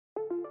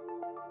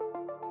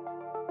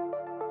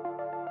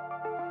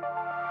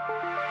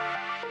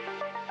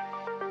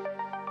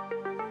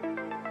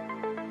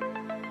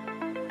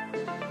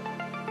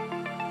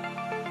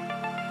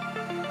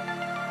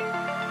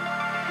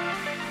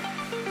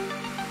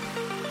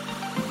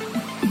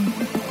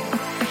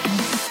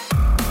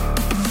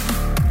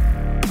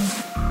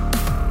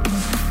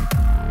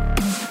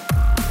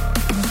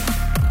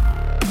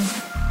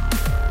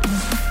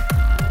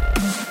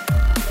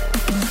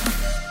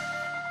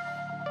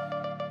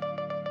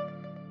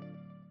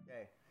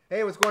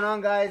Hey, what's going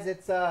on, guys?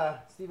 It's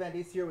Steve Van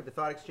Diest here with the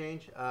Thought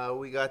Exchange.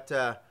 We got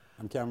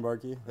I'm Cameron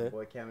Barkey. Hey.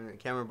 boy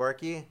Cameron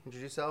Barkey.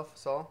 Introduce yourself,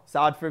 Saul.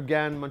 Saad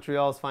Fribgan,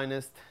 Montreal's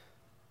finest.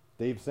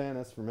 Dave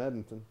Sanis from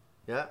Edmonton.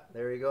 Yeah,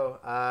 there you go.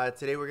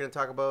 Today we're going to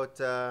talk about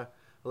a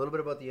little bit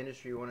about the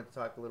industry. We wanted to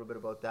talk a little bit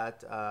about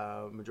that.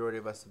 Majority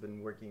of us have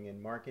been working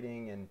in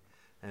marketing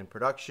and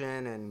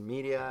production and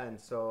media, and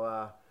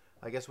so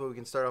I guess we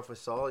can start off with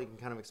Saul. You can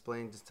kind of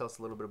explain, just tell us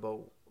a little bit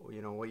about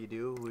what you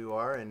do, who you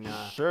are, and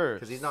Sure.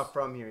 because he's not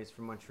from here, he's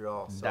from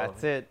Montreal. So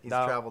That's it. He's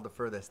traveled the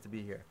furthest to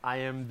be here. I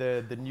am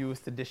the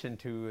newest addition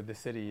to the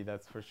city,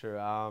 that's for sure.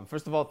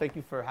 First of all, thank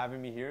you for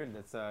having me here.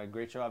 That's a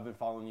great show. I've been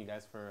following you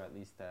guys for at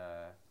least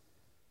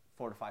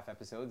 4 to 5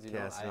 episodes.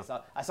 Yes,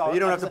 I saw. You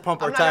don't have to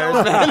pump our I'm tires,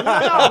 not, man. No,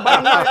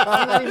 but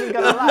I'm not even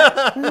gonna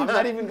lie. I'm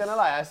not even gonna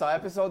lie. I saw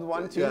episode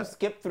 1, 2, Yeah.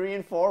 skipped 3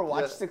 and 4,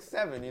 watched Yeah. 6,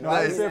 7. You know,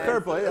 Nice. what I mean? Fair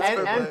play. That's And,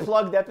 fair and play.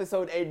 plugged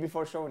episode 8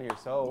 before showing here.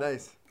 So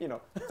Nice.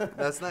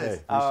 That's nice.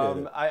 Hey,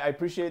 appreciate it. I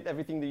appreciate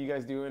everything that you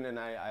guys do, and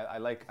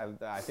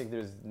I think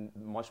there's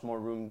much more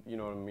room,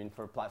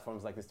 for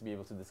platforms like this to be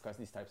able to discuss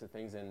these types of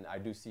things, and I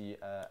do see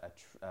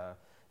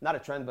not a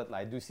trend, but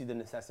I do see the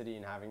necessity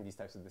in having these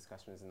types of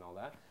discussions and all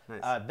that.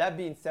 Nice. That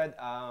being said,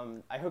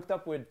 I hooked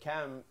up with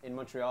Cam in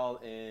Montreal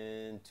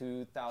in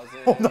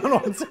 2000. Hold on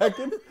 1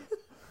 second.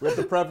 We have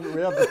to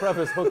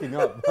preface hooking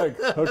up. Like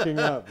hooking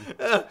up.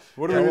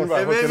 What do we mean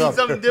by It may hooking be up?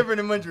 something different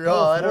in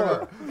Montreal. I don't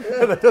know.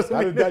 Yeah, that doesn't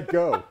mean that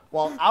go.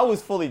 Well, I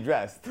was fully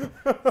dressed. So,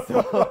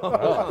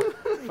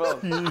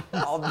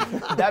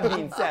 that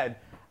being said,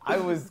 I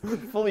was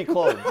fully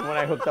clothed when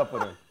I hooked up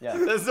with him. Yeah.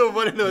 That's so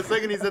funny though. The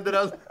second he said that,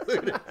 I was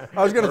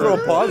I was gonna throw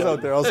a pause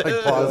out there. I was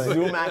like, pause.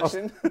 Zoom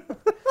action.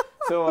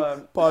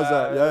 So Pause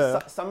that,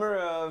 yeah. Summer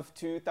of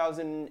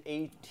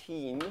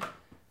 2018,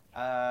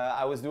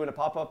 I was doing a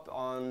pop-up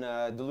on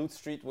Duluth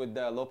Street with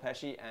Lo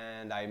Pesci,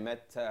 and I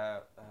met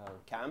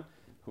Cam,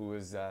 who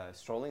was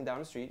strolling down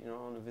the street,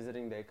 on a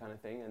visiting day kind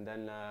of thing. And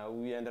then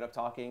we ended up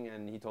talking,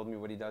 and he told me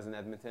what he does in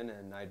Edmonton,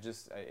 and I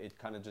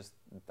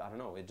don't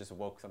know, it just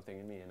woke something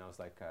in me, and I was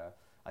like,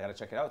 I gotta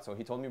check it out. So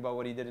he told me about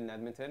what he did in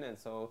Edmonton, and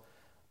so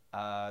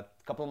a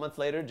couple of months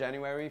later,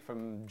 January,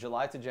 from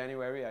July to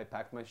January, I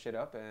packed my shit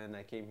up and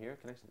I came here.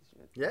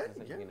 Yeah.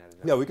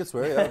 Yeah, we could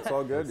swear. Yeah, it's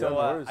all good. So yeah, no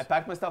worries. I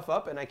packed my stuff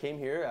up and I came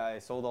here. I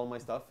sold all my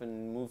stuff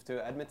and moved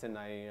to Edmonton.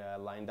 I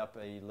lined up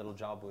a little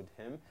job with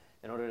him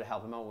in order to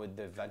help him out with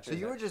the ventures. So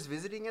you were just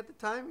visiting at the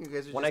time? You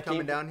guys were When just I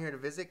coming came- down here to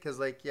visit?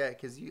 Because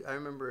I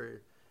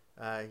remember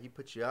he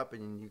put you up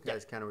and you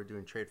guys kind of were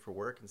doing trade for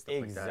work and stuff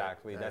like that.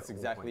 Exactly, that's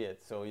exactly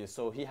it.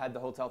 So he had the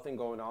hotel thing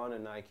going on,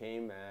 and I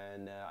came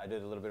and I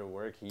did a little bit of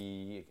work.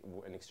 He,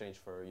 in exchange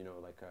for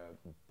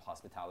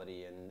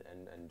hospitality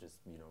and just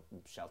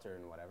shelter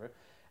and whatever.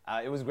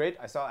 It was great.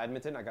 I saw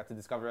Edmonton. I got to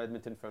discover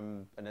Edmonton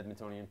from an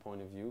Edmontonian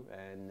point of view,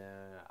 and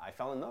I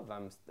fell in love.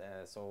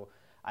 So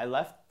I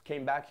left,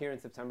 came back here in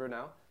September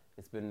now.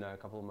 It's been a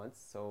couple of months.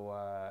 So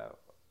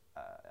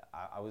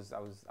I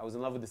was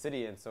in love with the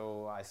city, and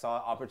so I saw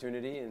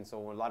opportunity. And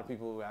so a lot of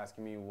people were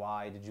asking me,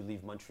 why did you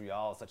leave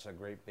Montreal, such a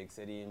great big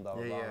city, and blah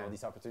blah blah, and all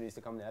these opportunities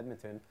to come to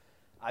Edmonton.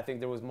 I think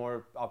there was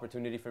more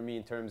opportunity for me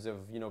in terms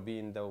of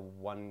being the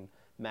one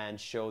man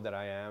show that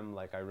I am.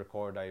 Like I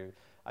record,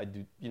 I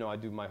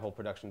do my whole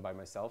production by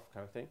myself,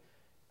 kind of thing.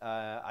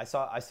 I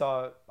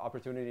saw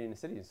opportunity in the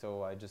city,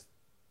 so I just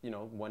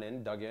went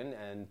in, dug in,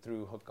 and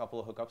through a couple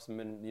of hookups,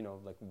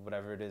 like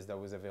whatever it is that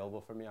was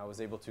available for me, I was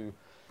able to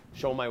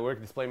show my work,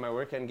 display my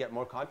work, and get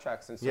more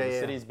contracts. And so the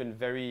city's been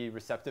very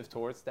receptive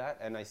towards that,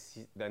 and I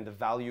see then the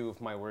value of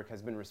my work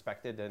has been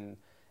respected, and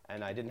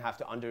I didn't have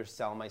to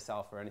undersell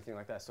myself or anything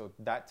like that. So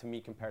that, to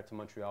me, compared to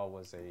Montreal,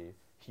 was a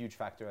huge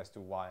factor as to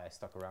why I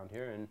stuck around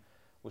here, and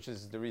which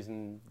is the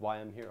reason why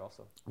I'm here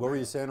also. What were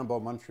you saying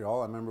about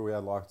Montreal? I remember we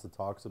had lots of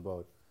talks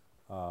about.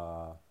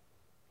 Well,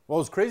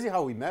 it was crazy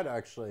how we met.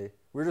 Actually,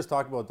 we were just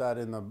talking about that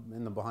in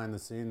the behind the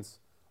scenes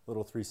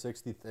little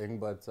 360 thing.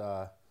 But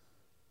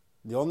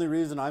the only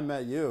reason I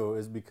met you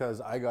is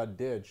because I got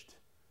ditched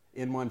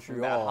in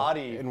Montreal. That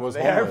hottie and from was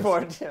the homeless.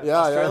 airport. Yeah,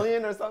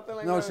 Australian or something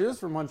like that. No, she was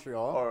from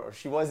Montreal. Or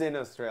she was in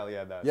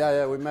Australia. That.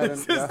 Yeah, we met in.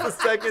 This is the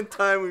second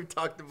time we've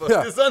talked about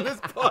Yeah. this on this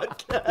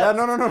podcast. Yeah,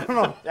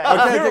 no.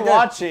 Yeah, if you're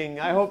watching,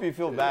 I hope you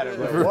feel better.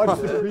 Bro. Watch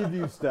the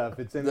preview stuff.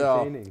 It's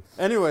entertaining.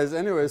 Anyways,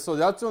 so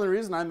that's the only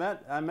reason I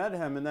met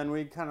him, and then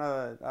we kind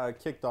of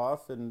kicked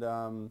off, and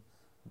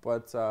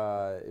but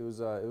it was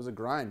a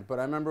grind. But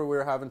I remember we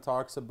were having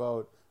talks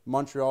about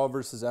Montreal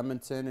versus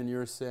Edmonton, and you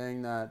were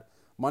saying that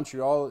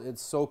Montreal,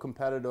 it's so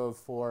competitive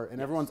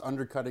and everyone's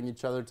undercutting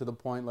each other to the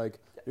point like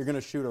you're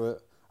gonna shoot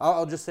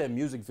I'll just say a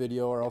music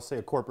video, or I'll say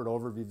a corporate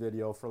overview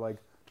video for like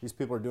these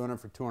people are doing it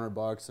for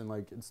 $200 and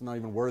like it's not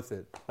even worth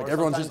it. Like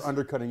everyone's just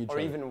undercutting each other.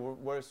 Or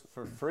even worse,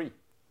 for free.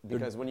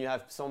 Because when you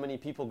have so many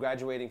people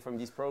graduating from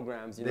these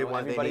programs,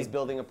 everybody's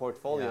building a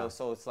portfolio. Yeah.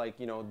 So it's like,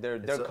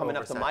 they're coming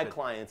up to my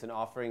clients and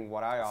offering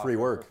what I offer free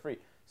work. For free.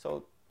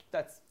 So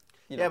that's,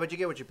 Yeah, but you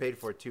get what you paid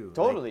for too.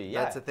 Totally, like,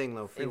 yeah. That's the thing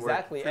though. Free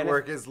exactly. work. Free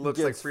work looks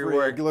like free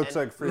work. It looks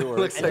like free work.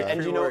 Looks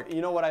like free work.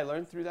 You know what I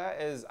learned through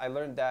that is I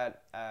learned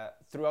that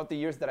throughout the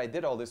years that I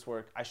did all this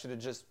work, I should have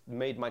just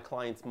made my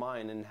clients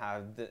mine and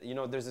have the,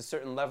 there's a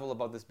certain level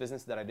about this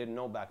business that I didn't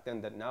know back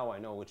then that now I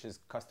know, which is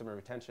customer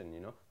retention,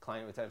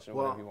 client retention,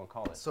 whatever you want to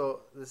call it.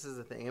 So this is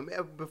the thing.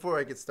 And before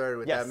I get started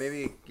with Yes. that,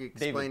 maybe you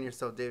explain David.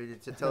 yourself,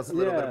 David, to tell us a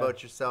little bit Yeah.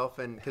 about yourself,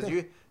 and because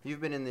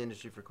you've been in the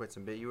industry for quite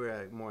some bit. You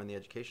were more on the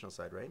educational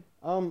side, right?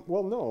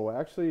 Well, no,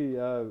 actually,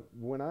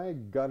 when I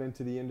got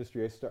into the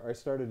industry, I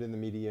started in the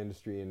media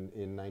industry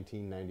in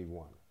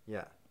 1991.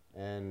 Yeah.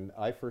 And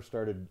I first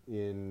started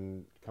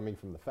coming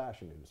from the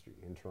fashion industry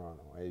in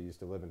Toronto. I used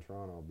to live in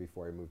Toronto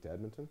before I moved to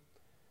Edmonton.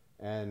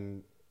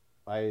 And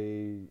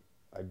I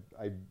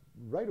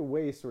right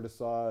away sort of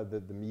saw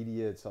that the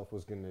media itself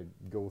was going to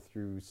go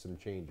through some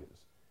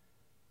changes.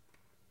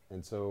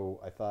 And so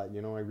I thought,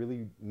 I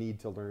really need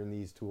to learn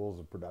these tools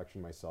of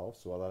production myself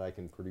so that I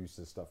can produce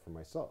this stuff for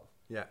myself.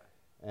 Yeah.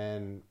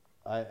 And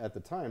at the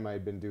time, I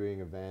had been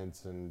doing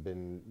events and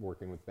been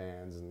working with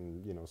bands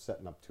and,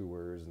 setting up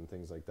tours and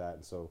things like that.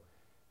 And so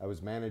I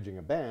was managing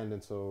a band.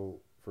 And so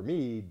for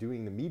me,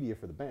 doing the media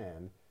for the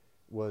band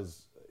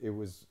was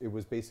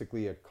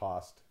basically a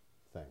cost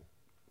thing,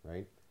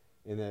 right?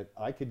 In that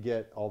I could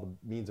get all the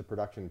means of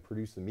production and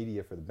produce the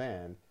media for the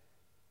band.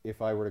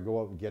 If I were to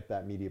go out and get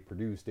that media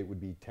produced, it would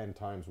be 10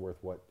 times worth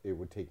what it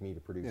would take me to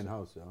produce it.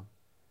 In-house, yeah.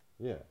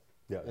 Yeah.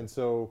 Yeah. And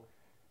so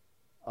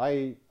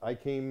I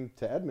came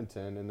to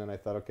Edmonton, and then I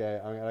thought,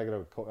 okay, I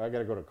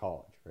gotta go to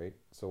college, right?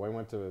 So I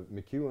went to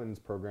McEwen's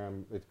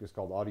program. It was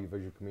called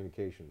Audiovisual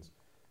Communications,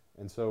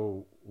 and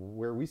so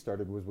where we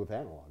started was with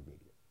analog media,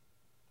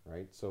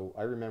 right? So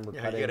I remember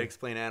Yeah, cutting. you got to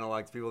explain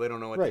analog to people. They don't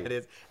know what Right. that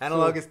is.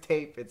 Analog So- is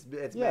tape. It's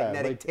Yeah,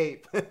 magnetic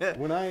like, tape.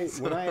 when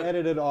I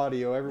edited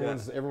audio,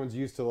 everyone's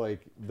used to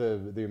like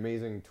the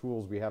amazing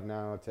tools we have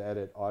now to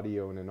edit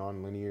audio in a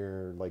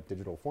non-linear like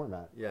digital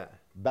format. Yeah.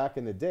 Back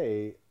in the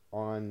day,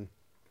 on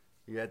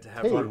You had to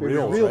have tape, like it was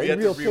reels. real- right? You had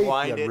real to tape.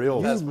 rewind Yeah, it.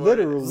 reels. you fast forward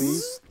it. literally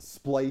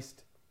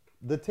spliced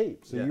the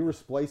tape. So Yeah. you were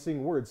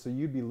splicing words. So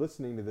you'd be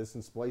listening to this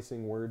and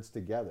splicing words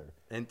together.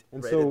 and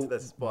And right so into the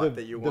spot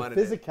that you wanted.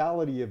 the it.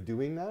 physicality of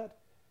doing that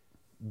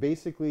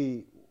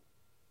basically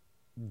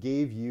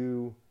gave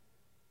you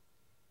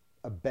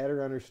a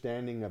better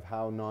understanding of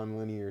how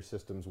nonlinear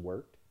systems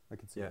worked, I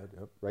can see Yeah. that,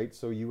 yep. right?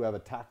 So you have a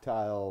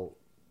tactile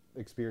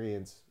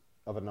experience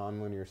of a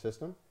nonlinear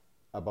system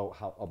about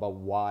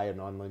why a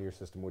nonlinear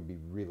system would be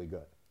really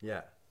good.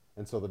 Yeah.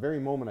 And so the very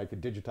moment I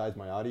could digitize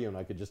my audio and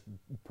I could just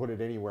put it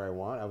anywhere I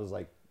want, I was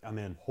like, I'm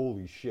in.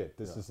 holy shit,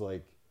 this is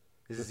like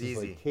This is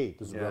easy. like cake.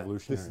 This is Yeah.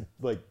 revolutionary. This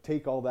like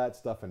take all that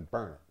stuff and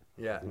burn it.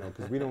 Yeah.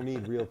 Because we don't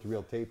need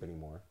reel-to-reel tape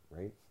anymore,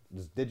 right?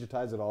 Just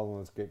digitize it all and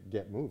let's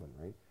get moving,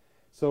 right?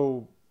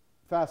 So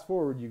fast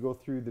forward, you go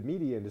through the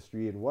media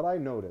industry, and what I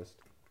noticed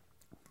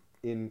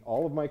in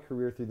all of my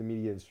career through the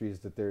media industry is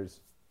that there's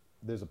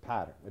a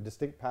pattern, a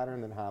distinct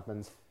pattern that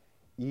happens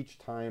each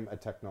time a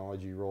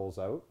technology rolls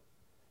out.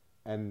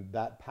 And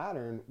that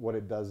pattern, what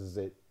it does is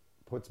it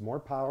puts more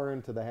power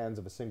into the hands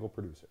of a single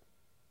producer.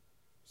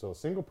 So a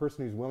single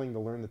person who's willing to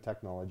learn the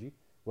technology,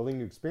 willing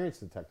to experience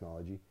the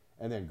technology,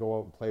 and then go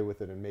out and play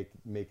with it and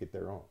make it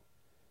their own.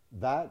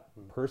 That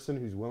person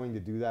who's willing to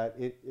do that,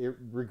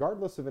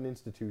 regardless of an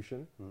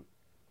institution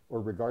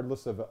or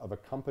regardless of a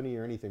company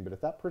or anything, but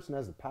if that person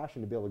has the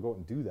passion to be able to go out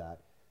and do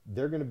that,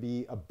 they're going to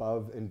be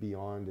above and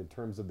beyond in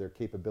terms of their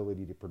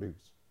capability to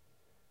produce.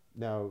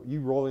 Now,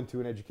 you roll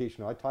into an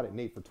educational, I taught at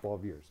NAIT for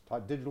 12 years,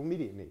 taught digital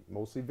media at NAIT,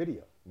 mostly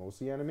video,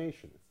 mostly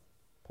animation,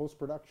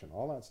 post-production,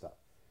 all that stuff.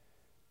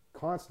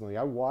 Constantly,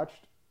 I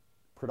watched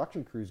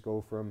production crews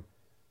go from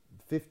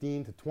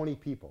 15 to 20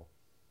 people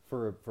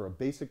for a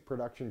basic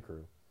production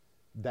crew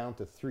down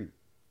to 3.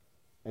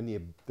 And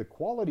the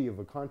quality of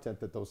the content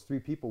that those 3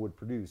 people would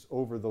produce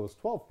over those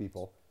 12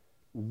 people,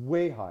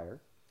 way higher,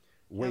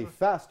 way but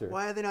faster.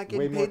 Why are they not way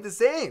getting more- paid the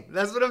same?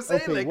 That's what I'm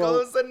saying. Okay, like well- all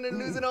of a sudden they're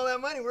losing all that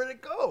money. Where'd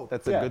it go?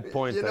 That's Yeah. a good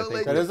point. You know, I think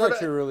like That the is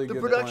actually a really the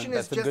good production point.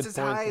 is That's a just good as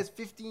point. high as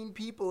 15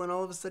 people, and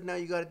all of a sudden now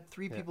you got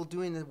 3 people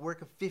doing the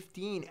work of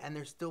 15, and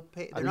they're still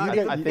paying. They're You not guys-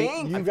 even I think-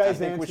 paying. You I guys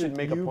think we answered, should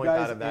make a you point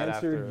guys out of that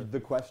answered after. the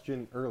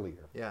question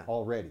earlier. Yeah.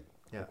 Already.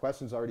 Yeah. The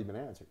question's already been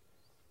answered.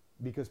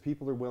 Because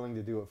people are willing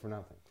to do it for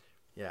nothing.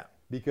 Yeah.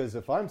 Because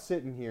if I'm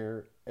sitting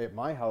here at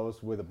my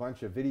house with a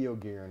bunch of video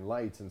gear and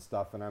lights and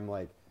stuff, and I'm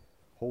like,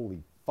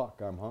 holy fuck,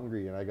 I'm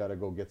hungry and I got to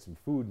go get some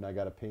food and I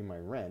got to pay my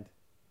rent.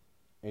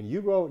 And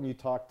you go out and you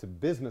talk to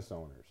business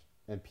owners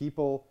and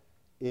people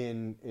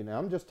and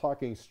I'm just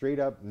talking straight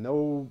up,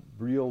 no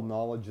real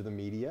knowledge of the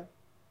media.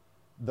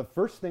 The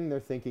first thing they're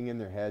thinking in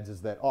their heads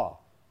is that,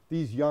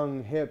 these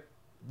young, hip,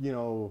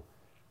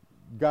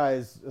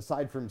 guys,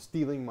 aside from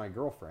stealing my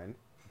girlfriend,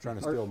 Trying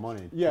to steal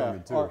money from yeah, me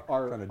too.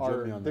 are Trying to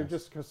jib me on they're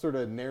this. just sort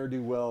of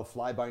ne'er-do-well,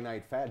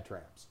 fly-by-night fad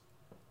tramps.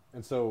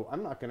 And so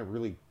I'm not going to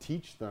really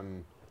teach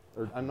them,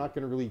 or I'm not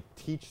going to really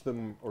teach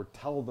them or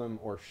tell them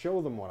or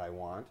show them what I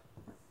want.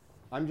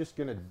 I'm just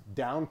going to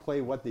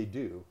downplay what they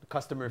do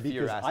Customer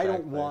fear because aspect. I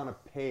don't like- want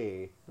to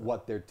pay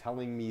what they're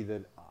telling me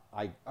that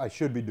I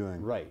should be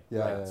doing. right. Yeah,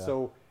 right. yeah, yeah.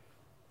 So,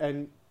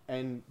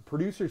 and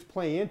producers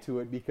play into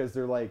it because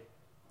they're like,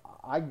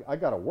 I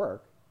got to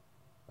work.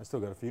 I still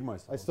got to feed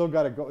myself. I still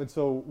got to go. And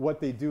so what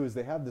they do is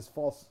they have this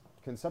false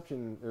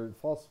conception or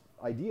false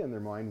idea in their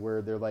mind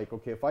where they're like,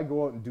 okay, if I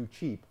go out and do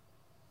cheap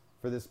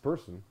for this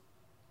person,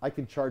 I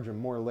can charge them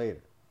more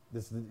later.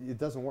 It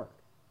doesn't work.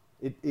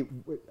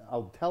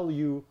 I'll tell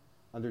you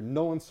under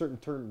no uncertain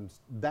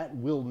terms, that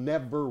will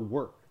never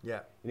work.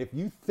 Yeah. And if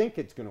you think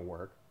it's going to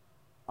work,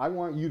 I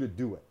want you to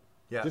do it.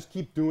 Yeah. Just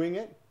keep doing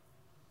it,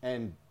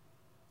 and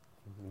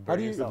how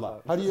do you yourself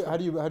out. how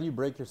do you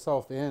break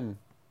yourself in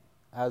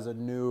as a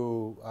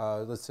new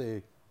let's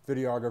say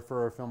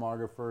videographer,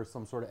 filmographer,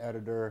 some sort of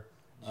editor?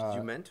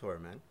 You mentor,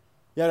 man.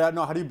 Yeah,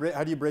 no. How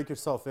do you break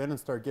yourself in and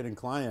start getting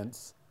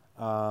clients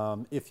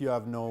if you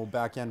have no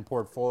back end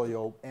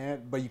portfolio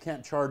but you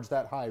can't charge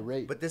that high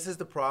rate? But this is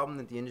the problem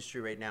in the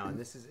industry right now, and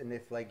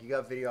if like you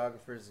got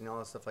videographers and all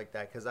that stuff like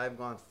that, because I've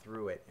gone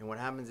through it, and what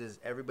happens is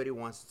everybody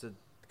wants to,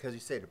 because you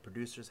say the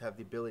producers have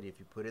the ability, if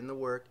you put in the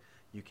work,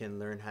 you can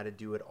learn how to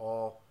do it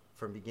all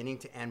from beginning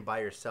to end by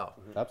yourself.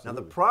 Absolutely. Now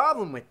the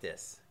problem with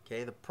this,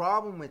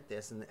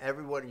 and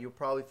everyone, you're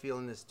probably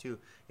feeling this too,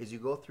 is you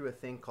go through a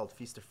thing called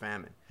feast or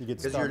famine. You get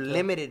Because stuck, you're yeah.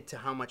 limited to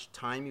how much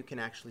time you can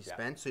actually Yeah.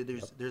 spend. So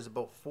there's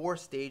about 4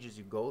 stages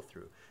you go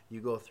through.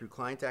 You go through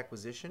client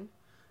acquisition,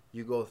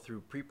 you go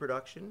through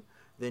pre-production,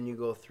 then you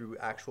go through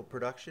actual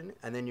production,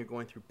 and then you're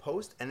going through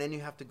post, and then you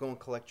have to go and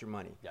collect your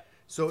money. Yeah.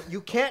 So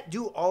you can't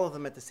do all of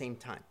them at the same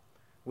time,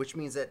 which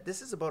means that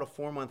this is about a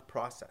 4-month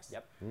process.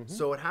 Yep.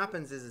 So what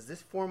happens is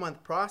this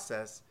 4-month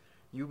process,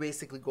 you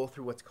basically go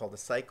through what's called a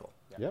cycle.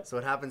 Yep. So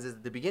what happens is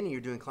at the beginning,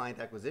 you're doing client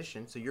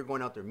acquisition. So you're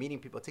going out there meeting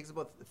people. It takes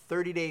about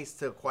 30 days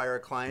to acquire a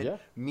client, Yeah.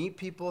 meet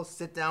people,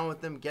 sit down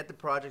with them, get the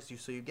projects.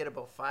 So you get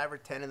about 5 or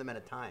 10 of them at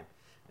a time.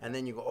 And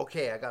then you go,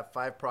 okay, I got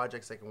 5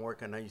 projects I can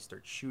work on. Now you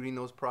start shooting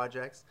those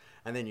projects,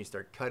 and then you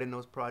start cutting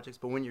those projects.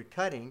 But when you're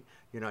cutting,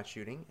 you're not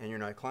shooting, and you're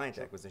not client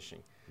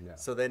acquisition. Yeah.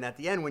 So then at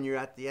the end, when you're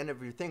at the end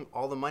of your thing,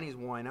 all the money's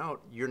worn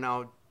out. You're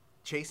now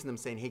chasing them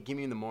saying, hey, give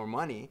me the more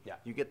money. Yeah.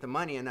 You get the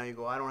money, and now you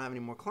go, I don't have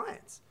any more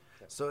clients.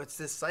 So it's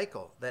this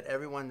cycle that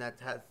everyone that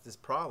has this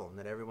problem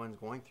that everyone's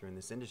going through in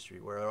this industry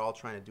where they're all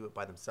trying to do it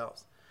by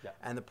themselves. Yeah.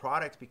 And the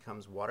product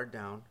becomes watered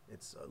down.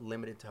 It's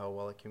limited to how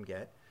well it can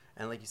get.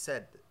 And like you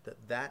said,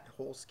 that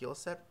whole skill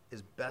set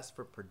is best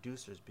for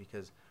producers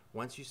because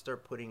once you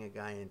start putting a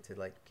guy into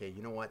like, okay,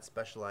 you know what,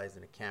 specialize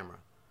in a camera.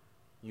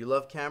 You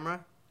love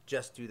camera,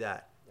 just do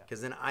that.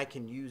 Because then I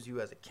can use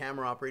you as a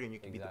camera operator, and you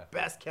can be the Exactly.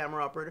 best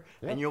camera operator,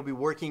 Yeah. and you'll be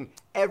working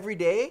every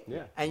day,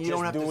 Yeah. and you Just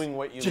don't have doing to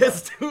what you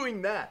just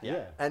doing that,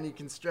 Yeah. and you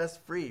can stress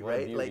free, What a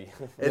right? beauty.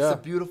 Like it's Yeah. a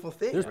beautiful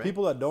thing. There's right?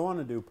 people that don't want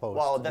to do post.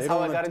 Well, They that's don't how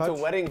I wanna got into touch-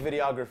 wedding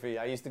videography.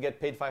 I used to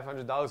get paid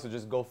 $500 to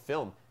just go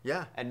film.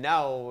 Yeah. And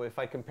now, if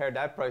I compare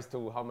that price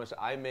to how much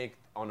I make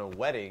on a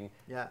wedding,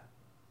 Yeah,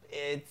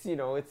 it's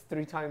it's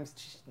 3 times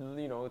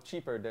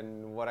cheaper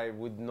than what I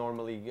would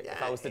normally get if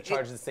Yeah, I was to it-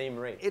 charge the same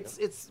rate.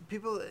 it's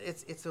people.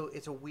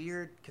 It's a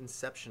weird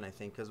conception, I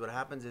think, because what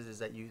happens is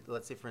that you,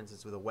 let's say for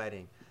instance with a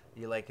wedding,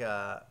 you like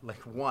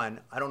one.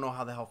 I don't know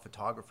how the hell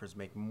photographers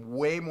make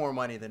way more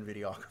money than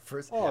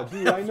videographers. Oh,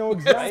 dude, I know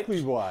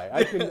exactly why.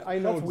 I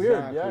know That's weird.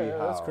 exactly Yeah,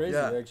 how. that's crazy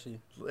Yeah.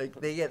 actually. Like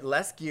they get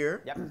less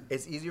gear. Yep.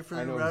 It's easier for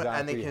I them to know run,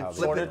 and they exactly can how they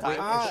flip do it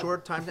it. in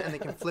short time, and they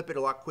can flip it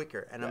a lot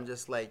quicker. And I'm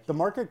just like, The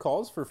market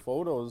calls for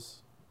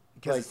photos.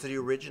 because like- it's the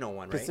original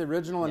one, right? It's the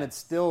original and Yes. it's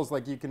stills.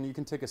 Like you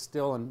can take a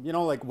still and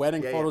like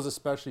wedding Yeah, yeah. photos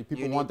especially.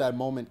 People You want need- that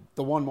moment,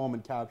 the one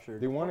moment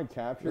captured. They want it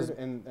captured,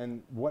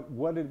 and what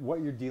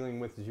you're dealing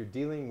with is you're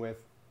dealing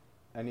with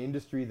an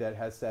industry that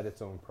has set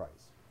its own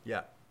price.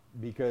 Yeah,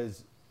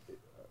 Because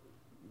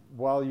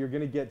while you're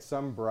going to get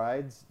some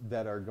brides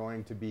that are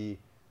going to be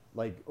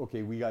like,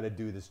 okay, we got to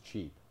do this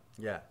cheap,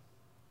 yeah,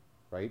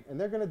 right? And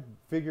they're going to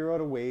figure out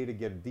a way to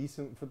get a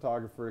decent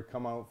photographer to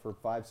come out for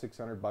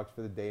 $500-600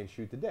 for the day and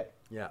shoot the day,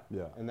 yeah,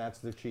 yeah. and that's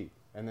the cheap.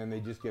 And then they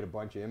just get a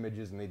bunch of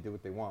images and they do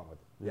what they want with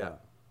it. yeah,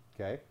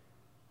 Okay.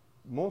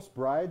 Most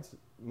brides,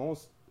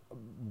 most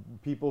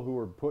people who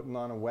are putting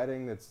on a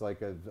wedding that's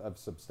like a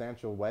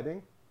substantial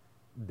wedding,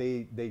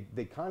 they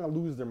kind of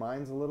lose their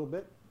minds a little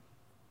bit.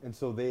 And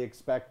so they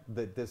expect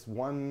that this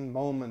one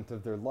moment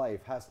of their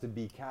life has to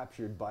be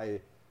captured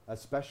by a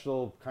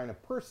special kind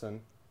of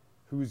person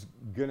who's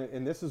gonna,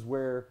 and this is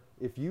where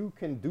if you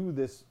can do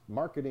this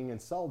marketing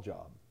and sell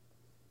job,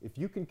 if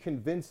you can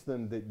convince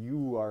them that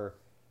you are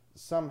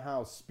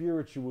somehow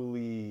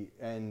spiritually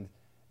and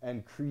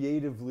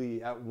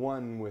creatively at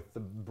one with the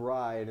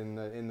bride and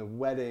the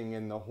wedding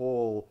and the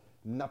whole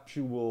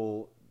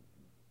nuptial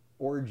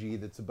orgy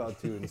that's about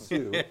to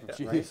ensue, right?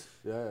 Jeez.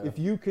 Yeah. If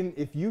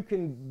you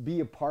can be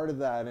a part of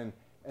that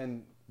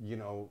and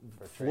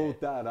Portray float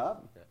it. that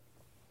up,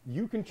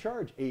 you can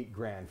charge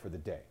 $8,000 for the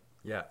day.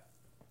 yeah,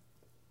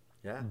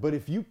 yeah. But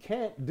if you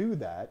can't do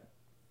that,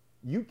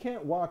 you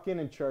can't walk in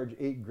and charge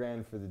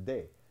 $8,000 for the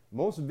day.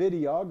 Most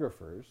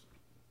videographers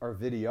are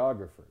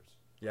videographers.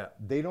 Yeah.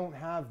 They don't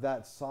have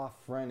that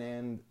soft front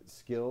end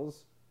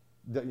skills,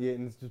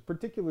 and it's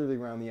particularly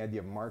around the idea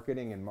of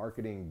marketing and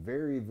marketing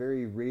very,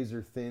 very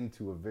razor thin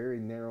to a very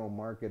narrow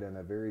market and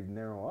a very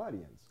narrow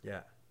audience,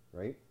 Yeah.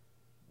 right?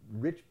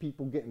 rich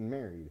people getting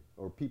married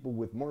or people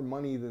with more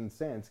money than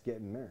sense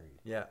getting married.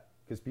 Yeah.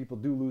 Because people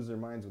do lose their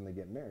minds when they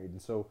get married.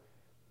 And so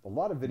a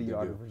lot of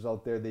videographers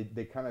out there,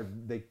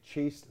 they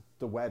chase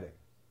the wedding,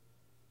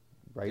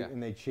 right? Yeah.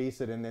 And they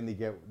chase it, and then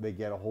they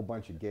get a whole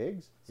bunch of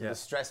gigs. So the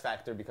stress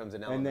factor becomes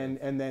an element.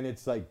 And then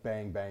it's like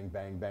bang, bang,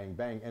 bang, bang,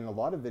 bang. And a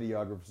lot of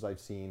videographers I've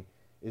seen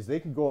is they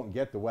can go out and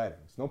get the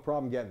weddings. No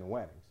problem getting the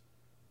weddings.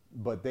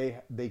 But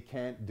they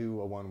can't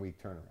do a 1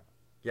 week turnaround.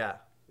 Yeah.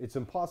 It's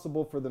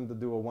impossible for them to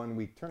do a 1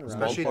 week turnaround.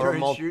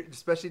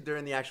 Especially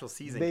during the actual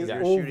season, They because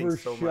they're shooting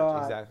so much.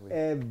 overshot Exactly.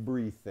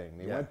 everything.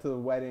 They Yeah. went to the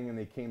wedding and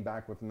they came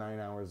back with 9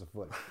 hours of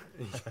footage.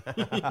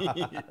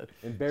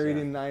 And buried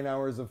in 9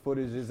 hours of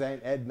footage is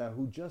Aunt Edna,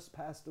 who just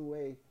passed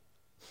away.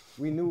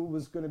 We knew it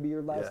was going to be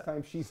her last Yeah.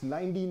 time. She's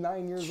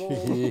 99 years old.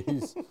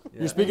 Jeez. Yeah.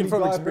 You're speaking We from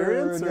got her,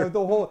 experience? and or-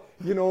 the whole,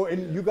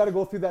 and you got to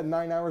go through that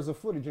 9 hours of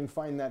footage and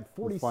find that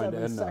 47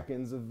 Edna.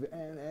 seconds of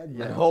Aunt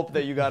Edna. And hope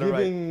that you got it right.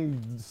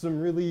 giving some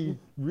really,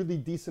 really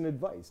decent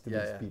advice to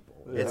these people.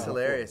 It's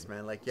hilarious,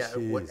 man. Like, yeah,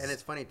 Jeez. and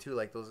it's funny too.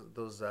 Like those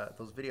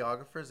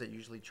videographers that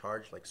usually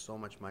charge like so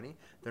much money,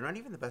 they're not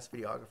even the best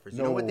videographers.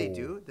 You know what they No.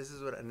 do? This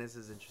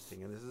is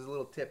interesting, and this is a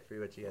little tip for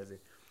you, what you guys do.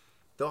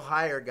 They'll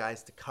hire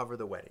guys to cover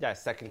the wedding. Yeah,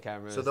 second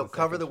camera. So they'll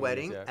cover the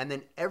wedding, and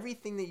then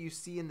everything that you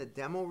see in the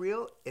demo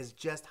reel is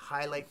just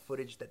highlight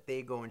footage that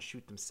they go and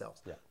shoot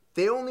themselves. Yeah.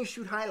 They only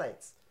shoot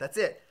highlights. That's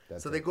it.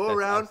 That's so it. they go That's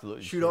around,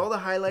 absolutely shoot true. all the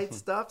highlight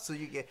stuff. So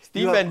you get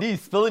Steve Van D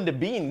spilling the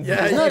beans.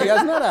 Yeah,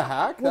 That's not a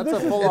hack. That's a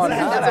full-on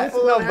hack. That's a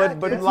full no, on hack,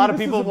 but yeah. a lot of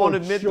This is people won't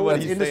about admit showing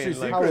what he's industry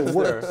saying. how Like, it it's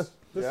works. there.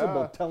 This is Yeah.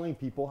 about telling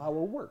people how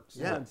it works.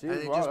 Yeah, geez, and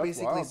it wow, just that's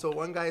basically, wild. so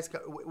one guy's,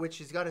 which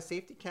he's got a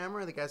safety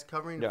camera, the guy's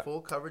covering Yeah. the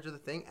full coverage of the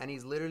thing, and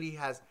he's literally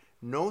has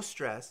no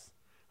stress,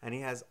 and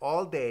he has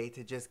all day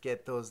to just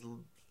get those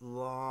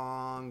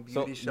long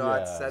beauty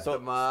shots, yeah. set So-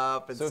 them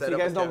up, and So if set you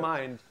up guys a don't camera.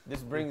 mind,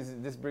 this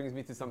brings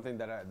me to something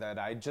that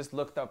I just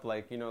looked up,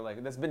 like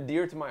that's been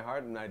dear to my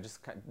heart, and I just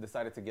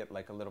decided to get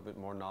like a little bit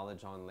more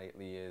knowledge on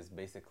lately, is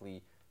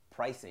basically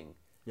pricing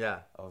Yeah,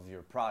 of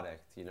your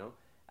product.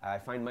 I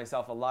find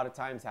myself a lot of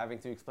times having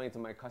to explain to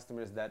my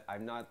customers that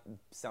I'm not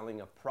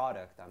selling a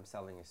product, I'm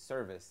selling a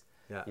service.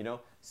 Yeah.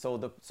 So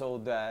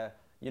the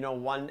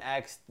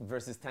 1x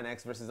versus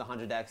 10x versus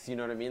 100x, you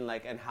know what I mean?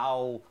 Like, and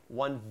how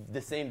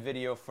the same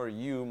video for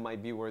you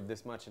might be worth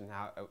this much, and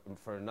how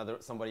for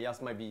somebody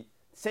else might be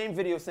same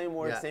video, same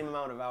word, Yeah. same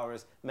amount of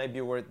hours, might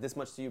be worth this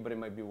much to you, but it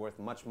might be worth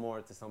much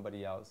more to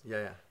somebody else.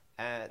 yeah.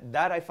 And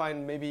that I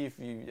find, maybe if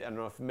you, I don't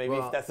know, if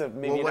that's an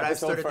what I've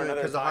episode started for doing,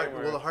 another because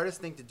time. the hardest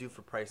thing to do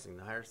for pricing,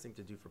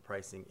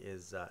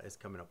 is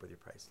coming up with your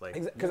price. Like,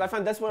 Because I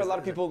find that's where a lot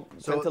of people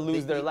tend to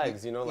lose their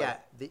legs, Yeah,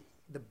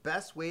 the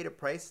best way to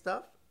price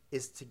stuff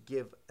is to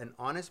give an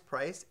honest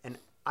price and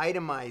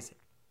itemize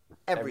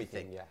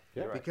everything. Yeah,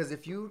 you're right. Because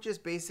if you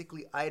just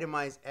basically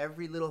itemize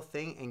every little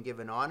thing and give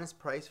an honest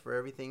price for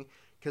everything,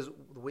 because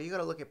the way you got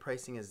to look at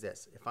pricing is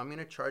this: if I'm going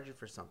to charge you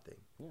for something,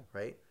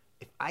 right?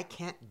 If I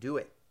can't do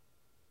it,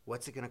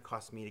 what's it going to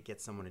cost me to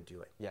get someone to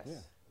do it? Yes.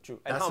 True.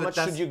 And That's how what- much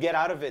that's- should you get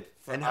out of it?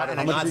 And, out of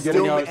I not should doing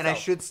still, it and I yourself?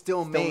 should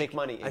still make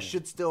money. I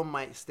should still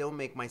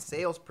make my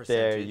sales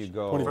percentage you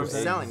go. from 20%.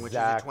 selling, which is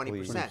at 20%.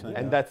 Exactly.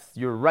 And that's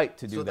your right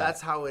to do So that.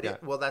 that's how it is. Yeah.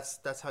 Well, that's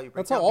how you. Break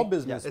That's how down. all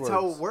business It's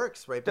how works. it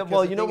works, right? Well,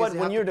 Because the you know thing what? is you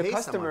When have you're to the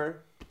pay someone.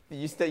 customer,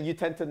 you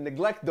tend to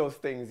neglect those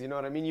things. You know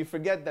what I mean? You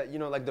forget that,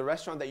 like the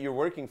restaurant that you're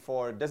working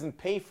for doesn't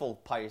pay full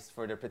price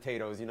for their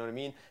potatoes. You know what I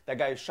mean? That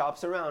guy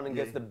shops around and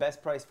gets Yeah. the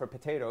best price for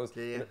potatoes.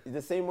 Yeah, yeah.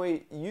 The same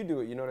way you do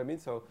it. You know what I mean?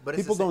 So But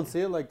it's People the don't same-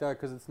 see it like that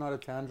because it's not a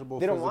tangible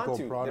they don't physical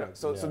want to. product.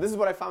 So this is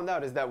what I found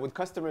out, is that with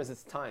customers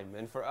it's time,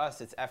 and for us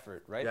it's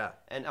effort, right? Yeah.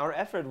 And our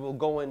effort will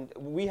go in.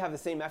 We have the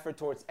same effort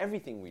towards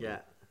everything we Yeah.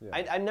 do.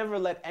 Yeah. I never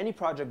let any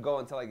project go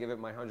until I give it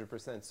my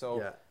 100%. So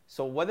Yeah.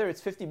 so whether it's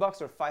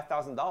 $50 or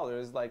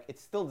 $5,000, like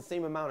it's still the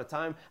same amount of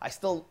time. I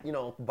still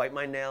bite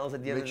my nails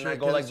at the end Make of the sure night.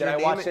 Go like, because did I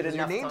your watch name- it because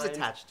enough your name's times?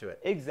 attached to it.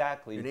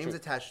 Exactly. Your name's True.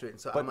 attached to it,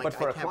 and so But- I'm like, but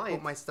for I a can't client-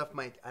 put my stuff.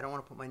 I don't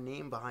want to put my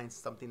name behind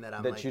something that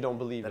I'm That like, you don't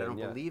believe that I in, don't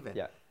yeah. believe in.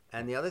 Yeah.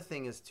 And the other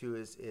thing is too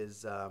is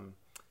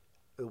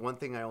one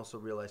thing I also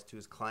realized too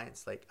is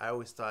clients. Like I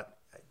always thought,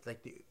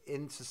 like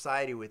in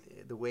society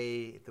with the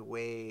way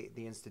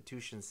the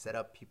institutions set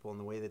up people and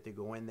the way that they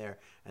go in there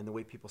and the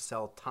way people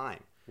sell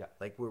time. Yeah.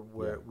 Like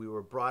we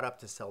were brought up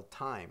to sell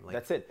time. Like,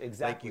 That's it, Like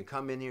exactly. you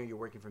come in here, you're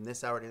working from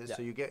this hour to this, Yeah.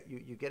 so you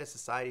get a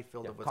society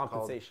filled Yeah, of what's called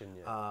compensation,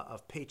 yeah.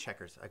 of pay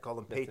checkers. I call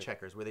them That's pay it.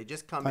 checkers, where they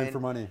just come Time in for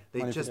money. They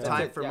Money for just time. time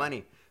That's it, for yeah.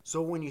 money.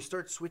 So when you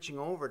start switching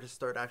over to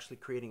start actually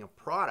creating a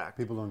product,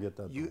 People don't get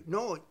that. you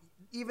no.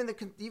 Even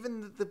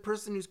the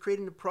person who's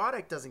creating the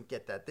product doesn't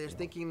get that. They're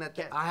thinking that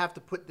I have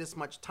to put this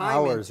much time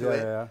Hours, into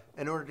yeah, it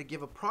yeah. in order to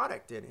give a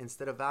product in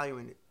instead of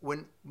valuing it.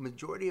 When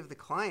majority of the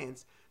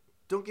clients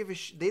don't give a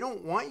they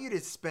don't want you to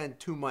spend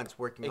 2 months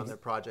working on their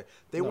project.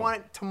 They want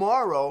it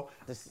tomorrow,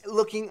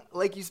 looking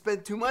like you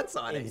spent 2 months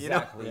on it.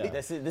 Exactly. You know?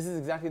 This is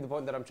exactly the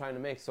point that I'm trying to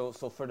make. So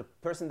for the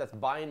person that's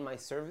buying my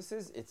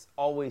services, it's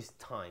always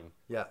time.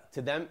 Yeah.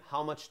 To them,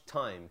 how much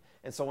time?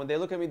 And so when they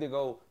look at me, they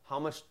go, how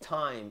much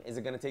time is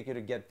it going to take you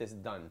to get this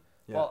done?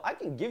 Well, I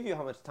can give you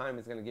how much time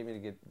it's going to give me to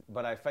get,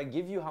 but if I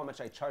give you how much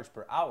I charge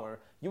per hour,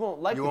 you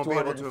won't like You the won't be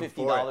able to $250 an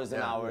afford it.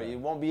 hour. Yeah. You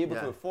won't be able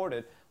Yeah. to afford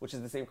it, which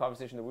is the same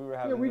conversation that we were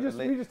having. we just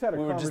had a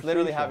We were just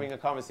literally conversation. having a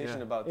conversation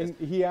Yeah. about this.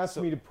 And he asked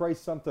me to price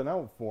something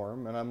out for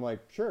him, and I'm like,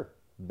 sure.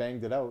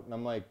 Banged it out, and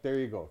I'm like, there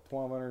you go,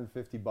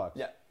 $1,250.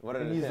 Yeah. What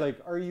did And it he's hit? like,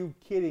 are you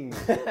kidding me?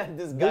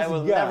 This guy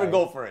will never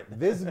go for it.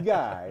 This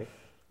guy,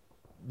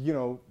 you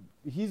know,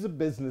 he's a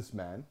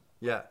businessman,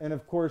 Yeah. and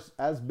of course,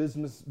 as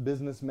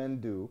businessmen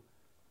do,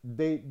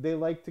 they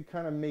like to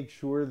kind of make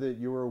sure that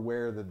you're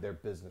aware that they're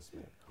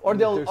businessmen. Or And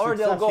that they'll they're go,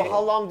 successful.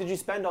 how long did you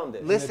spend on this?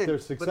 And Listen, that they're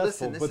but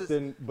successful. listen, this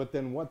is- But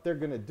then what they're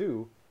gonna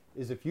do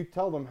is if you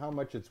tell them how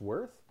much it's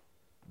worth,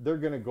 they're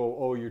gonna go,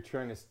 oh, you're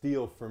trying to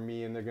steal from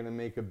me, and they're gonna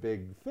make a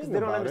big thing They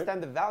don't about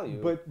understand it. the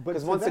value. But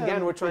because to once them,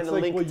 again, we're trying it's to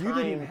like, link well, you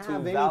time didn't to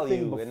have value,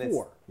 anything and it's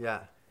before. Yeah.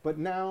 But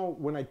now,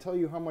 when I tell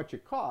you how much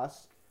it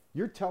costs,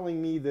 you're telling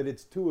me that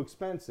it's too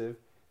expensive,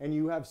 and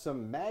you have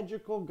some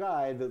magical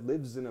guy that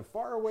lives in a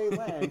faraway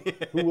land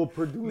who will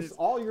produce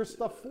all your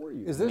stuff for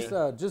you. Is this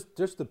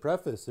just to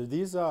preface? Are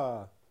these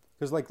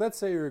because like let's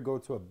say you go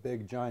to a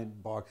big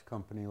giant box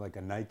company like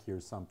a Nike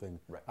or something.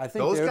 Right. I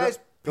think Those they're- guys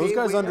those pay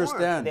guys way more.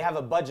 understand. they have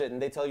a budget and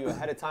they tell you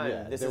ahead of time,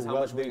 Yeah, this they're is how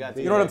well- much we they- got.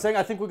 they- You know what I'm saying?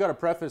 I think we got to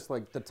preface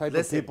like the type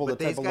Listen, of people, the but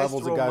type these of guys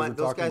levels throw of guys mon- we're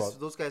those talking guys, about.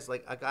 those guys,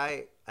 like a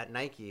guy at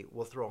Nike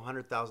will throw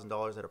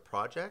 $100,000 at a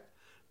project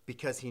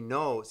because he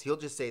knows he'll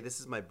just say, "This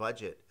is my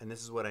budget and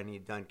this is what I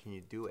need done. Can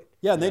you do it?"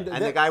 Yeah, and and they-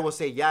 the guy will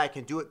say, "Yeah, I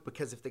can do it,"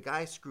 because if the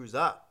guy screws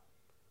up,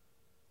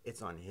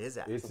 it's on his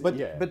ass. It's- But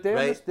yeah. but they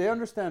Right? they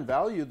understand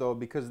value though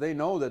because they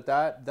know that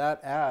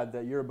ad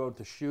that you're about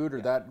to shoot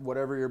or that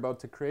whatever you're about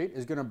to create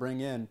is going to bring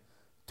in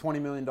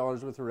 $20 million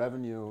worth of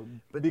revenue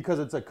because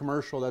it's a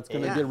commercial that's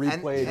going to Yeah, get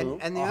and- replayed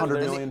and the 100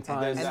 other- million and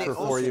times they for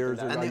also- 4 years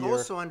or and a they year.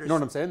 also You know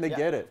what I'm saying? They Yeah,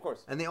 get it. of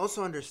course. And they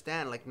also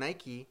understand, like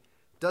Nike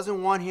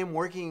doesn't want him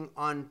working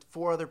on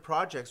 4 other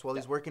projects while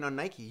he's working on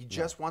Nike. He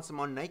just wants him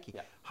on Nike.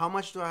 Yeah. How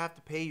much do I have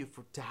to pay you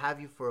to have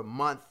you for a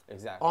month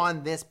Exactly.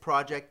 on this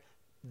project?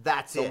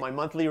 That's So it. my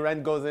monthly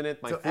rent goes in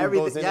it, my So food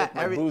everything- goes in yeah, it,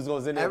 my every- booze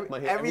goes in every- it, my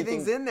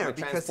everything's everything- in there my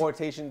because-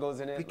 transportation goes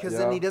in it. because Yeah.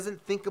 then he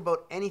doesn't think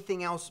about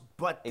anything else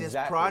but this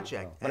Exactly.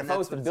 project. But And if I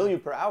was that's to what bill it's you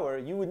per hour,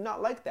 you would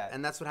not like that.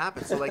 and that's what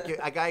happens. So like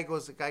a guy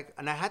goes,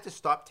 and I had to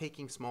stop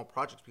taking small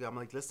projects because I'm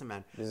like, listen,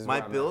 man, This is my where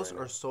I'm at bills right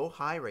now. are so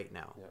high right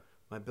now. Yeah.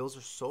 My bills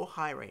are so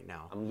high right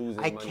now. I'm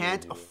losing I money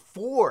can't with you.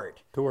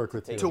 afford To work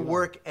with you. to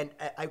work, and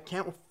I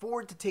can't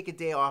afford to take a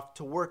day off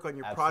to work on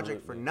your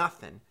project for Absolutely.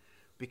 nothing,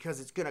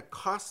 because it's gonna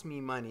cost me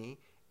money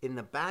in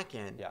the back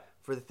end Yeah.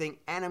 for the thing,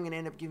 and I'm gonna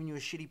end up giving you a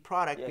shitty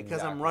product Yeah, because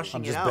I'm exactly. rushing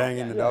I'm it just out.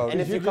 banging it Yeah. out.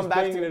 And if you're you come just back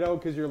banging to- it out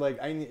because you're like,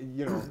 I need,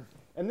 you know,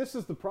 and this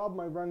is the problem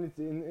I run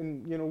into,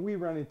 and you know, we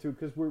run into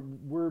because we're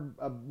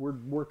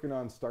working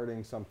on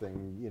starting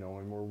something, you know,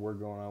 and we're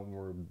going out and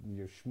we're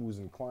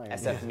schmoozing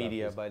clients. and SF stuff.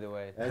 Media, by the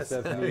way.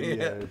 SF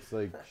Media. It's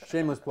like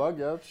Shameless plug,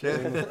 yeah.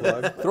 shameless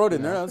plug. Throw it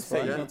in there. That's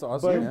fine. Yeah. That's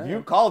awesome. But yeah, You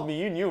yeah. called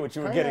me. You knew what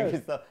you were Kinda- getting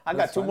yourself. I got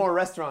That's 2 fine. more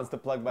restaurants to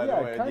plug, by the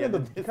way. Yeah, at kind the of end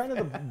of the this. kind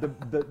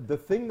of the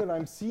thing that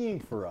I'm seeing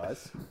for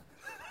us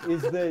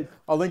is that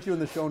I'll link you in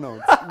the show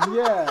notes.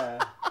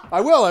 yeah. I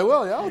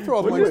will. Yeah, I'll throw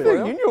up What do links you for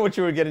think? you. You knew what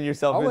you were getting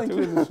yourself I'll link you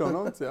in into. the show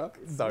notes. Yeah.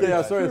 Sorry. Yeah.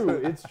 It's Sorry. true.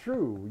 It's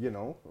true. You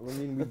know, I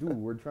mean, we do.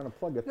 We're trying to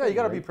plug a thing. Yeah, you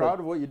got to right? be proud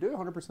of what you do.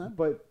 100%.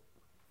 But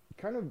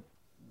kind of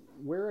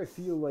where I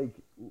feel like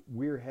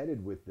we're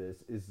headed with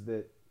this is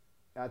that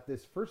at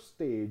this first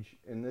stage,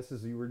 and this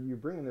is you're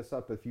bringing this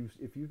up if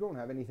you don't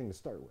have anything to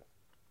start with,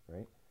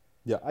 right?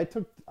 Yeah. I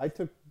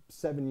took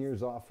 7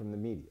 years off from the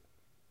media,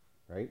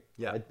 right?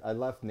 Yeah. I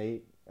left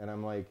Nate, and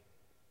I'm like,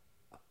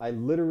 I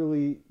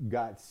literally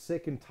got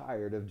sick and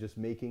tired of just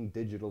making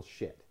digital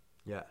shit.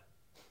 Yeah.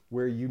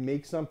 Where you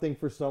make something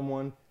for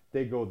someone,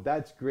 they go,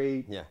 "That's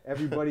great." Yeah.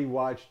 Everybody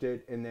watched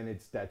it, and then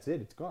that's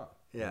it. It's gone.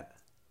 Yeah.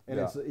 And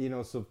Yeah. it's, you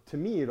know, so to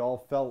me, it all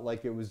felt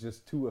like it was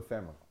just too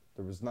ephemeral.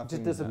 There was nothing.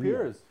 Just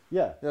disappears.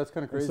 Yeah. Yeah, that's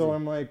kinda And crazy. so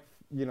I'm like,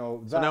 you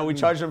know. So now we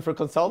charge them for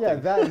consulting. Yeah,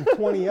 that and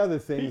 20 other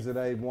things that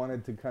I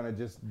wanted to kind of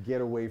just get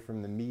away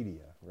from the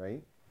media,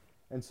 right?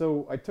 And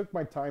so I took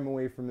my time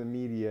away from the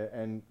media,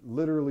 and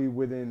literally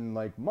within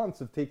like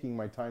months of taking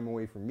my time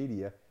away from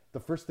media, the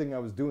first thing I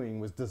was doing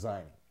was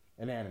designing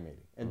and animating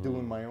and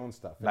doing my own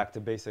stuff. Back to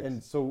basics.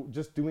 And so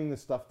just doing the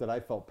stuff that I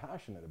felt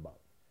passionate about.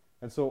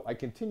 And so I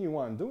continue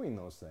on doing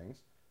those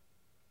things,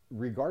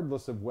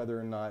 regardless of whether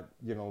or not,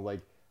 you know, like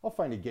I'll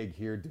find a gig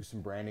here, do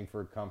some branding for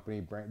a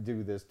company,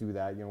 do this, do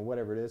that, you know,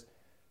 whatever it is.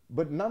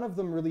 But none of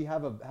them really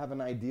have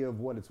an idea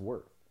of what it's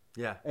worth.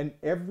 Yeah. And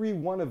every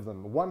one of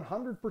them,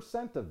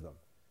 100% of them,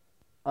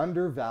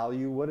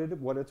 undervalue what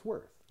it's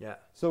worth. Yeah.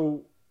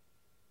 So,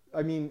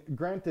 I mean,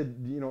 granted,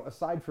 you know,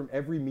 aside from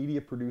every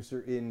media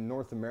producer in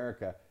North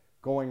America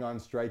going on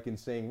strike and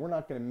saying, we're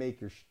not going to make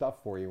your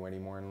stuff for you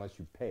anymore unless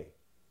you pay,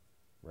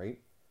 right?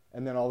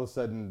 And then all of a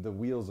sudden the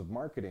wheels of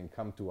marketing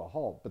come to a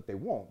halt, but they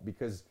won't,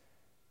 because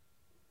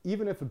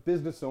even if a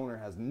business owner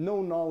has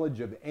no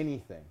knowledge of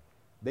anything,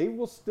 they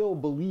will still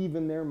believe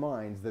in their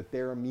minds that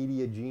they're a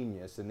media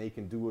genius and they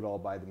can do it all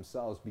by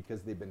themselves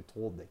because they've been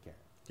told they can.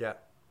 Yeah.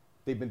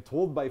 They've been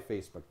told by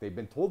Facebook. They've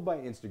been told by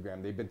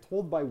Instagram. They've been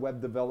told by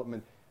web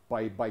development,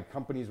 by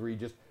companies where you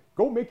just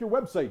go make your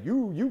website.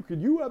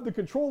 You have the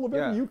control of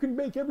everything. Yeah. You can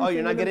make everything. Oh,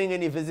 you're not and then getting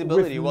any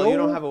visibility. with Well, you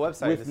don't no- have a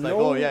website. with It's like,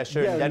 oh yeah,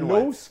 sure. Then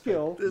no what?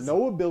 skill,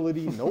 no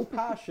ability, no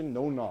passion,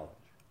 no knowledge.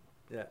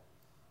 Yeah.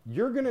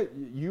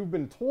 You've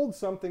been told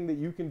something that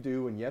you can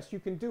do, and yes, you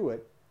can do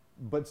it,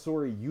 but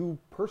sorry, you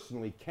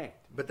personally can't.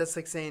 But that's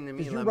like saying to me,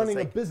 Because you're Lem, running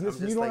it's a like, business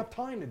I'm and you just don't like- have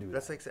time to do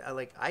That's that.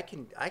 like I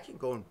can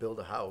go and build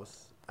a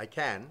house. I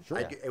can. Sure.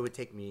 It would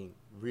take me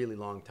really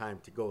long time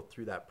to go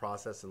through that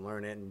process and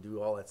learn it and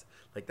do all that.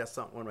 Like that's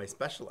not one of my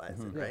specialize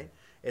in, right?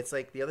 It's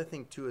like the other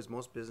thing too is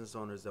most business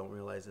owners don't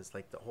realize it's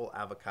like the whole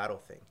avocado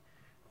thing.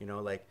 You know,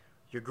 like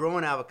you're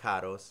growing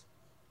avocados,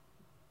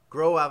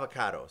 grow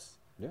avocados.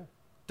 Yeah.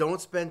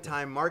 Don't spend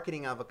time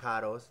marketing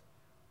avocados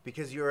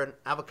because you're an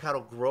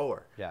avocado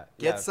grower. Yeah,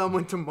 Get yeah.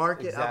 someone to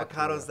market Exactly,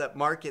 avocados yeah. that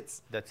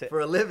markets That's it. for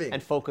a living.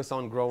 And focus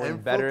on growing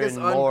And better focus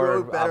and on more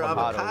grow better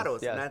avocados.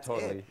 avocados, Yeah, and that's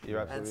totally. it. You're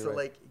absolutely And so right.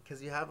 like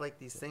because you have like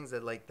these things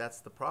that like that's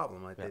the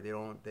problem. Like Yeah.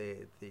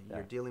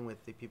 you're dealing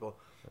with the people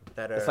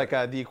that are It's like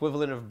the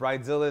equivalent of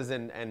bridezillas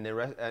and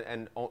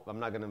I'm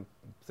not gonna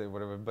say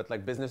whatever, but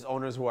like business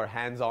owners who are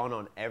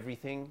hands-on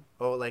everything.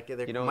 oh like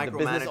they're You know, the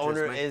business micromanagers,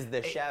 owner mic- is the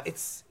It- chef.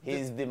 It's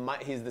He's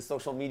the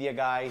social media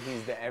guy.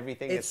 He's the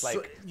everything. It's,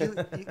 like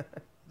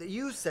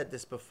you said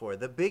this before.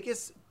 The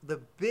biggest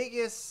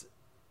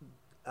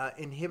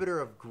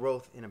inhibitor of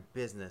growth in a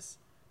business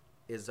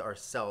is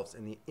ourselves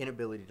and the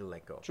inability to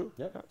let go. true.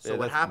 Yeah. So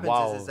what that's- happens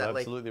wow, is that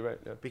like absolutely right.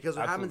 Yeah. because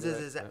what happens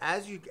Absolutely is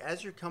right,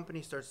 as your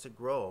company starts to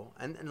grow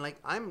and like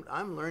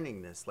I'm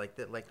learning this like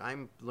that like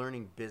I'm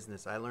learning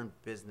business. I learned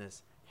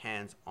business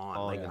hands on.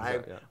 Oh, Like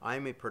yeah, yeah.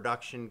 I'm a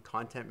production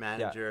content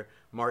manager,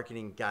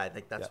 marketing guy.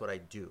 Like that's Yeah. what I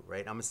do,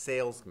 right? I'm a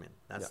salesman.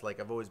 That's Yeah.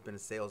 like I've always been a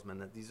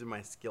salesman. These are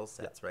my skill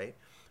sets, right?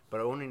 But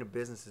owning a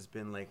business has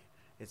been like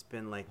it's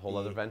been like Whole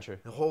other venture.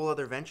 a whole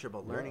other venture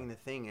about learning the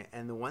thing.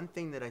 And the one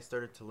thing that I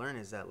started to learn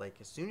is that like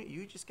as soon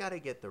you just got to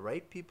get the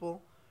right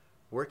people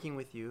working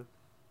with you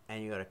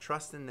and you got to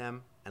trust in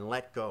them and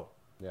let go.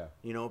 Yeah.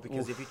 You know,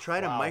 because Oof, if you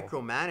try to wow.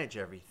 micromanage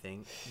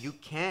everything, you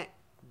can't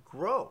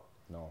grow.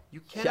 No. You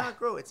cannot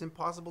grow. It's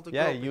impossible to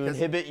Yeah, grow. you because-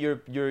 inhibit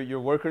your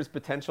workers'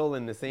 potential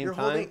in the same You're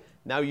time. holding-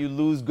 Now you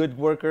lose good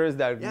workers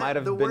that Yeah, might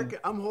have the been. work.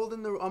 I'm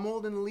holding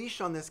the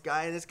leash on this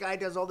guy, and this guy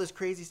does all this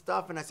crazy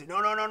stuff, and I say, no,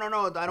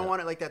 I don't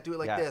want it like that. Do it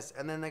like Yeah. this,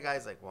 and then the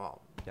guy's like,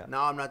 well, Yeah.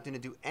 now I'm not going to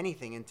do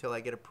anything until I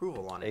get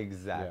approval on it.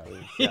 Exactly.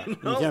 Yeah. Yeah. You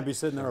can't be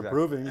sitting there Exactly.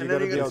 approving. You And got then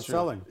to you be gotta- out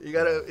selling. You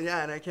gotta,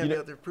 yeah, and I can't You be know-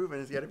 out there proving.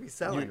 It's got to be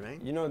selling,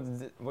 right? You know,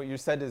 what you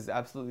said is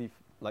absolutely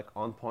like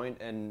on point,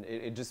 and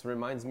it just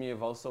reminds me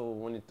of also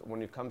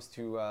when it comes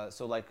to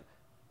so like,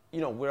 you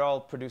know, we're all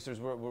producers.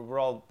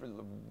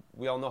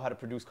 We all know how to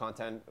produce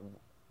content.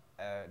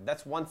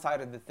 That's one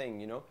side of the thing,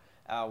 you know.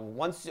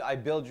 Once I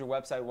build your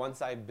website,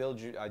 once I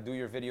do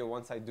your video,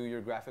 once I do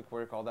your graphic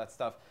work, all that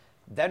stuff,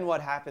 then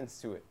what happens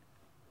to it?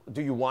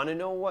 Do you want to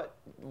know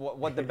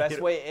what the best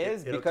way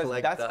is? It'll Because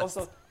collect that's dust.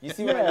 also, you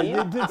see what I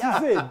Yeah, mean? this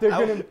is it. They're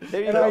gonna,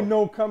 There you and go. I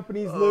know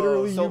companies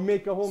literally so- you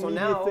make a whole so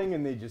media now- thing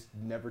and they just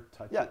never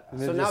touch Yeah. it.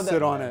 And they So just now sit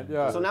that- on it.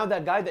 Yeah. So now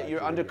that guy that you're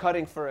Actually,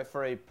 undercutting for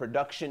a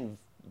production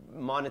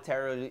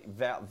monetary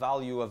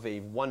value of a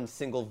one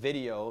single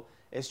video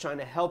is trying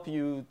to help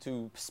you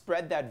to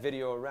spread that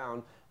video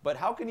around. But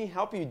how can he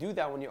help you do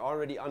that when you're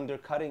already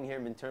undercutting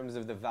him in terms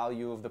of the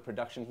value of the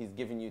production he's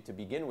giving you to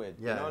begin with?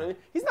 Yeah. You know what I mean?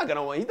 He's not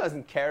gonna. He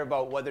doesn't care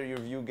about whether your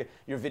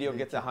video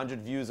gets 100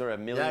 views or a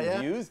million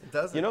yeah. views. It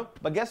doesn't. You know.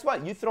 But guess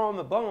what? You throw him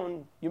a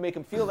bone, you make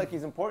him feel like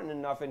he's important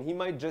enough, and he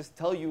might just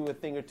tell you a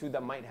thing or two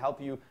that might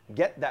help you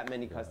get that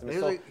many customers.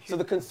 Here's So, like- so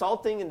the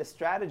consulting and the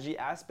strategy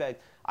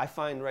aspect I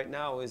find right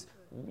now is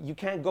you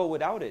can't go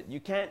without it. You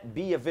can't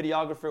be a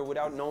videographer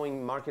without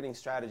knowing marketing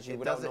strategy, It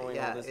without doesn't. knowing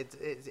Yeah, all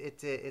this.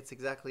 it's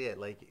exactly it.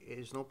 Like,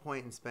 there's no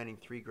point in spending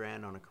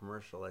 $3,000 on a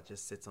commercial that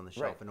just sits on the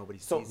shelf Right. and nobody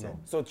So, sees it.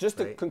 so just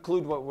to right?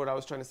 conclude what I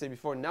was trying to say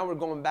before, now we're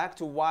going back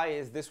to why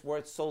is this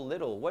worth so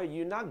little? Well,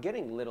 you're not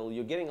getting little,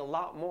 you're getting a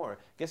lot more.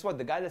 Guess what?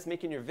 The guy that's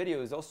making your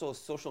video is also a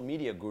social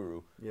media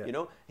guru. Yeah. You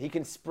know, he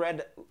can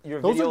spread your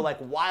Those video are- like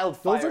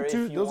wildfire Those are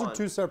two. if you Those want. are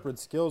two separate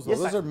skills. Though. Yes,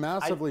 Those I- are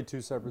massively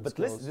two separate But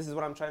skills. listen, this is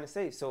what I'm trying to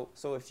say. So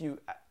if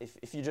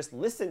you just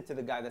listen to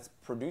the guy that's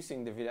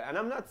producing the video, and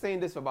I'm not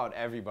saying this about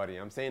everybody.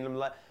 I'm saying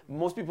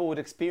most people would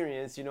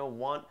experience,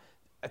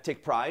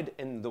 take pride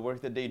in the work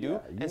that they do, Yeah, you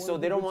and wanna so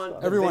do they don't good want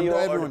stuff. the Everyone- video or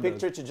the everyone does.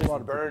 picture to A just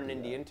lot of people burn do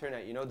in the that.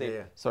 internet.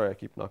 Yeah. Sorry, I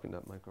keep knocking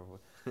that microphone.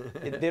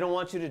 They don't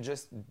want you to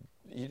just,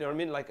 you know what I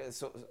mean? Like,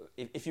 so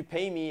if you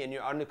pay me and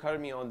you're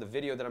undercutting me on the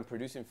video that I'm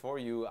producing for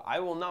you, I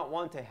will not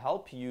want to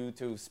help you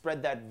to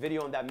spread that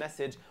video and that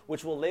message,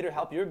 which will later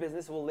help your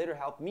business, will later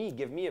help me,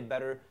 give me a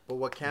better. But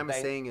what Cam is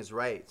bang- saying is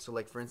right. So,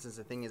 like, for instance,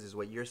 the thing is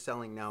what you're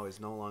selling now is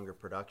no longer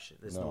production.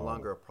 It's no No.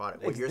 longer a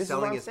product. What This you're is what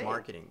selling I'm is saying.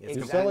 marketing. It's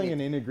You're Exactly. selling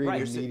an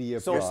integrated Right. media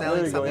So You're product. selling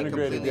There you go, something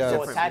integrated, completely yeah. So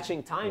different.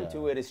 attaching time Yeah.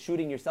 to it is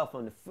shooting yourself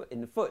in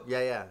the foot. Yeah,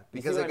 yeah.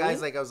 Because see the what I guy's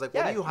mean? like, I was like,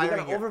 Yeah, what are you you're gonna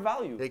hiring? here?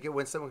 overvalue. Like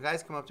when some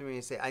guys come up to me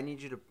and say, I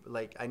need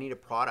a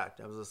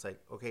product. I was just like,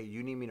 okay,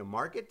 you need me to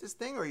market this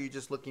thing, or are you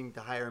just looking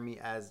to hire me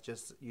as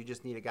you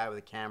just need a guy with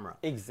a camera?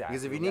 Exactly,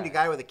 Because if you need a yeah.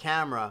 guy with a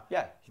camera,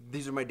 Yeah.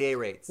 these are my day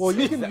rates. Well,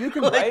 you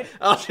can Right?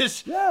 I'll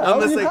just, Yeah, how I'm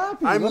are just you like,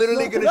 happy? I'm Let's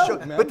literally knock gonna it show,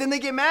 out, man. but then they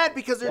get mad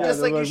because they're Yeah, just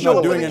they're like, you like, show not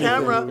up with doing a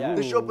camera, anything.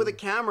 they show up with a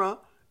camera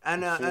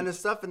and the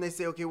stuff, and they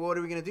say, okay, well, what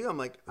are we gonna do? I'm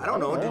like, I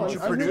don't know. Didn't you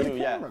I'm produce? your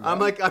Yeah. cameraman. I'm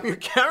like, I'm your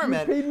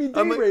cameraman. You paid me day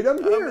I'm like, rate.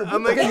 I'm here.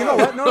 I'm like, Okay, you know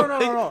what?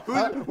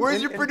 No.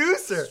 Where's your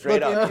producer?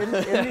 Straight Look, up.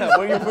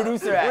 Where your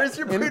producer at? Where's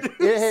your In, producer?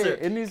 hey,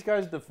 in these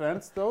guys'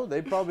 defense, though,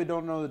 they probably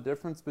don't know the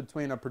difference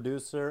between a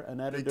producer, an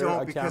They editor,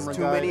 don't, a because camera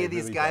too guy. many of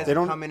these really guys They are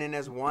don't- coming in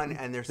as one,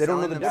 and they're They don't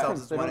know selling the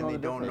themselves difference. as one, and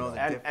they don't know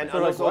the And- difference. and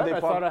They're like, also what? they I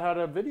prob- thought I had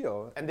a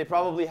video. And they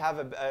probably have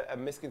a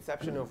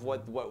misconception of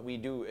what we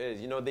do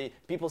is. You know,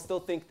 people still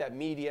think that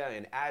media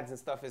and ads and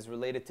stuff is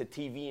related to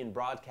TV and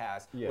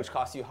broadcast, Yeah. which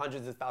cost you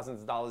hundreds of thousands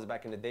of dollars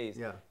back in the days.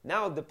 Yeah.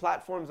 Now the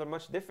platforms are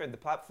much different. The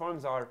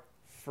platforms are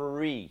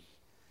free.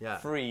 Yeah.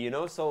 Free, you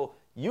know? So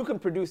you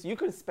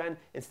can spend,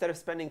 instead of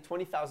spending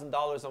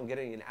 $20,000 on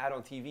getting an ad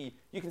on TV,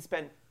 you can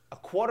spend a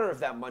quarter of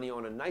that money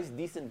on a nice,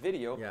 decent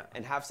video Yeah.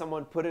 and have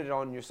someone put it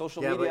on your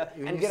social Yeah, media but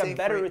when and you get say a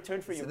better free-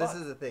 return for your so buck.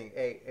 this is the thing.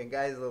 Hey, and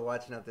guys that are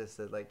watching out this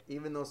said, like,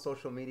 even though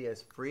social media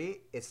is free,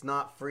 it's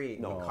not free.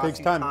 No. It It costs takes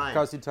you time.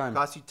 Costs you time.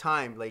 Costs you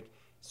time. Like,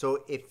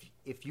 so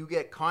if you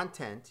get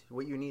content,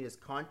 what you need is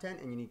content,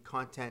 and you need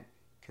content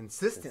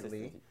consistently.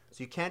 Consistency.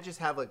 So you can't just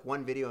have like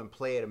one video and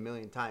play it a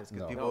million times,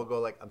 because No. people will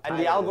go like, I'm tired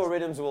And the of this.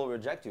 algorithms will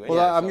reject you. Well,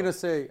 anyway, I'm so- gonna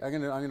say,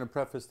 I'm gonna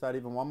preface that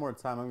even one more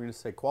time. I'm gonna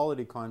say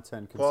quality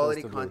content.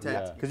 Quality consistently.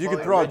 content. Because you can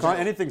Quality throw out original.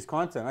 anything's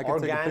content. I can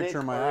take a Organic, picture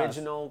of my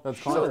original, ass. That's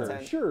sure. content.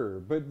 content. Sure,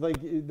 but like,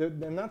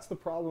 and that's the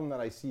problem that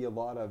I see a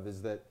lot of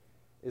is that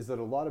a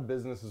lot of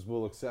businesses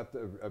will accept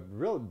a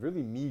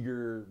really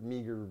meager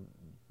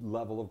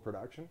level of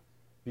production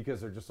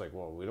because they're just like,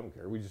 well, we don't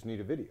care, we just need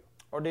a video.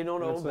 Or they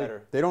don't know It's like-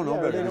 better. They don't know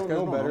Yeah, better. They These don't guys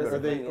know better, or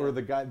better. or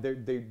the guy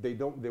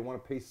they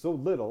want to pay so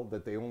little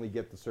that they only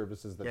get the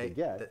services that Yeah, they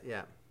get.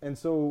 yeah. And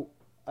so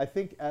I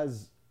think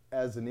as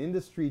an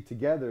industry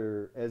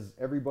together, as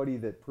everybody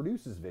that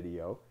produces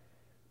video,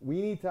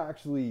 we need to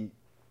actually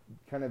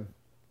kind of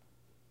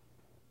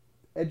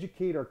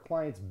educate our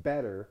clients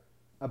better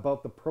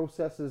about the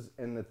processes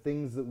and the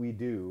things that we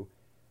do.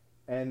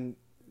 And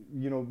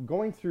you know,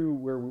 going through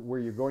where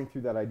you're going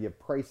through that idea of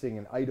pricing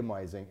and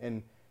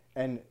itemizing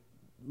and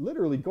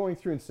literally going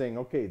through and saying,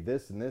 okay,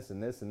 this and this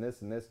and this and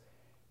this and this.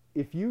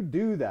 If you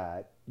do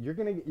that, you're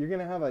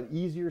gonna have an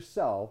easier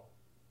sell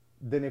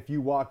than if you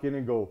walk in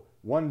and go,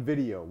 one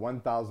video,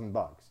 $1,000.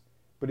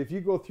 But if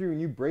you go through and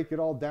you break it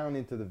all down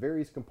into the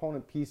various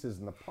component pieces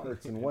and the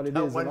parts and what it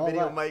That is one and all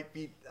video that. might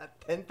be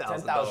 $10,000.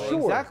 $10,000.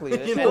 Sure. Exactly. You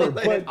And know, it-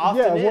 like- and it But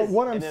often yeah, is,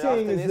 what I'm and it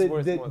saying often is worth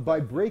more that than by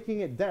that. breaking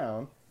it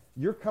down,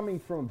 you're coming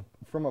from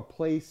a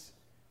place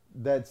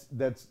that's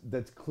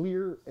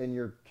clear, and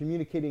you're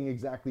communicating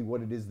exactly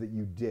what it is that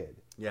you did.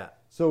 Yeah.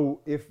 So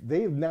if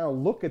they now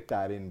look at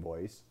that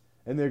invoice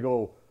and they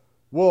go,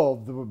 well,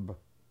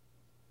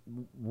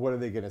 what are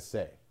they going to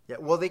say? Yeah,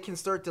 well, they can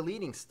start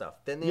deleting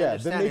stuff. Then they Yeah,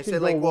 then understand. they They can say,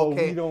 go, like, well, well,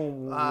 we okay,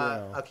 don't,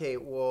 yeah. okay,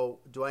 well,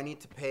 do I need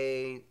to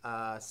pay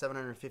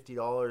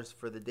 $750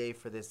 for the day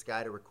for this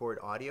guy to record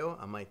audio?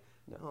 I'm like,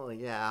 oh,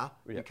 yeah.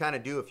 You kind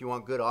of do if you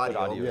want good audio.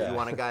 audio, If yeah. you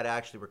want a guy to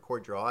actually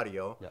record your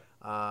audio.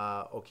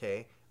 Yeah.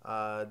 Okay.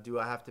 Do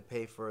I have to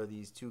pay for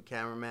these two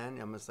cameramen?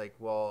 I'm just like,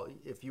 well,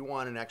 if you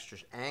want an extra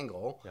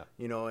angle, Yeah.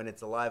 you know, and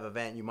it's a live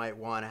event, you might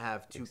want to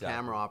have two Exactly.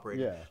 camera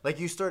operators. Yeah. Like,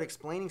 you start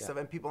explaining stuff,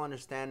 and people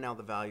understand now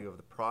the value of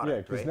the product.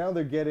 Yeah, because right? now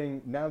they're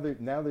getting now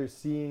they're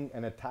seeing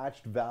an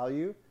attached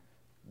value.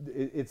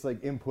 It's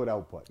like input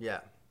output.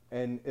 Yeah.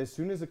 And as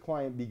soon as a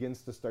client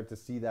begins to start to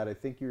see that, I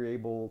think you're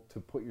able to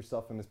put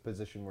yourself in this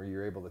position where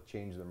you're able to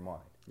change their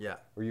mind, Yeah.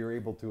 or you're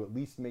able to at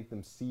least make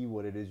them see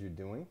what it is you're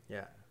doing.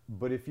 Yeah.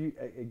 But if you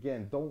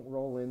again don't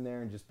roll in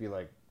there and just be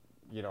like,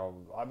 you know,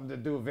 I'm gonna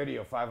do a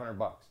video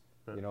 $500.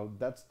 You know,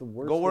 that's the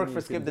worst. Go thing work you for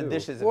can Skip the do.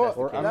 Dishes if Well, that's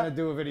the Or case. I'm gonna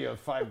do a video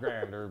of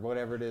 $5,000 or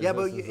whatever it is. Yeah,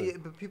 but This is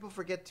but people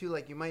forget too.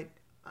 Like, you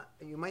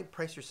might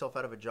price yourself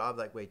out of a job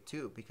that way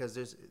too, because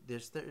there's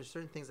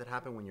certain things that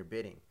happen when you're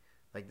bidding.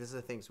 Like, this is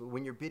the thing. So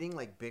when you're bidding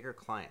like bigger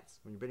clients,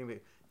 when you're bidding,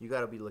 you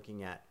got to be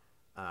looking at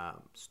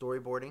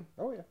storyboarding.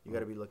 Oh yeah. You got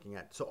to be looking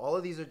at. So all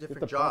of these are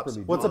different to jobs. properly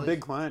do What's all a All big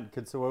these-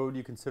 client? So what would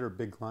you consider a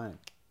big client?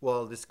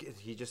 Well,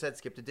 he just said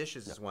Skip the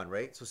Dishes is one,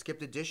 right? So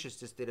Skip the Dishes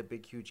just did a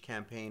big, huge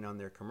campaign on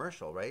their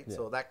commercial, right? Yeah.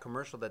 So that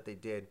commercial that they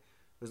did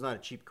was not a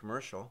cheap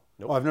commercial.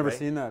 Oh, I've never Right?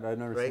 seen that. I've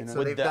never Right, seen so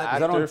that. they've the done. Is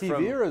that on actor TV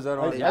from- or is that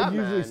on? Yeah, I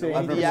usually man. say The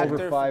anything actor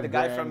over f- $5,000. the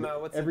guy from,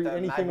 what's it,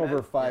 anything Mad over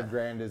Men?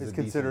 $5,000 is It's a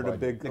considered a decent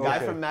big. The budget. guy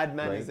Okay. from Mad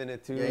Men Right. is in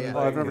it too. Yeah, yeah. Oh,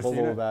 I've never Below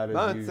seen it. that is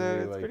No, it's, usually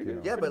it's like, pretty you good.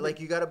 know. Yeah, but like,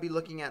 you got to be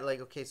looking at,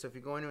 like, okay, so if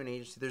you're going to an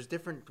agency, there's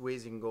different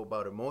ways you can go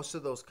about it. Most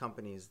of those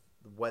companies,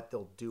 what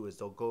they'll do is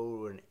they'll go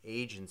to an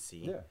agency,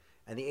 Yeah.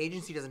 and the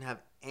agency doesn't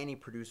have any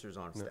producers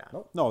on staff.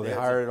 Nope. No, they have-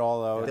 hire it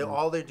all out. They, and-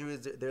 all they do is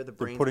they're the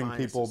brains putting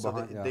behind it. people So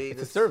behind- they- yeah. they- It's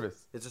a this-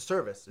 service. It's a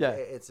service. Yeah.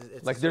 It's Like,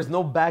 a there's service.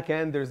 no back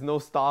end, there's no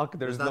stock,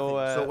 there's There's nothing.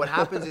 no. So what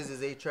happens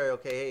is HR,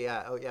 okay, hey,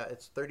 yeah, oh yeah,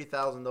 it's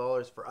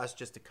 $30,000 for us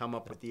just to come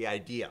up with the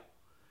idea,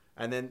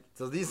 And then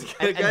so these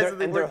guys and that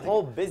they their work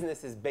whole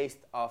business is based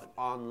off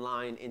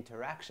online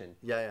interaction.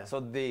 Yeah. So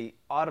they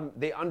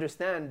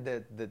understand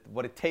that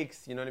what it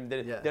takes. You know what I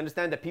mean? They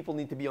understand that people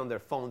need to be on their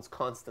phones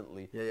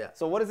constantly. Yeah.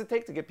 So what does it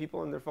take to get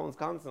people on their phones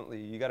constantly?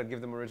 You got to give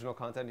them original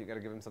content. You got to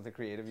give them something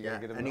creative. You got to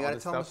give them and you got to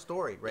to tell them a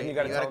story, right? And you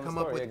got to them come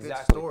a up story. with good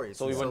Exactly. stories.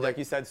 So, like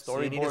you said, so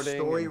you need a storyboarding.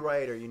 story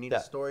writer. You need a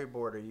Yeah.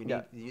 storyboarder. You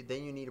need Yeah.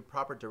 then you need a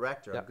proper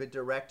director. Yeah. A good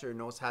director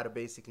knows how to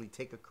basically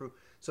take a crew.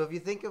 So if you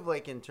think of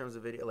like in terms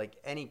of video, like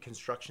any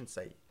construction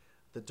site,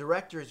 the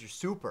director is your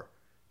super.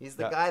 He's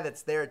the Yeah. guy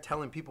that's there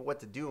telling people what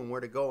to do and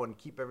where to go and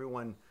keep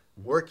everyone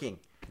working.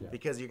 Yeah.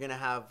 Because you're gonna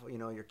have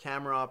your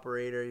camera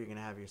operator, you're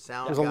gonna have your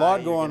sound. There's a guy,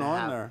 lot you're going gonna on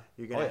have- there.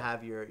 You're gonna Oh, yeah.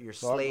 have your lot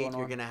slate. going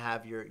You're on. gonna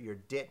have your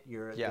dit.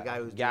 Your Yeah. the guy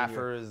who's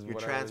Gaffers, doing your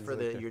whatever transfer.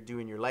 it is, like You're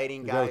doing your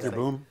lighting guy guys. with your like,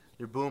 boom.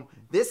 Your boom.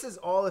 This is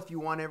all if you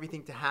want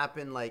everything to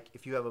happen. Like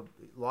if you have a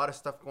lot of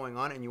stuff going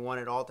on and you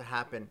want it all to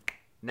happen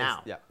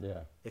now. Yeah.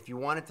 Yeah. If you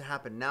want it to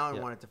happen now and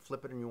Yeah. want it to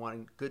flip it and you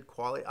want good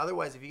quality.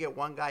 Otherwise, if you get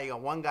one guy, you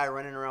got one guy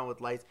running around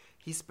with lights.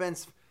 He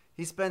spends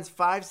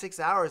 5-6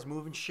 hours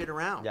moving shit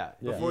around. Yeah.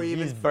 Before you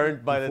he's even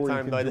burnt by the before you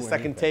time can by the do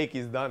second anything. take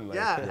he's done. Like,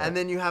 Yeah, and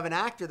then you have an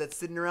actor that's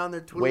sitting around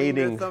there twiddling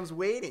their Waiting. thumbs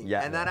waiting.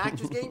 Yeah. And that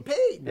actor's getting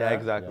paid. Yeah,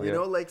 exactly. You yeah.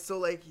 know, like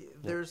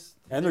there's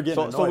And they're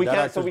getting So annoyed. we That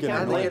can't so actor's we getting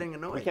can't annoyed. blame Getting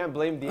annoyed. we can't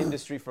blame the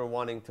industry for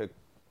wanting to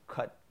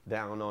cut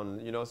down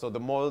on so the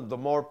more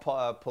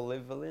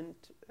polyvalent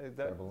is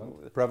that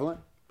Prevalent?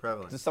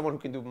 prevalent. just someone who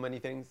can do many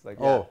things like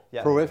Oh,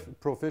 yeah.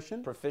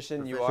 proficient?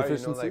 Proficient you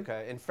Proficiency? are,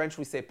 like in French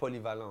we say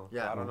polyvalent.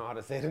 Yeah. I don't know how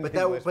to say it in But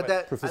English.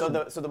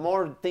 that so the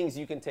more things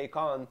you can take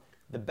on,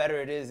 the better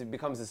it is. It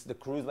becomes the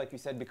crews, like you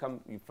said,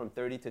 become from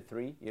 30 to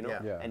 3. Yeah.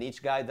 Yeah. And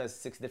each guy does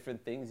 6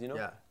 different things.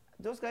 Yeah.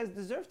 Those guys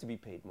deserve to be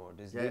paid more.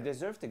 They Yeah.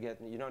 deserve to get.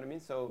 You know what I mean?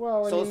 So Well,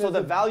 I mean, so there's the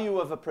a- value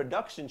of a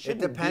production It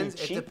shouldn't depends.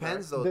 be It cheaper.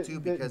 depends though The- too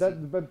the- because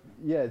but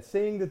yeah,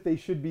 saying that they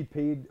should be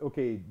paid.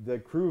 Okay, the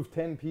crew of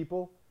 10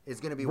 people it's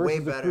going to be versus way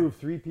the better. crew of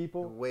 3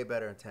 people. Way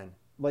better than 10.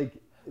 Like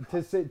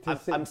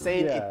I'm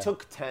saying yeah. it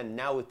took 10.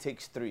 Now it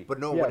takes 3. But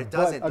no, Yeah, what it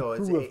doesn't but though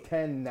a is crew of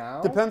 10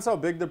 now. Depends how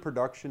big the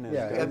production is.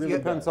 Yeah, it it really you-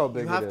 depends how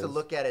big you have it to is.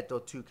 look at it though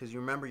too because you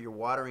remember you're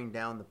watering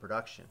down the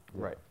production.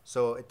 Right.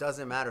 So it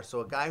doesn't matter.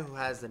 So a guy who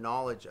has the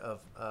knowledge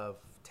of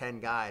 10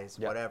 guys,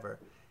 Yeah. whatever,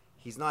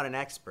 he's not an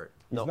expert.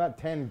 He's No. not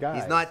 10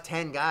 guys. He's not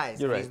 10 guys.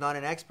 You're and right. He's not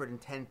an expert in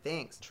 10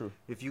 things. True.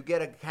 If you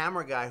get a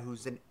camera guy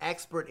who's an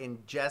expert in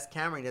just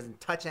camera, he doesn't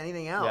touch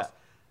anything else. Yeah.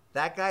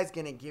 That guy's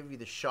going to give you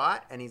the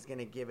shot and he's going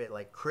to give it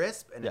like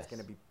crisp and Yes. it's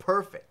going to be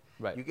perfect.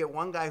 Right. You get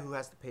one guy who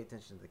has to pay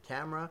attention to the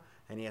camera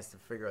and he has to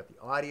figure out the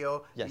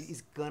audio. Yes.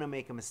 He's going to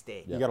make a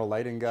mistake. You got a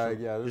lighting guy.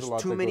 Yeah, there's There's a lot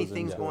too that many goes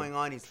things into it. going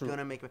on. He's going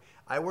to make.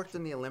 I worked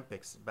in the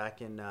Olympics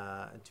back in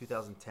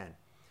 2010.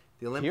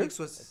 The Olympics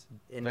was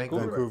in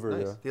Vancouver? Vancouver. Vancouver,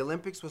 Nice. yeah. The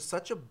Olympics was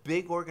such a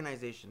big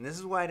organization. This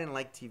is why I didn't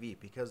like TV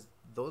because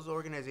those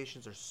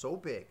organizations are so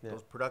big. Yeah.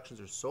 Those productions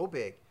are so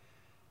big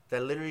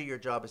that literally your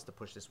job is to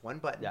push this one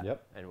button Yeah.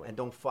 Yep. Anyway. and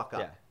don't fuck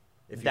up. Yeah.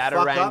 If you Data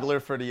fuck up- wrangler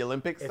for the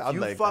Olympics. if I'd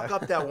you like fuck that.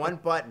 up that one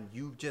button,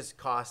 you just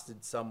costed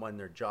someone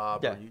their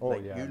job. Yeah. Or you, Oh,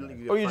 like, yeah, you, man.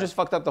 you Or you find- just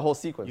fucked up the whole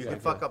sequence. you like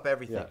can fuck up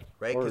everything, Yeah.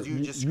 right? Or Because you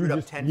you- just you screwed up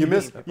just- 10 You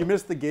million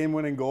missed the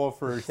game-winning goal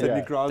for Sidney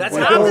Yeah. Crosby. That's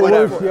Like, happened oh,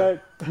 before.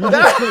 whatever. people.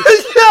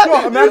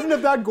 Yo, imagine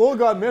if that goal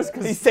got missed.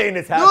 'cause He's saying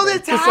it's No, happened.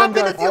 that's some happened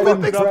guy at the fighting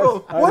Olympics, press-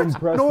 bro. I didn't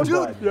press No, the dude.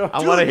 button. Yeah.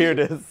 I want to hear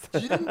this.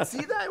 You didn't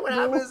see that? What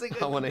happened is like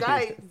I wanna a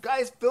hear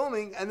guy's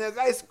filming and the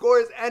guy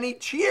scores and he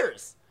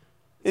cheers.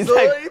 He's So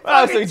like, he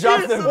oh, so fucking he dropped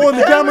cheers, him. so Oh, and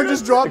the camera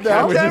just dropped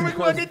down. The camera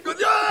fucking goes,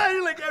 "Ah,"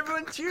 and, like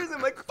everyone cheers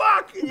him like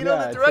fuck. And, you know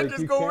Yeah, the it's directors like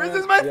you go, "Where's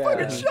this can't- my yeah.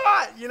 fucking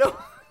shot?" You know.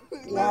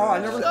 Wow, I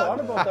never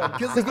thought about that.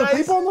 Because Because the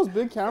people on those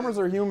big cameras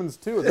are humans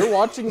too. They're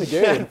watching the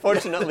game.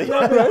 Unfortunately. Yeah,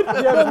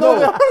 No,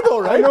 they are though,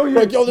 right? I know you're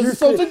like, yo, this you're is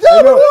so saying- sick.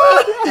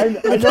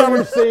 I know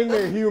you're saying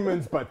they're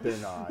humans, but they're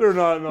not. They're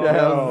not. No, Yeah.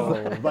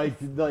 no.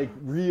 like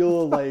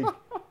real like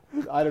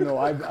I don't know.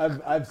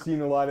 I've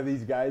seen a lot of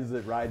these guys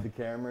that ride the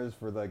cameras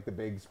for like the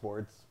big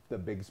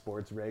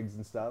sports rigs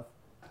and stuff.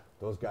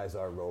 Those guys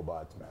are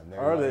robots, man. They're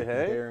Are they, like-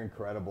 hey? They're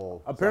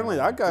incredible. Apparently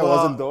that guy Well,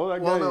 wasn't though. That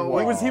well, guy,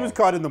 no, he was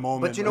caught in the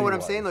moment. But you know like, what I'm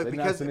was. saying, like And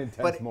because that's an intense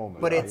but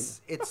moment, but right?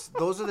 it's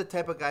those are the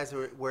type of guys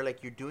where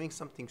like you're doing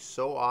something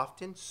so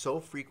often, so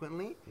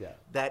frequently Yeah.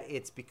 that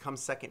it's become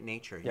second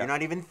nature. Yeah. You're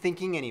not even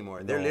thinking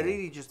anymore. They're No.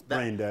 literally just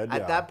Brain dead,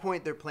 At yeah. that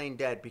point, they're playing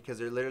dead because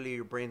they're literally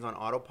your brain's on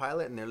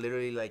autopilot and they're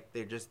literally like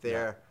they're just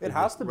there. It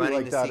has to be running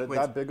like the that. sequence.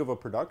 That big of a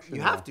production.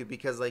 You though. have to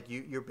because like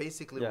you're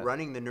basically Yeah.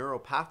 running the neural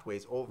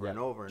pathways over Yeah. and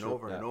over and True.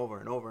 over and Yeah. over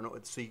and over and over,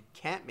 so you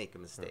can't make a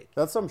mistake.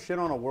 That's some shit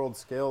on a world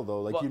scale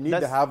though. Like Well, you need to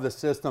that's- have the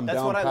system That's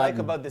down what I pat like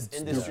and about this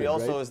stupid, industry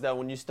also right? is that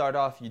when you start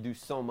off, you do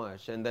so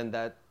much, and then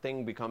that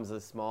thing becomes a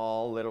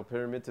small little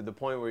pyramid to the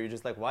point where you're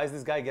just like, why is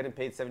this guy getting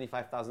paid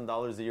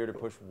 $75,000 a year to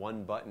push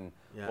one button?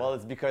 Yeah. Well,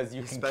 it's because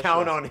you can Specialist.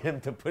 count on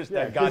him to push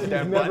Yeah, that 'cause he's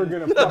goddamn never button.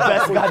 gonna The fuck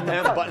best with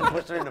goddamn button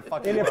pusher in the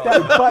fucking And if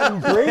world. that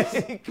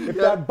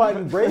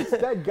button breaks,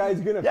 that guy's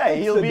gonna. Yeah,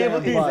 fix he'll the be able-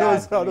 damn he button.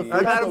 knows how to I've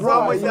fix had a the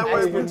problem with button. that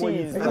where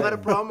Expertise. I've had a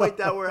problem like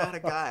that where I had a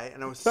guy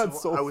and I was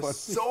That's so I was funny.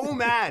 so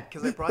mad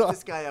because I brought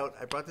this guy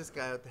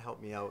out to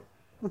help me out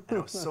and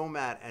I was so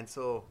mad and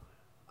so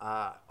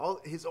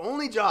his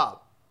only job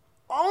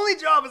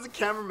as a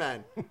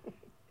cameraman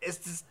is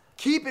to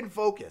keep in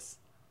focus.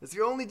 It's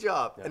your only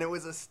job. And it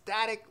was a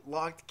static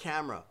locked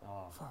camera.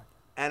 Oh, fuck.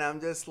 And I'm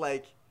just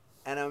like,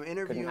 and I'm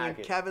interviewing hack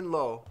it. Kevin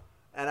Lowe,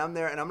 and I'm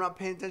there, and I'm not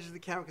paying attention to the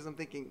camera because I'm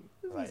thinking,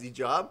 this is an Right. easy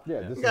job.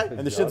 Yeah, this is Okay. his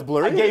And the job. shit's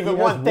blurry. I gave He him has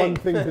one thing.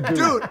 to do.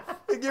 Dude,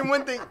 again,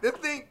 one thing.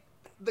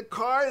 The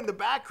car in the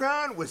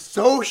background was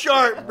so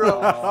sharp, bro.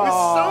 It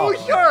was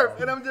so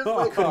sharp. And I'm just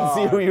like, Couldn't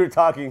see who you were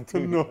talking to.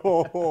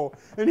 No.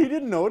 And he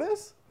didn't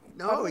notice?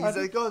 no, he's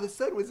like, oh, the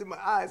sun was in my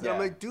eyes. And I'm Yeah.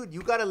 like, dude,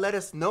 you got to let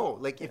us know.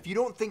 Like, if you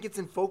don't think it's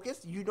in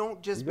focus, you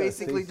don't just You gotta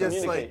basically say just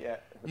something. like, Communicate,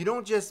 you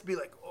don't just be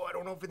like, oh, I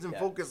don't know if it's in Yeah.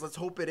 focus. Let's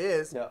hope it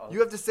is. Yeah. You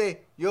have to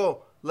say,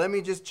 yo, let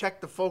me just check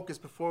the focus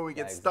before we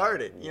get exactly.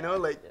 started. You Yeah, know,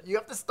 like, yeah. you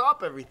have to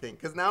stop everything.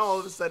 Because now all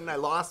of a sudden I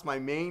lost my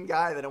main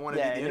guy that I want to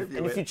Yeah, do the and interview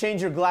if with. you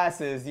change your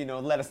glasses, you know,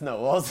 let us know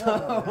also.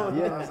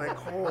 I was like,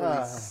 holy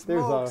there's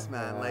smokes, a-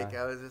 man! yeah. Like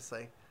I was just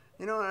like,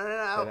 you know, and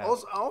I Yeah.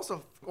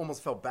 also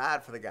almost felt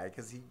bad for the guy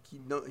because he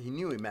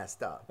knew he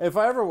messed up. If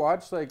I ever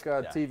watch like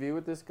Yeah. TV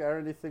with this guy or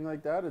anything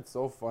like that, it's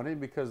so funny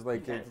because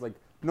like You it's can't- like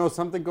no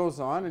something goes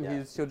on and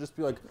Yeah. he'll just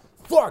be like,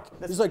 "Fuck!"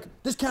 He's like,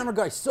 "This camera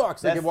guy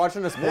sucks." Like That's-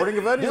 watching a sporting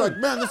event, he's like,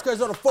 "Man, this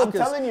guy's out of I'm focus."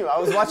 telling you, I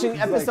was watching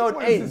episode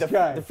 "What is 8. this The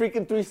guy?"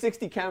 freaking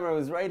 360 camera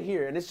was right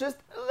here, and it's just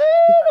a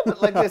little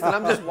bit like this. And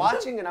I'm just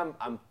watching, and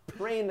I'm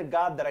praying to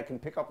God that I can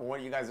pick up on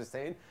what you guys are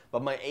saying.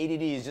 But my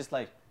ADD is just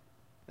like,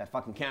 that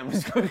fucking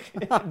camera's going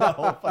the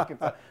whole fucking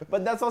time.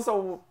 But that's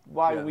also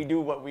why Yeah. we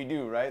do what we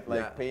do, right? Like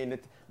Yeah. paying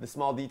the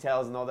small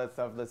details and all that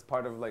stuff. That's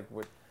part of like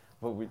what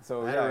we.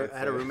 So I yeah, had, it's, I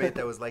had a roommate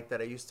that was like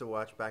that. I used to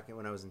watch back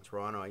when I was in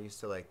Toronto. I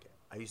used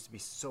to be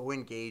so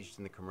engaged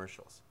in the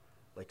commercials,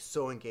 like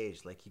so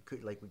engaged. Like he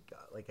could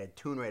I'd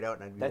tune right out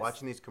and I'd be That's-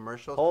 watching these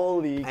commercials.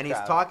 Holy And crap. he's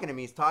talking to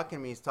me,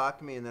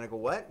 and then I go,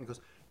 what? And he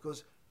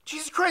goes,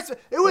 Jesus Christ,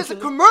 it was a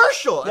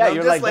commercial. And Yeah, I'm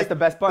you're just like, that's the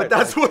best part. But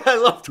that's what I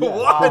love to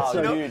watch, Oh,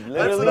 you know? dude, That's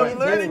literally, what I'm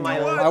learning that's to my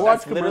watch. I watch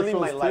that's literally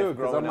commercials my life too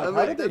because growing I'm like, up.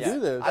 how did they Yeah. do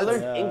this? I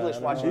learned Yeah, English I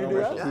watching know.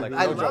 commercials. Yeah, like,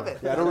 I no love joke. it.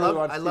 Yeah, I don't really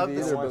watch I love TV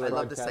this. either, but I love the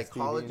broadcast TV,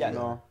 psychology. Yeah,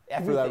 No.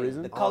 everything. For that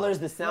reason? The colors,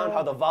 the sound,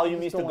 how the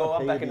volume used to don't go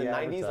wanna up back pay in the the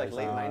 90s, like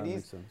late advertising. 90s.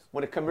 makes sense.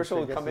 When a commercial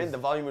Which I would come guess in, is- the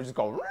volume would just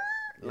go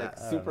like I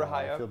don't super know,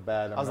 high I up. feel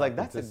bad. I was I'm like,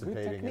 not that's a good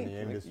participating in technique. the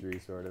Like, industry,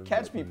 sort of.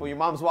 catch people. Your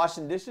mom's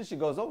washing dishes. She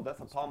goes, "Oh,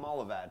 that's a Palm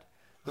Olive ad."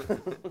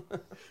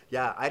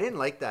 Yeah, I didn't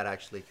like that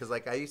actually, because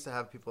like I used to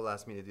have people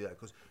ask me to do that.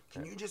 Because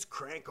can you just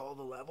crank all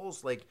the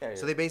levels? Like, Yeah,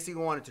 so yeah. they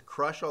basically wanted to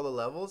crush all the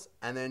levels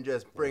and then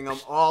just bring them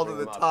all to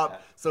Bring the 'em up, top, yeah.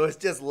 so it's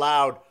just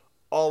loud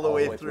all the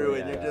way through,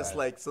 and yeah, you're just yeah.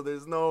 like, so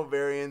there's no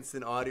variance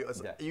in audio.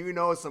 So Yeah. you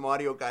know, some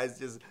audio guys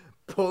just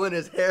pulling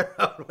his hair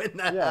out when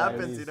that Yeah,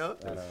 happens. You know.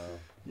 I don't know.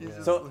 He's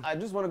just- So I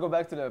just want to go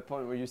back to the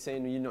point where you're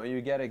saying, you know,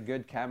 you get a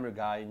good camera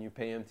guy and you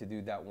pay him to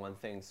do that one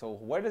thing. So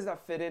where does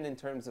that fit in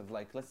terms of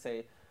like, let's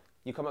say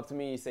you come up to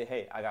me, you say,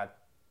 hey, I got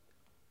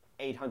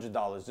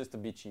 $800 just to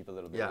be cheap a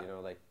little bit, Yeah. you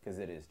know, like, because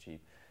it is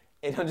cheap.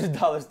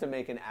 $800 to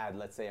make an ad,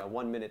 let's say a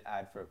 1-minute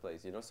ad for a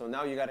place, you know. So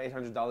now you got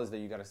 $800 that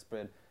you got to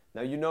spread.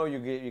 Now you know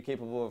you're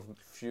capable of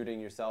shooting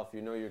yourself.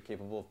 You know you're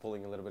capable of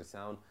pulling a little bit of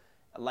sound.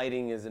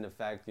 Lighting is in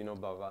effect, you know,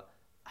 blah, blah.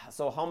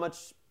 So how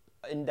much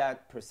in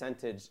that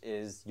percentage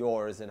is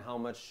yours and how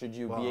much should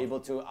you Wow. be able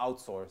to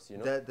outsource, you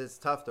know? That's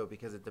tough though,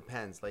 because it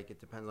depends. Like, it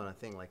depends on a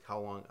thing. Like how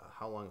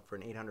long for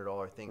an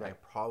 $800 thing, I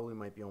Right. probably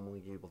might be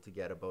only able to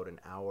get about an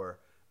hour,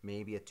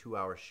 maybe a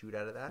 2-hour shoot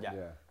out of that. Yeah.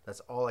 Yeah. That's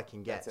all I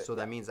can get. That's it, So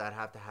that yeah. means I'd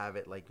have to have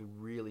it like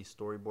really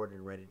storyboarded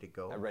and ready to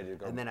go. Ready to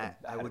go And then I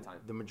ahead of would, time.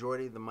 the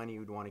majority of the money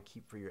you'd want to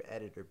keep for your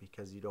editor,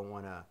 because you don't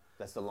want to.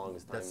 That's the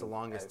longest time. That's the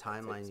longest it takes,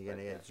 timeline you're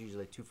gonna but, get. It's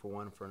usually 2 for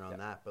 1 for on Yeah.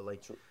 that. But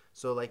like, True.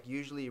 so like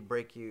usually you're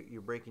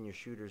breaking your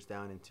shooters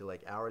down into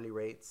like hourly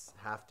rates,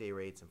 half day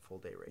rates, and full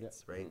day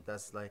rates, right? Mm-hmm.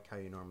 That's like how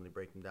you normally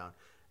break them down.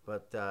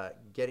 But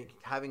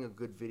having a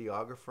good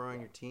videographer on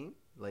your team,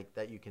 like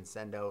that you can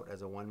send out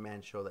as a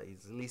one-man show, that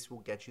at least will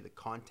get you the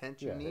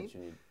content you Yeah. need. That you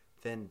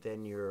need.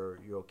 Then you're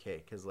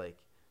okay, because like.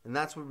 And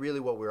that's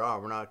really what we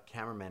are. We're not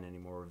cameramen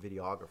anymore. We're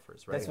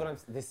videographers, right? That's what I'm.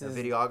 This A is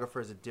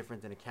videographer is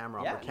different than a camera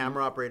operator. Yeah.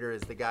 Camera operator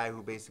is the guy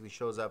who basically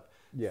shows up,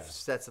 Yeah.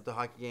 sets up the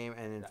hockey game,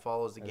 and then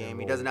follows the And then game.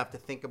 He rolls. doesn't have to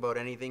think about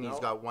anything. He's No.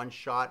 got one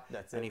shot,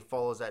 That's and it. he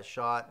follows that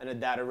shot. And a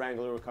data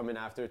wrangler will come in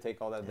after, take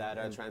all that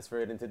data, transfer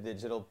it into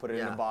digital, put it in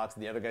Yeah. the box.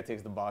 The other guy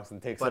takes the box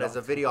and takes But it as a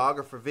off.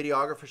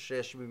 videographer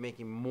should be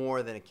making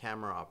more than a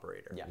camera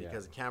operator. Yeah.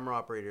 Because a camera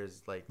operator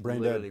is like Brain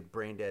literally dead.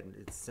 brain dead. And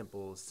it's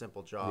simple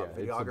Yeah, job. it's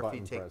a Videography button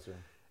takes. presser.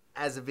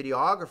 As a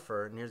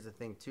videographer, and here's the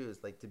thing too,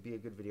 is like to be a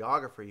good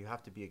videographer, you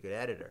have to be a good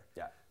editor.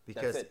 Yeah.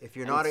 Because That's it. if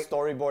you're And not a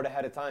storyboard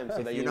ahead of time,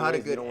 so that if you you're not a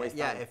you good don't waste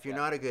yeah, time. if you're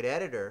not a good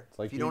editor, It's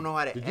like, if you don't know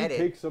how to did edit,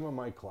 you take some of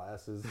my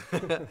classes?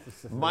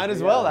 Might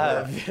as well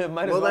have.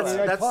 Might as Well, well I mean, have.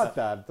 I that's- taught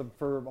that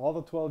for all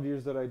the 12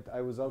 years that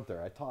I was out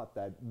there. I taught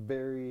that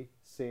very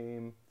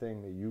same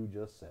thing that you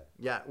just said.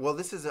 Yeah, well,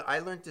 I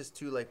learned this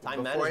too. Like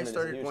Time before I management is a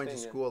started huge going to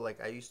thing, yeah. school,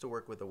 like I used to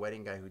work with a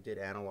wedding guy who did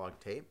analog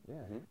tape,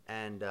 Yeah.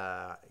 and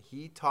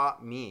he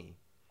taught me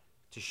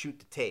to shoot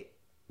the tape.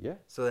 Yeah.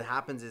 So what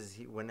happens is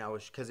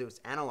because it was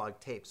analog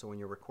tape, so when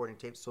you're recording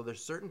tape, so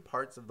there's certain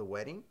parts of the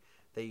wedding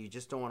that you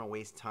just don't want to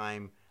waste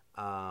time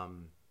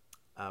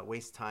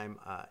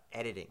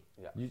editing.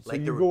 Yeah. So Like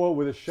you the- go out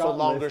with a shot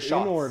longer list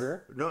shots. in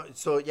order. No,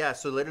 so yeah,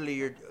 so literally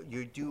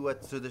you do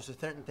what? So there's a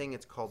certain thing.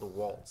 It's called a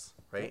waltz,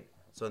 right?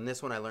 So in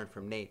this one I learned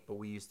from Nate, but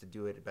we used to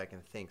do it back in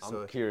the thing.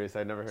 So I'm curious.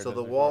 I never heard. so this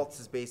the before. waltz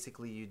is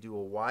basically you do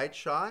a wide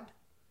shot,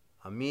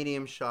 a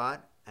medium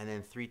shot, and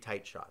then 3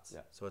 tight shots.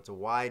 Yeah. So it's a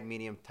wide,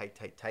 medium, tight,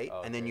 tight, tight,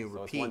 Oh, and then okay. you So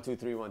it's repeat. 1, 2,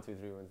 3, 1, 2,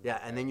 3, 1, 2, Yeah,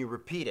 and then you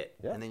repeat it,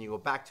 Yeah. and then you go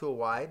back to a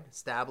wide,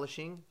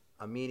 establishing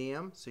a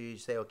medium. So you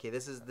say, okay,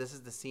 this is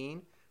the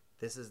scene,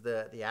 this is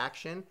the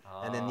action,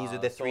 and then these are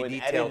the 3 so in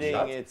detailed editing,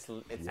 shots.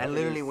 it's And already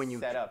literally when you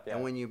set up, yeah.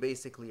 and when you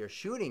basically are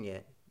shooting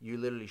it, you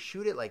literally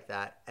shoot it like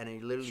that, and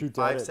you literally Shoot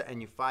to edit.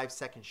 and you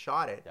 5-second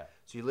shot it. Yeah.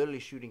 So you're literally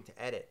shooting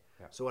to edit.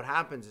 Yeah. So what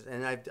happens is,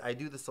 and I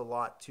do this a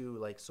lot too.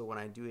 Like so when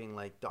I'm doing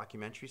like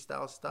documentary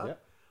style stuff, Yeah.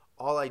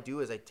 all I do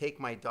is I take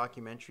my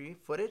documentary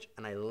footage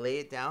and I lay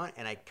it down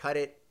and I cut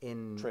it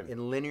in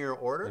linear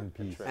order, In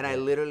pieces. and I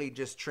literally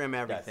just trim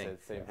everything.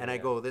 it, same And here, I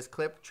yeah. go this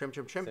clip, trim,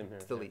 Same here,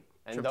 delete.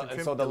 And, Trim, the, trim, and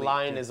trim, so the delete.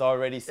 line is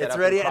already set It's up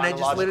ready, in and I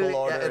just chronological literally,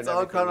 order yeah, it's and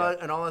all everything, yeah.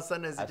 and all of a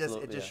sudden it just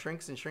Absolutely, it just yeah.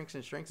 shrinks and shrinks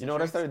and shrinks. You and know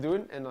what I shrinks. started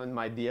doing? And on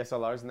my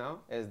DSLRs now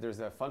is there's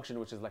a function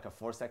which is like a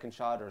 4-second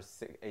shot or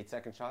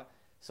 8-second shot.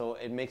 So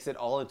it makes it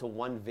all into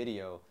one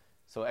video.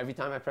 So every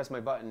time I press my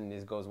button,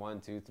 it goes 1,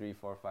 2, 3,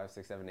 4, 5,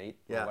 6, 7, 8,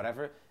 Yeah. or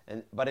whatever.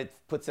 But it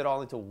puts it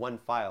all into one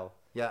file.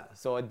 Yeah.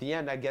 So at the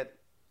end, I get,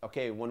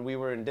 okay, when we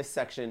were in this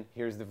section,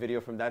 here's the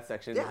video from that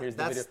section. Yeah, Here's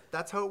the video.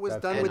 that's how it was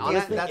That's done great. with And the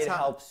honestly, that's it how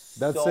helps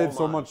That so saves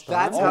so much. much time.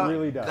 that's Oh, how it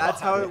really does.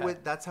 that's how it Yeah. was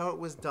that's how it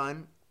was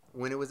done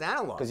when it was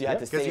analog. 'Cause you had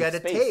to because you save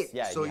had to space. tape.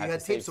 Yeah, so you you had had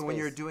to tape. save So when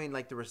you're space. doing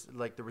like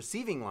the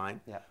receiving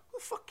line, Yeah. who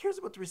the fuck cares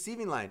about the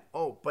receiving line?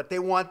 Oh, but they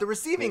want the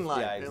receiving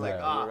line. Yeah, They're like,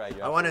 exactly. ah, You're right,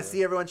 you're I want to absolutely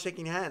see everyone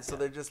shaking hands. So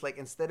they're just like,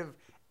 instead of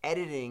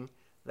editing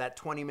that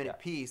 20-minute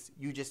Yeah. piece,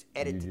 you just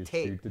edit You to just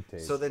tape. shoot to tape.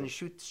 So then you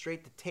shoot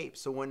straight to tape.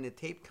 So when the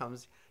tape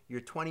comes,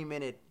 your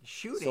 20-minute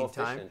shooting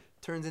time efficient.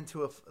 turns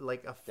into a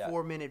Yeah.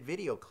 4-minute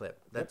video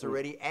clip that's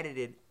already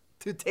edited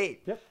to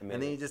tape. Yep. And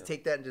then you just Yeah.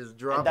 take that and just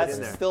drop And it that's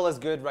in there. still as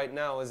good right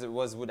now as it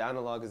was with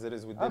analog as it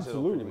is with digital,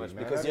 Absolutely, pretty much.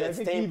 man. Because I mean, I it's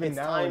think time, even it's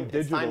now time, in it's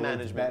digital, time it's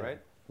management, better. right?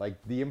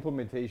 Like the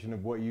implementation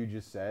of what you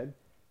just said,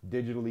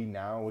 digitally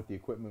now with the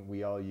equipment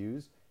we all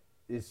use,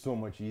 is so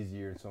much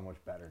easier and so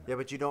much better now. Yeah,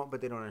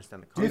 but they don't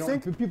understand the Do you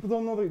concept. think- people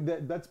don't know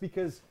that's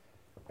because,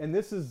 and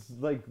this is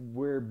like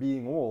where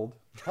being old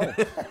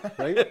helps,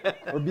 right?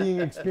 Or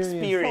being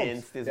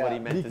Experienced is what he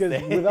meant to because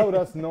say. without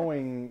us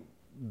knowing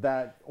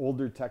that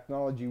older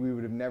technology, we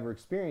would have never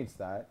experienced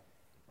that,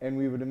 and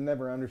we would have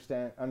never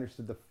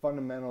understood the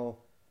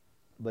fundamental,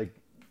 like,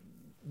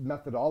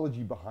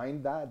 methodology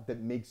behind that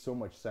makes so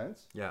much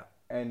sense. Yeah.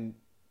 And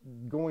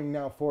going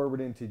now forward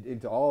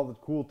into all the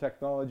cool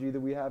technology that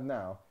we have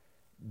now,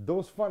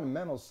 those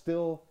fundamentals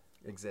still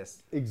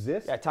Exists.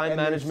 exist. Yeah, time and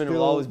they're management will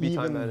still always be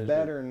time even management.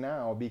 better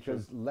now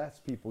because less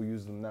people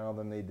use them now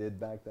than they did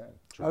back then.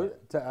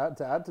 To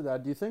add to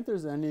that, do you think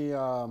there's any,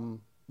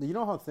 you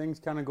know how things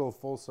kind of go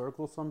full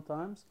circle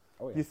sometimes?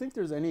 Oh, yeah. Do you think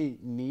there's any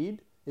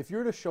need, if you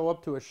were to show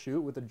up to a shoot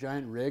with a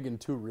giant rig and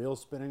 2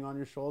 reels spinning on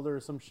your shoulder or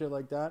some shit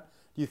like that,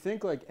 do you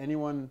think like do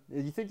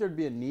you think there'd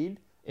be a need?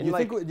 In Do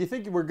like- you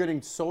think we're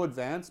getting so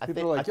advanced? I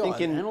People think- are like, I yo,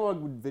 think an in-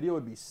 analog video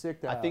would be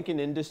sick to I have. think in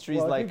industries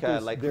Well, I like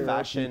think there are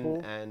fashion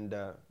people- and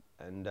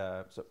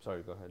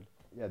sorry, go ahead.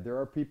 Yeah, there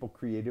are people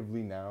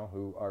creatively now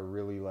who are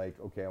really like,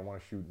 okay, I want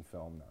to shoot and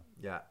film now,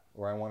 Yeah.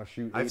 or I want to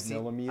shoot I've 8 seen-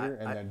 millimeter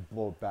and I- then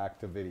blow it back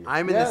to video.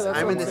 I'm in Yeah, this. that's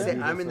I'm what in the I'm same.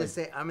 saying. I'm in the Just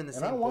same. I'm in the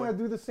and I same. want to boat.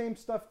 do the same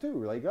stuff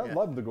too. Like I'd Yeah.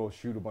 love to go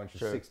shoot a bunch of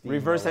 16.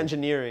 Reverse like-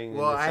 engineering.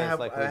 Well, in a I sense, have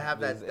like I have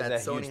that is that a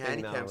Sony huge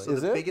thing now, Handycam. like- So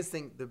Is the it? biggest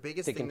thing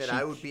Taking that I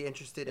cheap- would be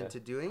interested into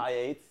doing high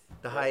eights.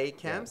 the high 8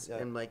 cams yeah.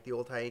 and like the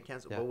old high 8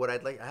 cams. Yeah. But what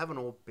I'd like, I have an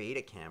old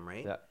beta cam,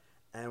 right? Yeah.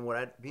 And what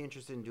I'd be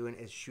interested in doing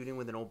is shooting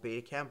with an old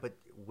beta cam, but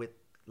with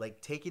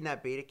like taking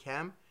that beta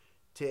cam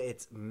to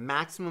its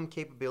maximum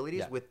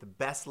capabilities Yeah. with the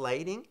best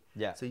lighting.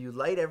 Yeah. So you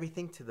light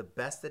everything to the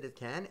best that it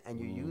can, and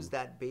you use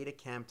that beta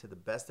cam to the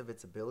best of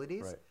its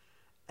abilities. Right.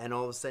 And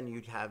all of a sudden,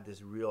 you'd have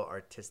this real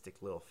artistic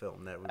little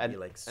film that would And, be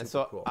like super and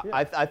so cool.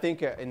 I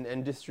think in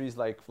industries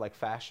like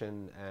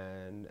fashion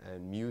and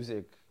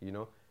music, you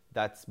know,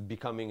 that's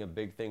becoming a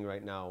big thing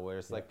right now, where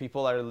it's like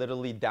people are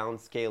literally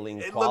downscaling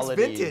It looks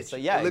quality. vintage. So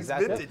yeah, it looks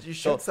exactly. vintage. You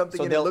shoot something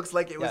and it they'll- looks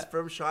like it was yeah.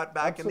 from shot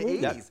back Absolutely.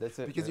 in the Yeah, 80s that's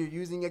it, because yeah. you're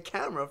using a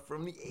camera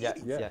from the 80s. Yeah,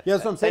 Yeah. yeah. Yeah,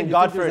 that's what I'm saying. Thank Do you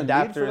God think for there's a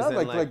need for adapters that?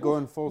 and like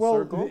going full Well,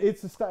 circle.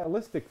 it's a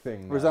stylistic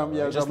thing. Or is now, that-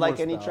 yeah, right? is just that like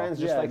more any style? trends,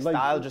 just Yeah, like like,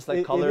 style, just like it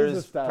is a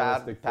colors,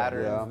 stylistic thing,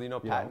 patterns, yeah. you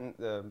know, Yeah. patent,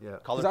 Yeah.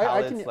 color 'Cause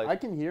palettes. I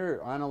can hear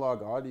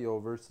analog audio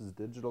versus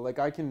digital. Like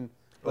I can.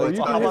 Well, Like, you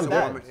you can can hear hear the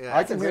the- warm- yeah, I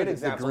it's can a hear great the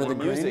example the of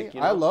music. grainy.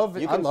 You I know? love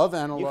it. You I can- love You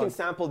analog. can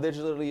sample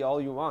digitally all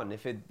you want.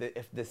 If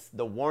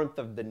the warmth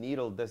of the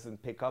needle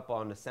doesn't pick up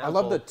on the I sample.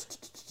 love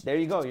the. There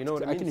you go. You know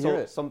what I I mean? can so, hear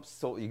it.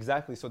 So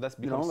exactly. So that's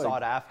You know, become like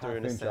sought after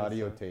in a half-inch sense.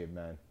 audio tape,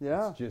 man.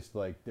 Yeah. It's just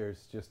like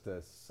there's just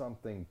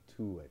something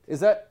to it.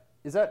 Is that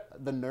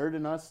the nerd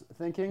in us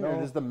thinking, or No,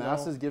 does the no.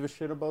 masses give a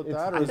shit about It's-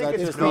 that, or I is think that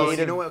it's just No, creative.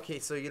 you know what? Okay,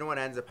 so you know what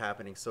ends up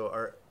happening.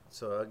 So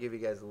I'll give you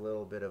guys a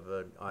little bit of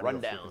an audio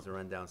Rundown. frequency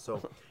rundown.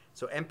 So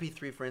So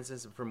MP3, for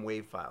instance, from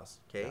WAV files.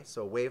 Okay, Yeah.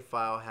 so WAV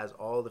file has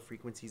all the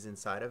frequencies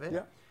inside of it.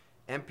 Yeah.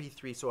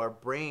 MP3, so our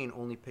brain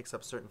only picks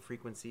up certain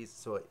frequencies,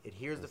 so it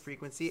hears the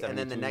frequency, and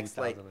then the next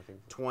 72,000,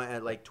 I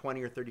think. like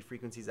 20 or 30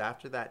 frequencies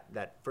after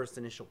that first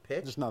initial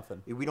pitch, Just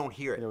nothing. we don't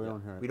hear it. Yeah, we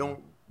don't hear it. We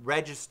don't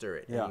register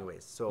it Yeah.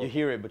 anyways. So You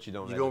hear it, but you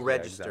don't. you don't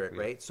register exactly.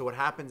 it, right? So what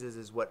happens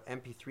is what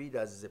MP3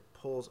 does is it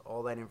pulls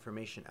all that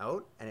information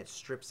out and it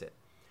strips it.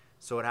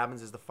 So what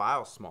happens is the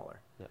file's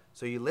smaller. Yeah.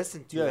 So you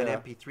listen to Yeah, an yeah.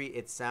 MP3,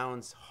 it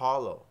sounds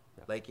hollow.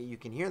 Yeah. Like you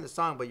can hear the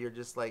song, but you're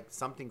just like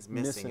something's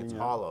missing. It's yeah.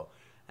 hollow.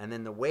 And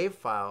then the WAV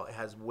file it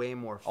has way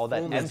more All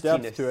that fullness. There's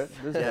emptiness. depth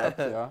to it. There's depth,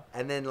 yeah.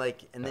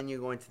 And then you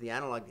go into the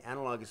analog. The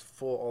analog is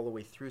full all the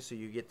way through, so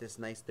you get this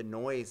the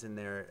noise in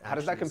there. How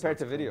does that actually compare to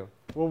sounds cool. video?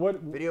 Well, what?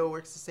 Video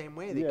works the same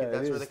way. Yeah,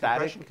 That's it where is. the Static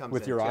compression comes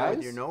with in. your Yeah, eyes?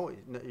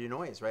 with your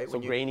noise, right? So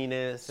When you-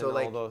 graininess so and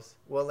like, all those.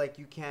 Well, like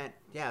you can't,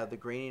 the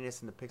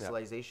graininess and the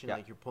pixelization, Yeah.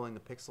 like you're pulling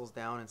the pixels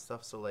down and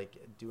stuff. So like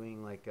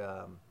doing like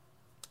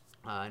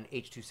an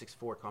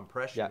H.264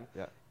 compression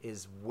Yeah,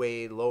 is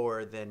way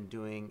lower than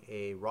doing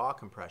a raw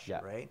compression,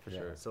 Yeah, right? for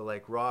sure. So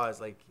like raw is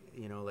like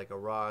like a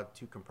raw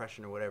 2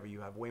 compression or whatever.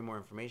 You have way more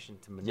information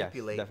to Yes,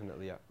 manipulate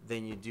definitely, yeah.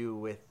 than you do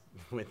with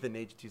an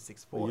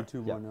H.264.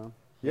 YouTube Yeah. one now.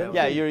 Yeah.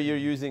 Yeah, you're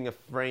using a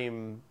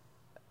frame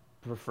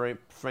per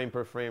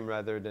frame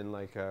rather than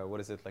like what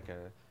is it like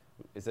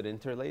is it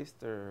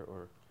interlaced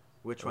or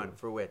Which one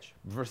for which?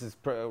 versus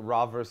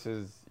raw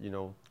versus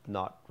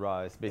not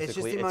raw? It's basically It's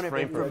just the amount of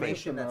frame per frame.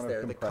 information that's Amount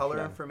of there. The color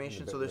compression information.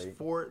 and a So bit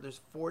there's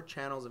rate. four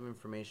channels of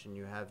information.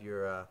 You have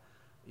your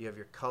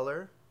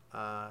color,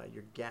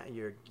 your gamma.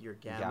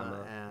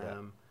 Gamma,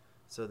 yeah.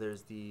 So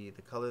there's the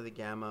color, the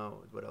gamma.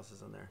 What else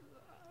is on there?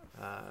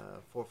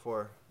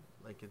 4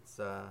 like it's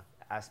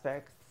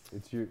Aspect.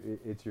 It's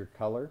your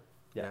color,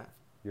 yeah,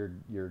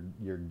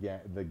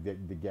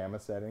 the gamma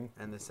setting,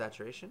 and the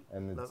saturation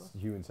and level. it's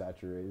hue and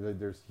saturation.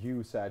 There's hue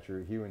and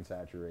saturation.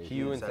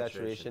 Hue and saturation,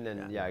 saturation,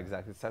 and yeah.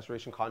 exactly.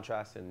 Saturation,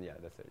 contrast, and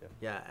that's it. Yeah.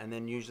 Yeah, and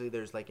then usually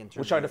there's like in terms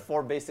Which are the of-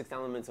 4 basic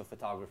elements of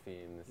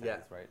photography in the sense,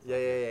 Yeah. right? Yeah.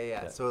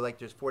 Yeah. So like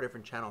there's 4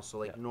 different channels. So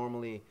like Yeah.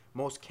 normally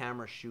most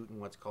cameras shoot in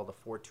what's called a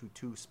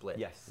 4:2:2 split.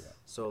 Yes. Yeah.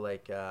 So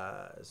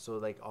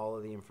like all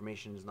of the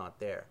information is not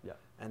there. Yeah.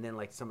 And then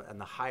like and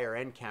the higher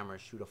end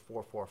cameras shoot a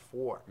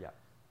 4:4:4. Yeah.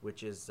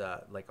 Which is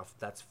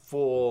that's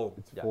full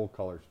It's Yeah. full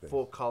color space.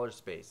 full color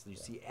space. You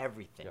see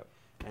everything. Yep.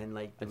 And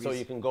like the And so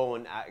you can go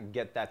and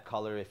get that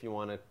color if you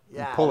want to.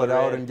 Yeah. Pull it color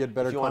out and get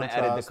better if you wanna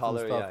edit the contrast and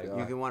color, stuff, yeah.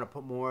 you can want to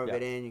put more of Yeah.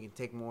 it in. You can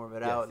take more of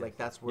it Yes, out. yes, Like yes.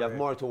 that's You where have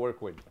more to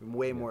work with.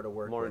 way more to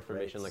work More with, right?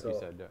 information, like you So-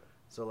 said. Yeah.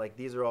 So like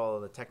these are all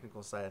the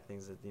technical side of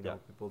things that Yeah.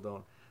 people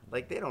don't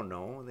like. They don't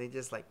know. They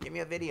just like give me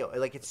a video.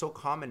 Like it's so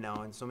common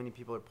now, and so many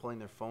people are pulling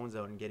their phones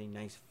out and getting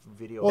nice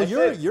video. Well,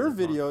 That's your it.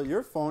 video,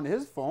 your phone,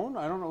 his phone.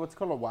 I don't know what's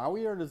called a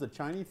Wowie or is it a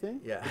Chinese thing?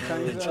 Yeah. A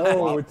Chinese,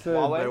 Oh, it's a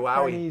Huawei? Huawei.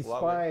 Chinese Huawei.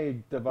 spy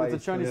device.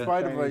 It's a Chinese from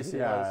spy Chinese- device he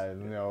Yeah, has.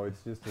 no,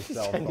 it's just a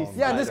cell Chinese phone.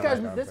 Yeah, spy this from guy's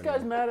a this company.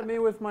 guy's mad at me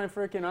with my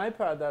freaking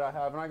iPad that I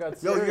have, and I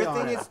got Yo, Siri your on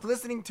thing it. is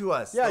listening to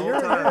us. Yeah, the you're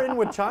whole time. you're in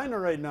with China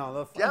right now.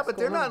 The Yeah, fuck's but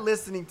they're going not on?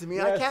 listening to me.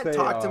 I Yes, can't they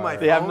talk to my are.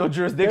 phone. They have no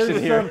jurisdiction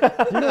There's here.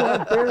 some, you know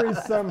what? There is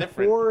some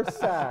poor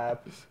sap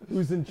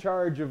who's in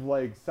charge of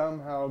like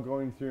somehow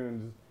going through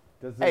and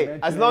does it Hey,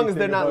 mention as long as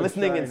they're anything not about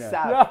listening in China?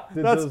 SAP. Yeah,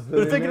 Did that's, those- they're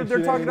did thinking they that they're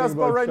mention talking to us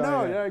anything about right about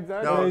now. China? Yeah,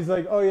 exactly. No. And he's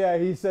like, oh yeah,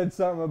 he said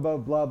something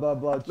about blah blah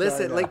blah.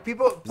 Listen, China. like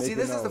people Make see a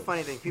this is the note.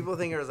 funny thing. People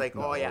think it's like,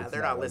 No, oh yeah, it's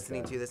they're not not like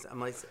listening that. to this. I'm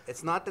like,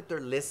 it's not that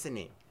they're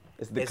listening.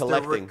 It's the They're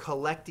collecting.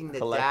 collecting the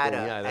Collecting,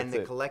 data, yeah, and that's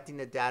they're it. collecting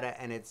the data,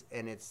 and it's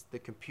the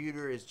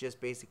computer is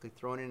just basically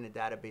thrown in a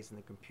database, and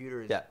the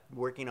computer is Yeah.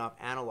 working off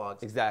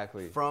analogs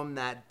Exactly. from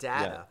that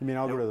data. You mean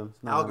algorithms?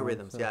 No,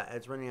 Algorithms, no, yeah.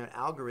 It's running on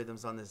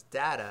algorithms on this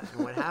data,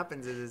 and what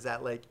happens is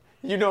that like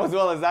You know as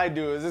well as I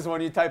do is this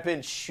when you type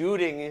in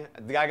shooting,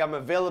 the guy I'm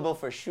available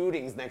for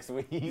shootings next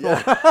week.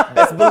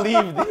 Best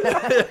believe.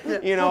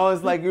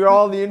 It's like you're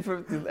all the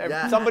info.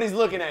 Yeah. Somebody's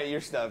looking at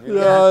your stuff. You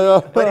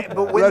know? Yeah, But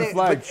when Red they,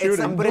 flag but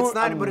shooting. It's, but it's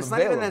not. I'm But it's not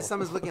even that available.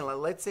 someone's looking. Like,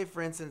 let's say,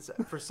 for instance,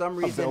 for some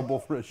reason, Available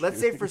for a let's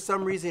say shooting. for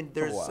some reason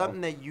there's Wow.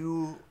 something that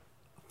you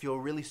feel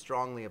really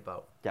strongly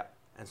about, Yeah.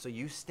 and so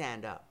you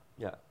stand up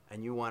Yeah.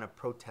 and you want to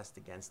protest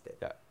against it.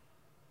 Yeah.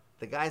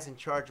 The guys in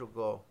charge will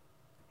go,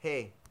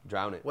 "Hey,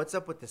 Drown it. what's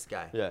up with this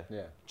guy? Yeah.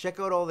 yeah. Check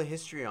out all the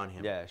history on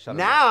him." Yeah, shut him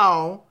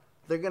Now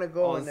they're gonna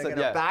go All and of a they're sudden,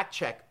 gonna yeah. back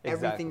check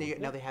everything Exactly. that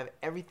you. Now they have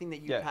everything that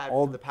you've Yeah. had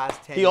All for the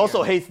past 10 He years.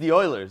 also hates the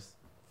Oilers.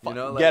 You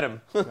know, Get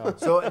like- him.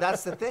 So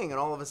that's the thing, and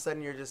all of a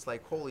sudden you're just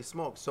like, holy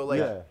smoke. So like,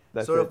 Yeah,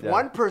 that's so it, if yeah.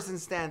 one person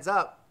stands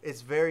up,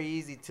 it's very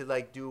easy to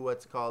like do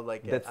what's called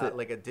like That's it.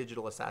 like a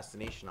digital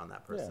assassination on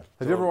that person.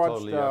 Have you ever watched?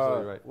 Totally,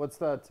 absolutely right. What's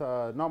that?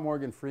 Not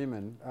Morgan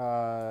Freeman.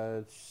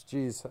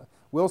 Jeez,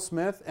 Will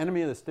Smith,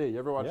 Enemy of the State. You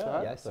ever watch Yeah,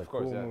 that? Yes, it's a of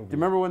course, cool yeah. Do movie. you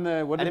remember when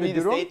the what did Enemy they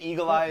of do the to him? State,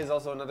 Eagle Eye is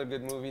also another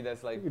good movie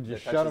that's like. You could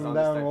just that shut touches him on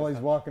this down type while of he's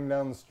stuff. walking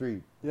down the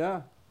street.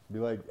 Yeah. Be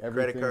like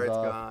everything's card's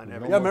off. gone, No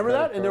everything- Yeah, more remember that?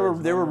 credit And they were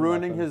cards, they no were more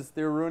ruining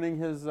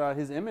nothing.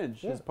 his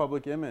image, his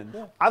public image.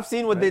 Yeah. I've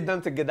seen what they've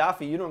done to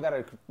Gaddafi. You don't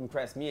gotta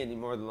impress me any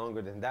more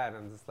longer than that.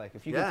 I'm just like,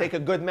 if you Yeah. can take a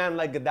good man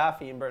like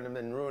Gaddafi and burn him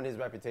and ruin his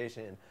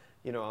reputation,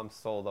 I'm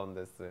sold on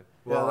this.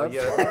 Well,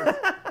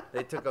 that's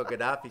they took out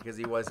Gaddafi because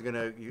he was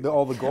gonna.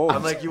 All the gold.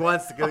 I'm like, he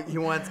wants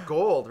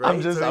gold, right?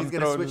 I'm just- so I'm he's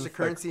gonna throwing switch the just,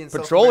 currency in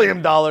petroleum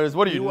South dollars.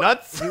 What are you,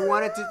 America. nuts? You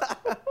wanted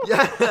to,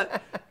 yeah.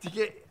 To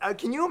get,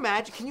 can you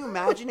imagine? Can you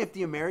imagine if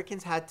the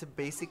Americans had to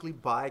basically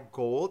buy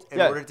gold in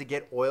Yeah. order to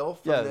get oil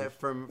from Yeah.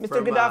 from Mr.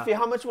 from, Gaddafi,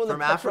 how much will the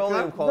from Africa?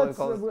 petroleum That's,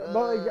 cost?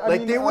 I Like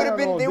mean, they I would have don't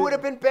been, know. they would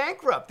have been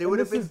bankrupt. They would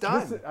have been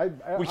done.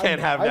 We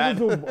can't have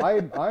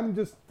that. I'm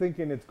just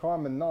thinking it's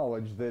common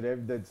knowledge that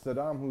that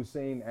Saddam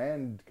Hussein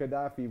and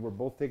Gaddafi were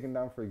both taken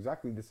down for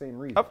exactly the same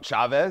reason. Oh,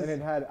 Chavez. And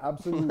it had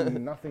absolutely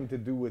nothing to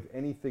do with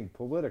anything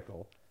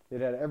political. It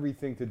had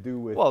everything to do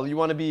with Well, you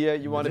want to be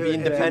Dude,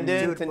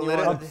 independent, dude, and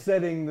political-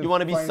 upsetting the you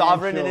want to be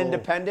sovereign and financial-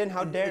 independent.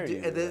 How dare you?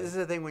 This is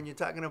the thing when you're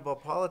talking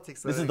about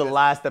politics. This though, is the because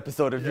last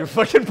episode of your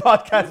fucking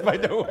podcast, by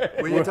the way.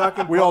 When you're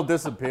talking, we all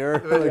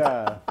disappear.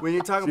 Yeah. when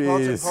you're talking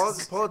politics,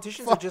 Jeez.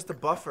 politicians are just a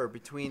buffer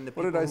between the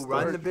What people did I who run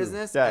start the to?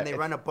 business Yeah, and they it's-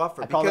 run a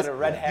buffer. I call it because a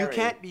red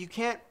herring. you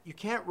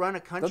can't run a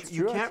country. That's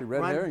you true, can't actually.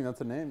 Red run. herring,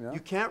 that's a name, yeah. You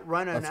can't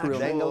run an That's real.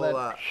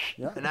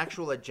 Yeah.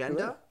 actual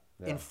agenda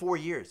Yeah. in 4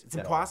 years. It's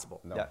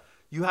impossible. Yeah.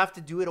 You have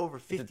to do it over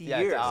 50 yeah,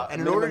 years. it's, And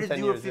in minimum order to 10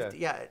 do years,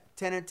 it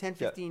 10,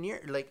 15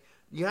 years, like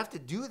you have to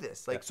do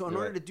this. Like so in you're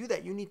order right. to do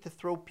that, you need to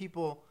throw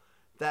people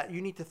that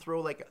you need to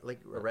throw like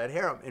a red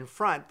herring in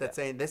front that's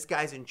saying this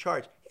guy's in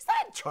charge. He's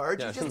not in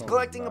charge. Yeah. He's just No,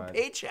 collecting he's a not.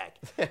 paycheck.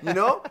 You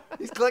know?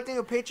 He's collecting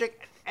a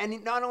paycheck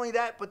and not only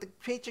that, but the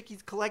paycheck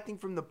he's collecting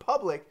from the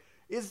public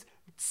is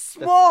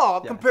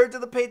small yeah. compared to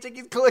the paycheck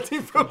he's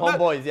collecting from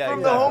homeboys, yeah, from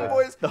exactly. the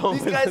homeboys. The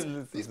homeboys, These guys,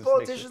 this these makes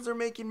politicians are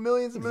making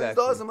millions and millions of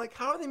dollars. Exactly. I'm like,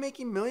 how are they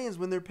making millions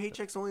when their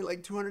paycheck's only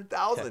like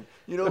 200,000?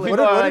 You know, like,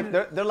 People are like,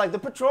 they're like, the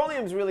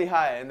petroleum's really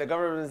high, and the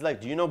government is like,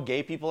 do you know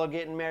gay people are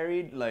getting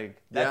married? Like,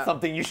 that's Yeah.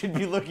 something you should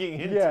be looking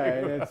into. Yeah,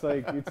 and it's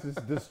like it's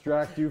just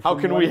distract you. How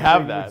from can one we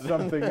have thing that? with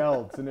something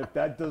else? And if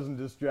that doesn't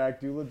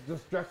distract you, let's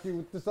distract you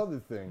with this other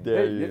thing.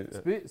 Yeah.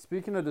 Hey,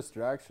 speaking of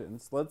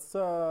distractions, let's.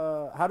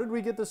 How did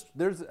we get this?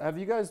 Have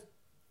you guys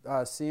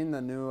seen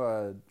the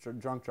new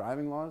drunk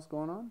driving laws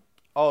going on?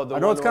 Oh, the I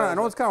know one it's kind where- of.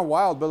 I know it's kind of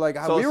wild, but like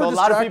So, we so were a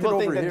lot of distracted people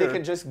think over that here. they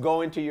can just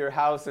go into your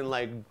house and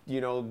like,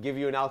 give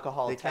you an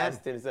alcohol They can.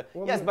 test. And it's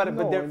Well, yes, but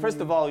no, I first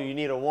mean- of all, you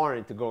need a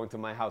warrant to go into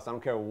my house. I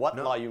don't care what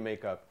No. law you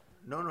make up.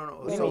 no.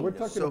 No, we're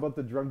talking about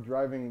the drunk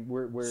driving.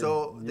 Where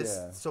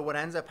So what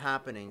ends up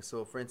happening?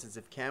 So for instance,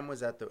 if Cam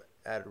was at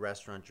a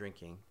restaurant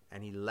drinking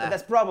and he But left,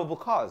 that's probable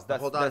cause.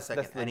 That's, hold on a that's,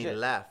 second, that's and he legit.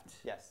 left,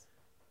 Yes.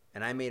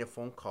 and I made a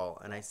phone call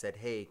and I said,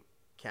 hey,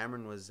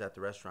 Cameron was at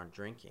the restaurant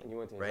drinking, And you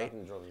went to his right? house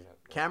and drove his house.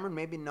 Cameron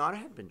maybe not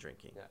have been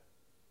drinking, Yeah.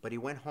 but he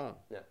went home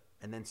Yeah.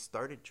 and then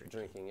started drinking.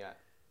 Drinking, yeah.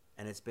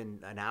 And it's been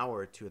an hour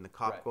or two, and the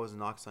cop Right. goes and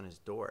knocks on his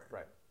door,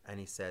 Right. and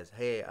he says,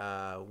 hey,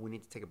 we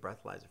need to take a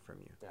breathalyzer from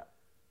you. Yeah.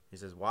 He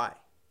says, why?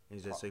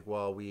 He's just like,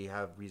 well, we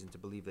have reason to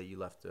believe that you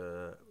left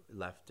and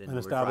you were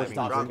established driving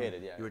drunk.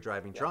 Intoxicated, yeah. You were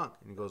driving Yeah. drunk.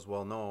 And he goes,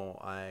 well, no,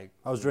 I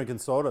I was drinking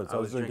sodas. I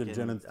was drinking drinking-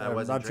 gin and I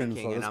wasn't not gin and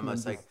drinking, and sodas. I'm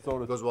just like,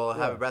 sodas. he goes, well, have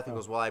Yeah, a breath. He yeah.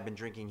 goes, well, I've been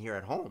drinking here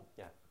at home.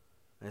 Yeah.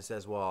 And it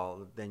says,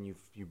 well, then you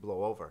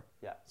blow over.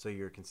 Yeah. So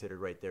you're considered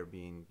right there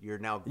you're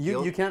now You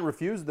guilty. can't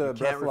refuse the You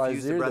can't breathalyzer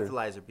refuse the either.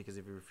 breathalyzer because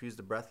if you refuse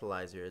the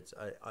breathalyzer, it's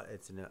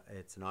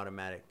an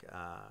automatic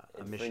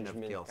admission of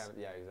Infringement guilt. kind of-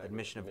 yeah, exactly.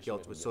 Admission of Admission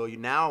guilt. of So you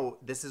now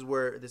this is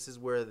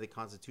where the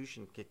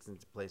Constitution kicks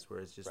into place, where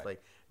it's just Right.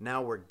 like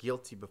now we're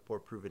guilty before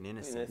proven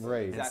innocent, Innocent,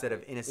 Right. exactly. instead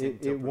of innocent it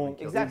until proven won't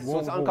guilty. Exactly. So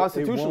it's it won't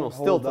unconstitutional hold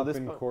still to up this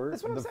in point. court.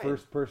 That's what I'm The saying.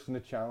 first person to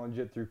challenge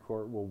it through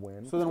court will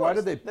win. So then Of why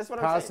course. did they That's what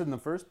I'm pass it saying. in the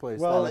first place?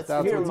 Well, then, if it's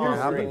that's what's going to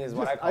fear-mongering happen. is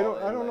what I Just- call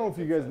it. I don't know Like, if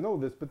you guys know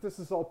this, but this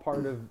is all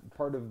part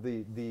of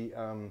the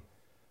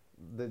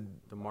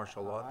The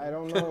martial law. I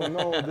don't know.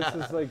 No, this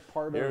is like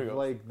part Here we of go.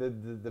 like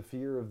the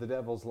fear of the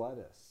devil's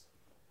lettuce.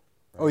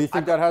 Oh, you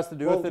think that has to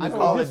do with it? I as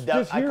call well? it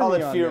I hear call me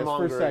it on fear this for a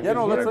mongering. second. Yeah,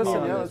 no, Hear let's me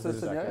listen. on Yeah, this let's for a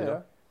listen. Yeah, second.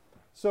 yeah.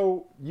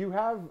 So you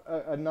have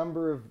a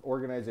number of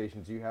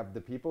organizations. You have the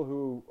people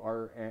who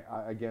are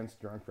against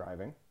drunk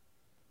driving,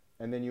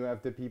 and then you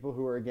have the people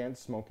who are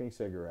against smoking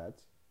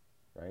cigarettes,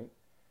 right?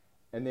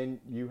 And then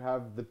you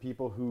have the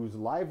people whose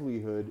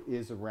livelihood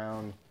is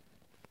around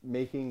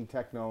making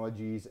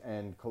technologies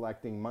and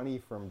collecting money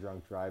from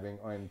drunk driving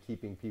and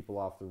keeping people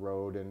off the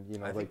road. And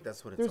I think like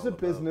that's what it's there's all a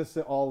about. business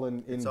all all a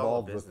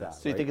involved with business.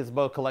 that. So you think right? it's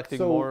about collecting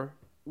So, more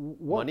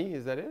What- money?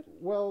 Is that it?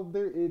 Well,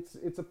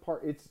 it's a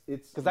part. It's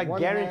Because I one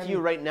guarantee hand, you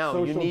right now,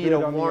 you social need good,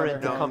 a on the warrant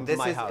other to hand- come to this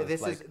my is house.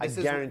 this Like, is I this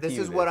is guarantee this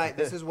you is what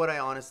this. this is what I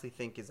honestly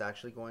think is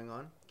actually going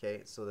on.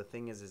 Okay, so the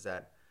thing is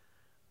that,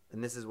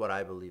 and this is what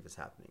I believe is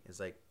happening.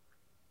 Is like,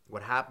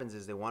 what happens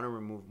is they want to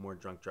remove more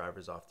drunk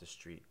drivers off the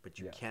street, but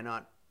you Yeah.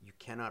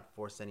 cannot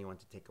force anyone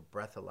to take a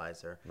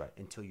breathalyzer Right.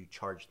 until you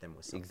charge them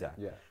with something.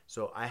 Exactly. Yeah.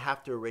 So I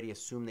have to already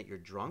assume that you're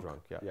drunk,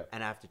 Drunk, yeah. Yeah.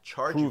 and I have to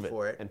charge Prove you it,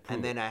 for it, and prove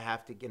and then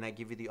it. I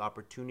give you the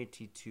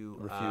opportunity to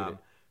Refute it.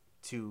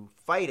 to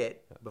fight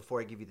it before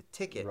I give you the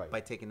ticket Right.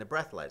 by taking the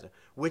breathalyzer,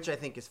 which I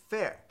think is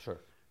fair. Sure.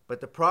 But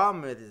the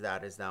problem with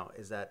that is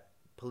that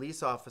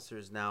police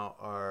officers now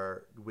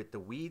are with the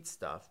weed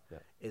stuff. Yeah.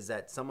 Is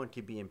that someone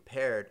could be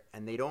impaired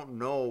and they don't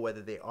know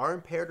whether they are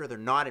impaired or they're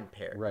not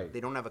impaired. Right. They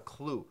don't have a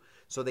clue.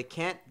 So they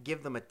can't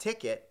give them a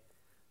ticket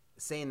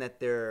saying that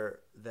they're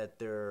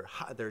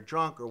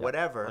drunk or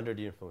whatever Under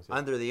the influence. Yeah.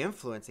 under the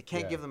influence. They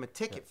can't Yeah. give them a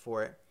ticket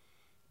for it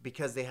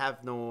because they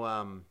have no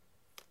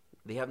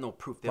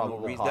proof. They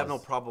Probable have no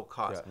cause. probable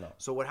cause. Yeah. No.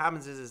 So what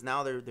happens is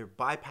now they're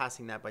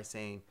bypassing that by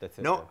saying, That's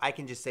it, no, yeah. I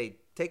can just say,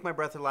 take my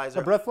breathalyzer.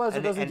 A breathalyzer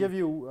and- doesn't and give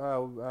you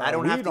I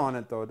don't have read to- on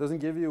it though. It doesn't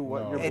give you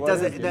what No. your It blood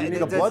doesn't- is. it You need a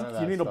doesn't-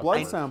 blood. You need a blood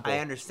I, sample. I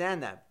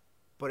understand that,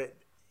 but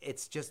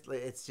it's just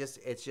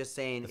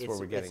saying That's what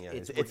we're getting at.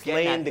 It's getting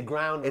laying at- the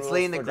ground It's rules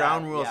laying the for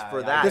ground that. rules Yeah, for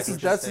yeah, that. I This get is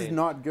what you're this is saying.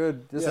 not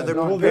good. This So is they're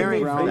not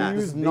preparing good for ground. that.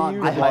 This is They not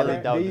use- good. I highly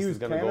They doubt this is use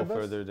going to go cannabis.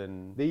 further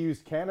than. They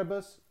use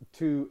cannabis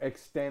to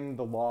extend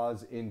the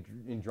laws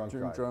in drunk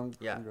driving. Drunk.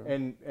 Yeah.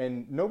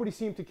 And nobody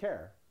seemed to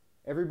care.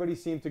 Everybody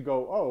seemed to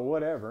go, oh,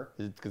 whatever.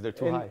 Because they're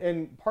too And, high.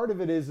 and part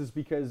of it is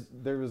because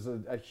there was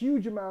a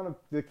huge amount of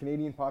the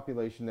Canadian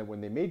population that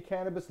when they made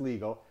cannabis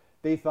legal,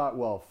 they thought,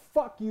 well,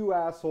 fuck you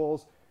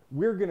assholes.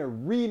 We're going to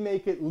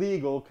remake it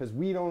legal because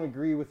we don't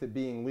agree with it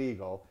being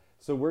legal.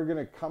 So we're going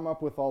to come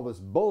up with all this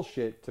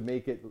bullshit to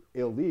make it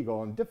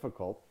illegal and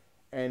difficult.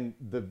 And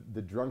the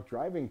drunk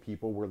driving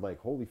people were like,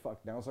 holy fuck,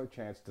 now's our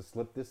chance to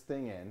slip this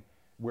thing in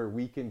where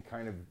we can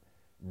kind of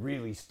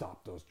really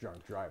stop those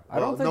drunk drivers. I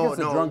don't think it's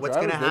the drunk what's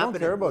drivers. gonna They don't happen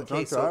care is- about okay,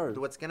 drunk so drivers.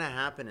 what's gonna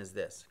happen is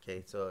this.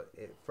 Okay, so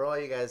for all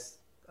you guys,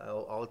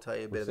 I'll tell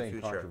you a bit We're of the saying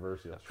future.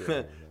 controversial shit. right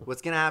now.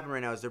 What's gonna happen right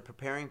now is they're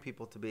preparing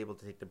people to be able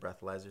to take the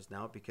breathalyzers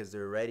now because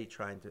they're already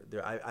trying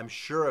to. I'm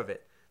sure of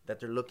it that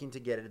they're looking to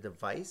get a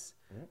device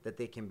that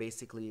they can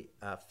basically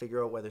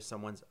figure out whether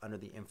someone's under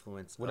the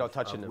influence Without of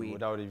touching them, weed,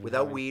 without even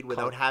without having weed, con-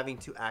 without having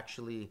to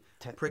actually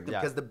prick them. yeah.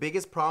 Because the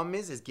biggest problem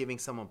is giving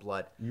someone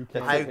blood. You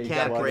I take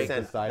can't blood break at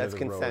the consent. side of That's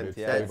the road. consent, It's-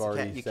 yeah. they've That's-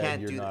 already you said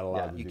can't you're do not that. allowed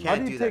Yeah, to you do can't How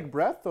that. do you do take that.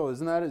 breath though? Does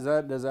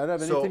that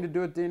have So- anything to do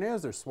with DNA?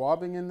 Is there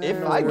swabbing in there?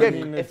 If or I what? get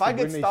mean, if I when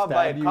get they stopped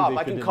by stab a you, cop, they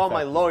I can could call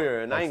my infect you. lawyer,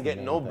 and I That's ain't the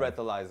getting no main thing.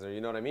 breathalyzer.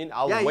 You know what I mean?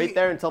 I'll Yeah, wait you-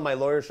 there until my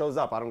lawyer shows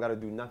up. I don't got to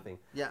do nothing.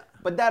 Yeah.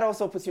 But that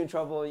also puts you in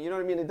trouble. You know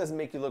what I mean? It doesn't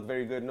make you look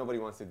very good. Nobody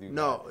wants to do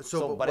No, that.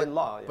 so, but in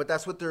law, yeah. but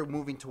that's what they're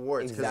moving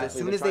towards. Because as Exactly.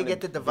 soon They're as they trying to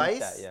get the beat device,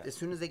 that, yeah. as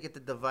soon as they get the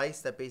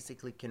device that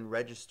basically can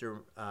register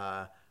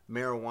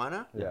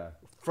marijuana Yeah.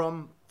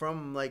 from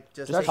like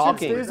just That shit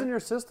talking. stays in your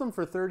system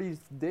for 30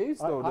 days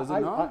though, does it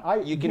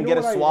not? you can know get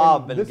a what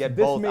swab and this- get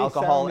this both may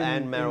alcohol sound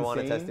and marijuana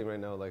insane, testing right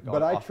now. Like,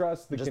 But I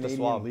trust the just a Canadian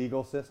swab.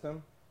 legal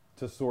system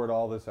to sort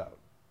all this out.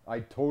 I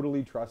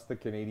totally trust the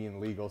Canadian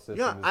legal system.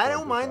 Yeah, to I sort don't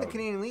this mind the out.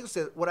 Canadian legal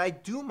system. What I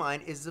do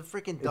mind is the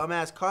freaking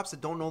dumbass cops that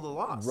don't know the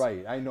laws.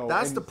 Right, I know.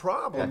 That's and- the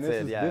problem. And That's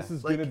this it, is yeah. this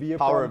is Like, going to be a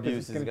power problem 'cause abuse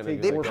it's is going to gonna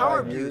take be a 4 or big 5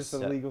 problem. years for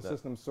the Yeah, legal yeah.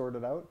 system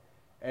sorted out.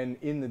 And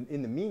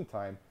in the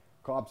meantime,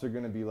 cops are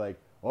going to be like,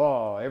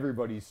 oh,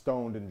 everybody's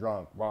stoned and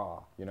drunk,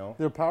 rah, you know.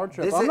 They're power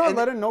trip. This I'm is- not and-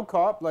 letting no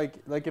cop like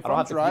if I don't I'm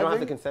have to, you driving. don't have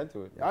to consent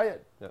to it.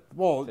 Yeah.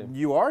 Well, Same.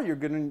 you are. You're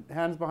getting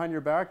hands behind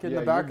your back in Yeah,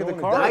 the back you're of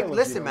the going to car. jail Like, if you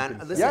listen, don't man,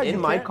 consent. listen. Yeah, In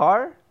you my can't-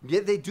 car? Yeah,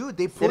 they do.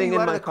 They pull Sitting you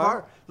in out of my the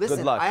car. car? Listen,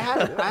 Good luck. I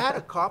had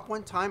a cop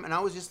one time, and I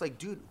was just like,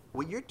 dude,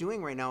 what you're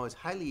doing right now is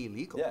highly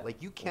illegal. Yeah.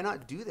 Like, you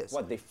cannot do this.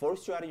 What, they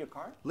forced you out of your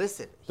car?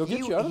 Listen, They'll get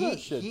you out of that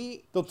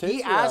shit. They'll taste he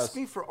your asked ass.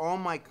 me for all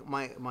my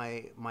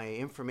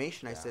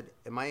information. I said,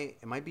 "Am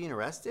I being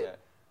arrested?" Yeah.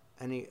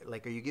 And he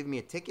like, "Are you giving me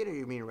a ticket? Or are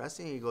you being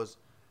arrested?" And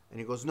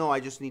he goes, "No,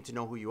 I just need to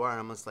know who you are." And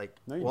I'm just like,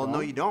 No, you "Well, no,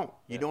 don't. you don't.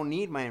 You don't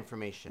need my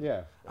information."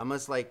 Yeah. I'm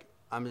just like,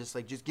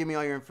 just give me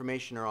all your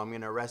information, or I'm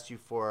gonna arrest you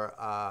for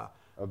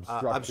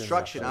Obstruction.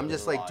 obstruction. I'm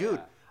just like, Law, dude.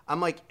 yeah.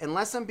 I'm like,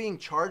 unless I'm being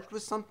charged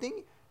with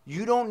something,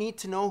 you don't need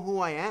to know who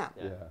I am.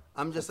 Yeah.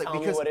 I'm just Tell like me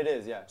because what it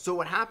is, yeah. So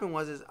what happened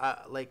was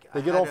like They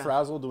I get had all a-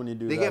 frazzled when you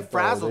do They that. get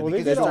frazzled though. because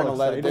they they're don't all want to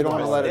let it. They don't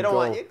want to excited. let They it don't go.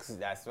 want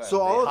that's why So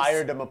they all of-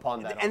 hired them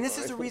upon that. and this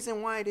also, is the right?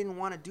 reason why I didn't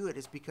want to do it.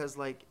 Is because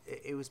like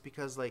it was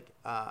because like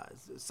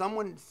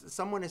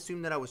someone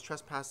assumed that I was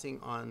trespassing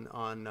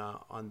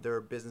on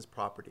their business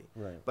property.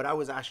 Right. But I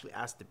was actually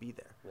asked to be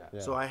there. Yeah. Yeah.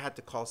 So I had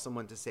to call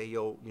someone to say,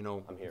 yo, you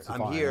know, I'm here. I'm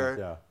Fine, here.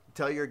 yeah.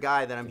 Tell your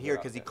guy that I'm here out,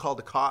 because he yeah. called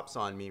the cops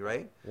on me,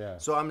 right? Yeah.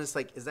 So I'm just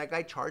like, is that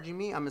guy charging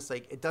me? I'm just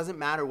like, it doesn't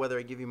matter whether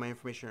I give you my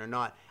information or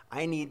not.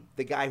 I need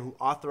the guy who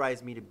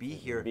authorized me to be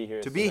here,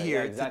 so to be that- here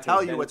yeah, to exactly.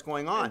 tell you Then- what's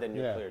going on. And then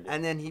you're Yeah. cleared.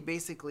 And then he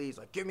basically is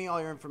like, give me all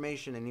your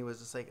information. And he was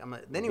just like,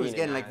 then he was Being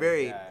getting an like ass,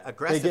 very yeah.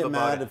 aggressive They get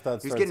about mad it. if that He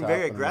was starts getting very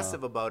happening,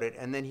 aggressive about it.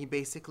 And then he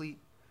basically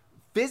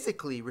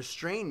physically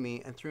restrained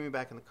me and threw me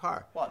back in the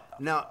car. What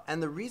the Now,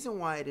 and the reason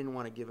why I didn't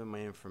want to give him my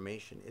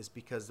information is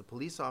because the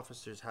police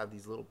officers have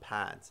these little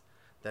pads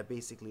that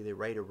basically they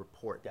write a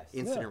report, Yes.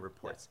 incident Yeah.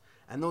 reports.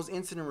 And those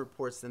incident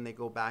reports, then they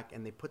go back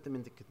and they put them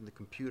into the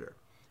computer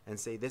and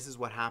say, this is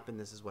what happened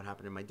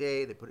in my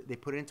day. They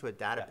put it into a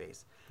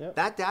database. Yeah.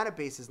 That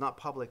database is not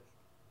public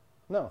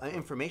No.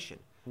 information.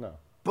 No.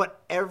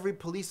 But every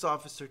police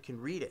officer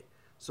can read it.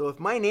 So if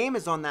my name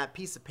is on that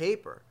piece of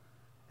paper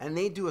and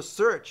they do a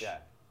search, Yeah.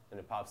 And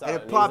it pops up. and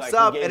it he's pops like, he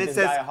up gave and it this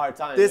says, guy a hard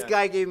time, this yeah.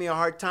 guy gave me a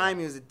hard time,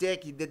 he was a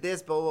dick, he did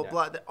this, blah, blah, Yeah.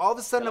 blah. All of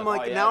a sudden You're I'm like,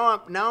 like, oh, yeah.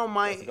 now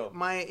Let's go.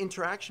 my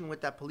interaction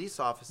with that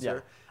police officer,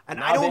 Yeah. and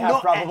Now I don't they have know,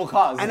 probable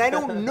cause. and I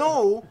don't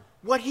know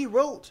what he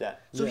wrote. Yeah.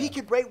 So he Yeah.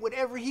 could write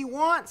whatever he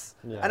wants.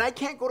 Yeah. And I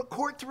can't go to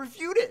court to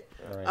refute it.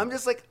 Right. I'm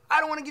just like, I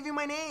don't want to give you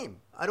my name.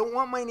 I don't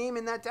want my name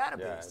in that database.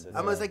 that's-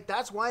 I'm just like,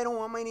 that's why I don't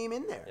want my name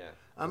in there. Yeah.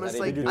 I'm That just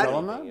even like, Did you I tell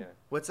don't- him that? Yeah.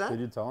 What's that? Did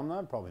you tell him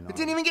that? Probably not. It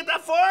didn't even get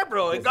that far,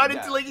 bro. It got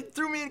into Yeah. like, he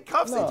threw me in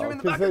cuffs. He threw me in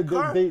the back No, of the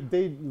car.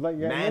 they like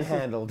yeah, and this is-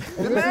 Manhandled.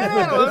 The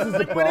man, I was is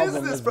like, the what is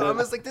problem, this, is bro? that- I'm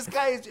just like, this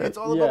guy is, it's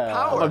all Yeah. about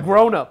power. I'm a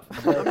grown up.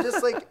 I'm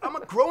just like, I'm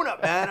a grown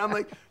up, man. I'm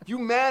like, you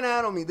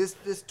manhandle me. This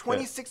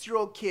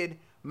 26-year-old kid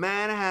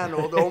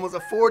manhandled almost a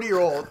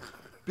 40-year-old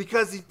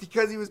because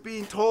he was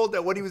being told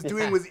that what he was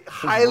doing was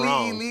highly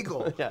wrong.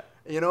 illegal. Yeah.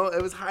 You know,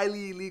 it was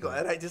highly illegal,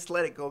 and I just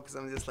let it go because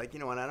I'm just like, you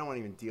know what? I don't want to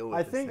even deal with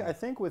I this. think thing. I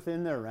think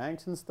within their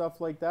ranks and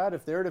stuff like that,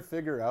 if they're to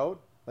figure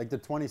out, like the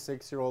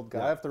 26-year-old guy,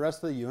 Yeah. if the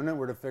rest of the unit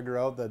were to figure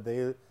out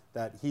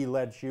that he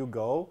let you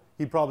go,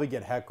 he'd probably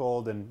get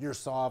heckled and you're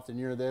soft and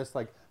you're this.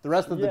 Like the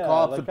rest of the yeah,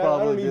 cops like, would I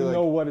probably don't be even like,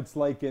 know what it's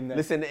like in that.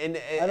 Listen, and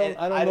I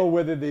don't know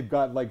whether they've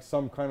got like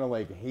some kind of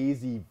like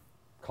hazy.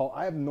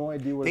 I have no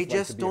idea what They it's like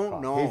just to be a don't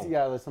cop. know. Hazy,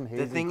 yeah, there's some The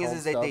hazy thing cult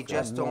is that they stuff.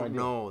 just no don't idea.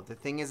 know. The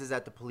thing is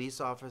that the police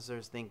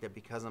officers think that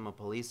because I'm a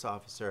police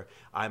officer,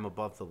 I'm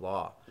above the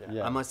law.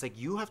 Yeah. I'm just like,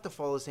 you have to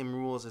follow the same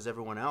rules as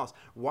everyone else.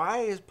 Why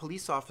is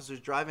police officers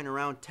driving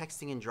around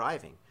texting and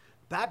driving?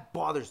 That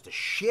bothers the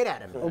shit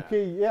out of me.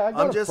 Okay, yeah, I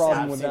got a just- problem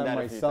I've with seen that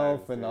that a few myself,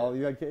 times, and yeah. all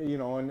like you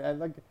know, and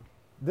like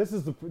this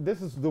is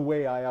the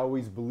way I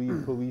always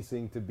believe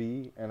policing to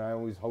be, and I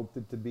always hoped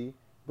it to be,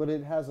 but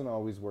it hasn't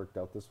always worked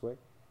out this way.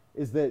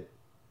 Is that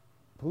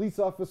police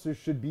officers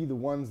should be the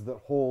ones that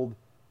hold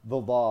the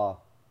law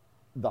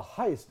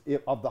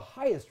of the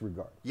highest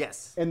regard.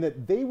 Yes. And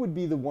that they would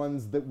be the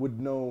ones that would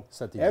know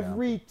Set the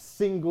every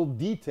single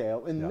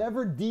detail and Yeah.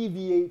 never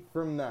deviate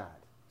from that.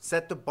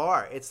 Set the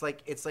bar. It's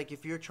like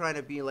if you're trying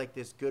to be like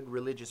this good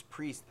religious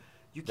priest,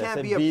 you That's can't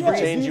it, be a be the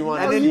priest. change you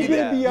want and to then see, you,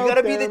 yeah. you out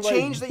gotta be there, the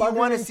change that you bugging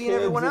want to see in kids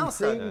everyone and else.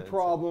 creating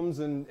problems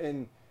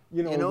and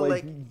you know, like,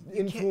 like, you can't-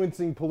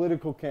 influencing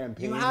political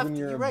campaigns. You have when to.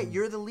 You're a right.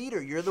 You're the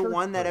leader. You're the church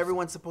one that person.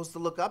 everyone's supposed to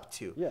look up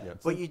to. Yeah. Yeah.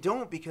 But you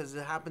don't, because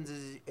it happens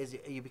is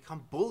you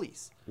become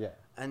bullies. Yeah.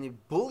 And you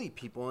bully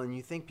people, and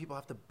you think people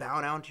have to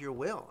bow down to your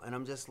will. And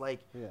I'm just like,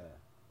 Yeah.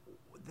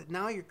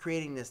 now you're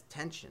creating this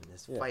tension,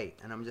 this Yeah. fight.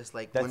 And I'm just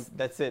like,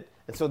 That's it.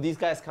 And so these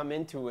guys come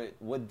into it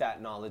with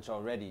that knowledge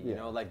already. You Yeah.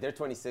 know, like they're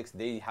 26,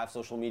 they have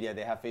social media,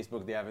 they have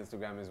Facebook, they have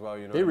Instagram as well.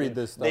 You know, They what I read mean?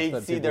 this stuff They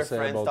that see people their say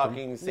friends about them.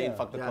 talking, saying Yeah.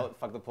 fuck the Yeah.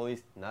 fuck the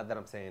police. Not that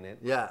I'm saying it.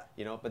 Yeah.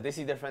 You know, but they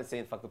see their friends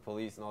saying fuck the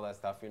police and all that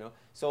stuff. You know,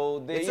 so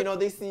they It's you a- know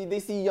they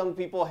see young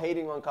people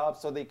hating on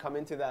cops, so they come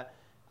into that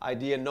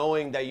idea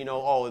knowing that, you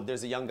know, oh,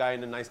 there's a young guy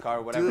in a nice car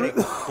or whatever.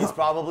 Dude. He's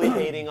probably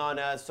hating on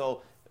us.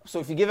 So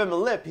if you give him a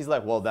lip, he's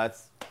like, well,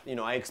 that's, you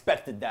know, I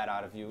expected that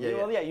out of you.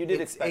 Well, yeah, you did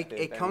expect it.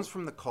 It I comes mean,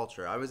 from the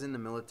culture. I was in the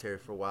military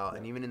for a while,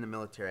 and even in the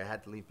military, I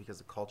had to leave because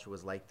the culture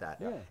was like that.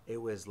 Yeah. It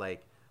was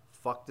like,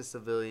 fuck the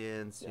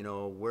civilians, you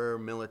know, we're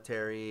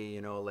military,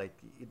 you know, like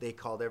they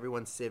called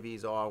everyone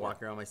civvies. Oh, I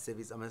walk around my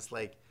civvies. I'm just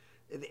like,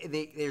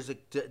 there's a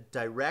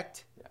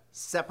direct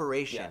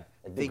separation,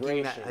 Yeah, a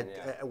thinking that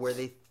degradation, yeah. where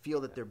they feel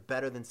that they're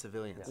better than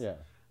civilians. Yeah.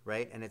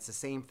 Right, and it's the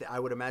same thing. I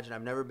would imagine.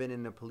 I've never been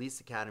in the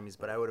police academies,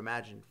 but I would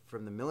imagine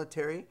from the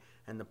military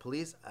and the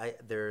police,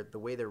 the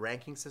way their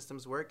ranking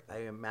systems work,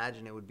 I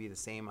imagine it would be the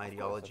same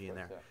ideology in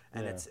there. course,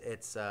 And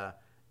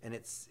Yeah.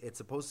 it's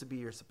supposed to be,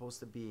 you're supposed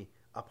to be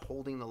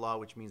upholding the law,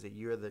 which means that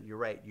you're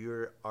right.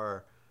 You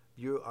are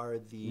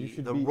You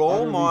should the be role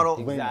utterly model,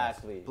 blameless.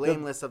 Exactly.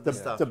 blameless of the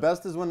stuff. The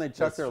best is when they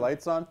chuck their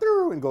lights on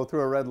and go through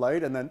a red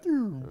light and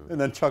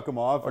then chuck them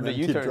off and the then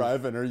keep U-turns.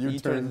 driving or U-turns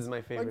U-turns. is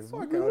my favorite.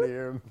 Like, fuck out of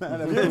here, man.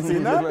 Have you ever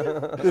seen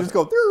that? They just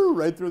go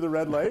right through the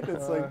red light.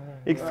 It's like,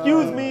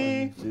 Excuse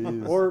me.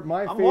 jeez. Or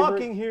my I'm favorite,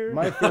 walking here.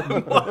 My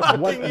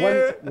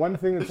one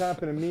thing that's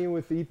happened to me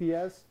with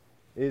EPS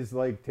is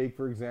like, take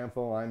for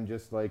example, I'm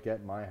just like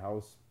at my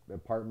house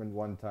apartment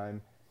one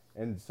time,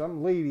 and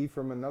some lady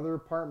from another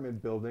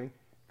apartment building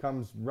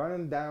comes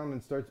running down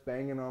and starts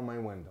banging on my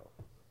window,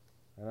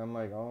 and I'm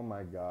like, oh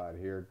my god,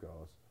 here it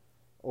goes.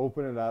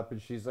 Open it up,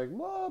 and she's like,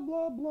 blah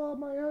blah blah,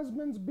 my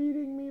husband's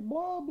beating me,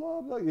 blah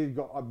blah blah. You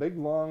go a big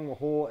long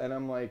hole, and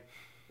I'm like,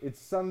 it's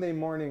Sunday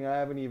morning, I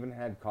haven't even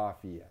had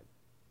coffee yet,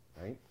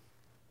 right?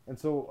 And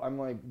so I'm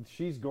like,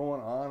 she's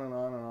going on and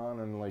on and on,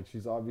 and like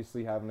she's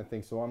obviously having a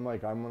thing. So I'm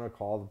like, I'm gonna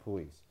call the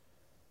police.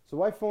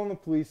 So I phone the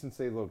police and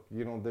say, look,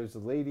 you know, there's a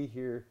lady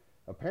here.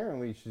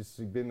 Apparently she's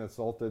been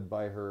assaulted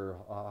by her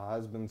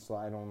husband. So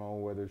I don't know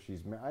whether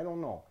I don't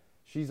know.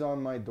 She's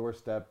on my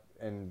doorstep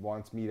and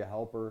wants me to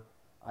help her.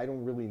 I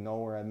don't really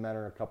know her. I met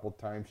her a couple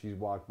times. She's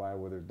walked by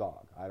with her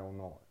dog. I don't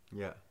know her.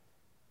 Yeah.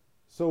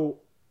 So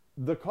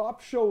the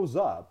cop shows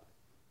up,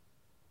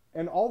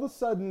 and all of a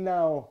sudden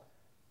now,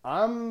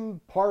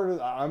 I'm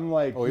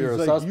like, Oh, you're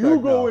he's a like, suspect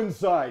you go now.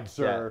 inside,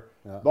 sir.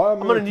 Yeah. I'm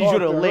gonna need you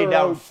to talk lay her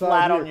down outside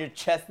flat here." on your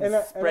chest and,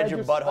 I spread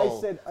your butthole.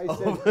 I said,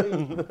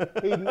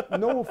 hey,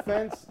 no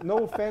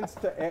offense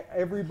to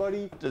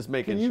everybody. Just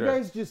making Can you sure.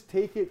 guys just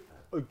take it?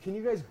 Can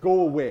you guys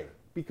go away?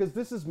 Because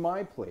this is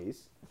my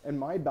place and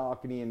my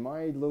balcony and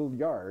my little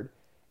yard,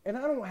 and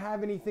I don't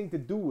have anything to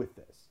do with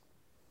this.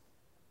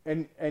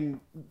 and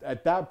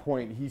at that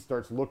point he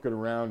starts looking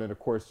around, and of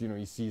course, you know,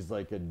 he sees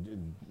like a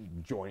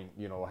joint,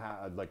 you know,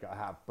 like a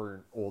half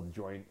burnt old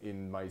joint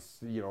in my,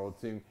 you know,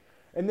 thing.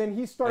 And then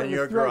he's starting And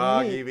you're to threaten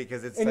groggy me,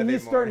 because it's and Sunday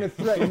he's starting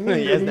to morning. threaten me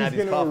He that hasn't had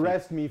he's his going to coffee.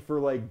 arrest me for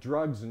like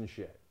drugs and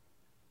shit.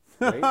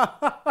 Right?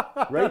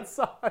 Right?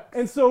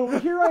 And so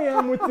here I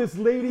am with this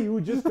lady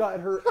who just got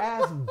her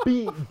ass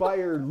beat by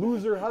her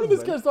loser This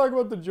husband. guy's talking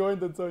about the joint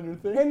that's on your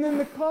thing. And then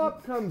the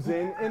cop comes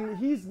in, and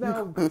he's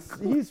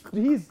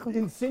he's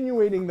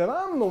insinuating that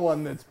I'm the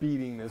one that's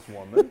beating this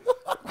woman.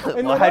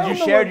 And Well, that had you I'm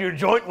the shared one- your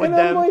joint with and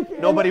I'm them, like-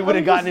 nobody and would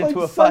have I'm gotten just into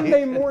like a fight.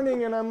 Sunday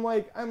morning, and I'm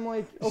like,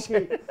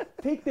 okay,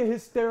 take the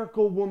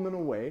hysterical woman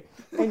away,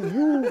 and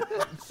you,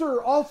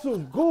 sir, also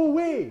go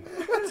away,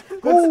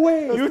 go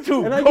away. You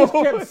two, And I go just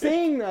kept away.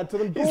 saying that to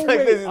them. Go He's away.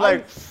 like this, he's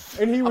like,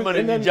 and he was, I'm gonna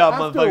and then need y'all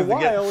after a motherfuckers to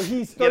while,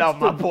 he starts get off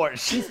my to-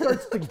 porch. He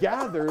starts to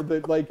gather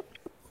that like.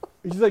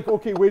 He's like,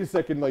 okay, wait a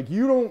second. Like,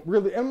 you don't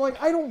really. And I'm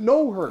like, I don't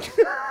know her.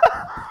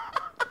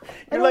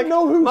 I don't like,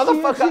 know who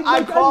 "Motherfucker, she is.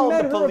 I called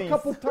met the her police." a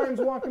couple times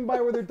walking by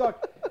with her dog.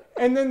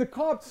 And then the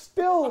cop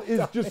still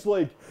is just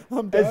like,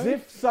 as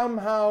if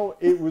somehow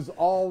it was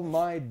all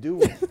my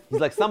doing. He's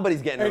like,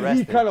 somebody's getting And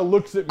arrested. he kind of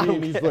looks at me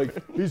and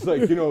he's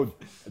like, you know,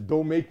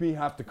 don't make me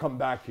have to come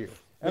back here.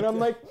 And I'm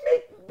like,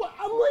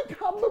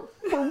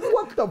 for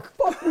what the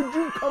fuck would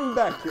you come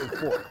back here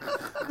for?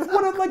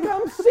 What, like,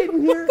 I'm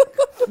sitting here,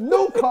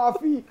 no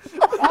coffee.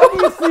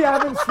 Obviously, I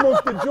haven't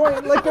smoked a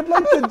joint. Like, I'd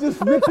like to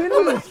just rip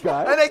into this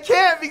guy. And I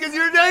can't because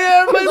you're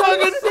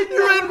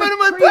right in front of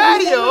my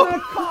patio. A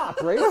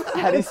cop, right?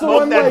 Had he And so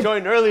smoked I'm that like-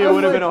 joint earlier, it I'm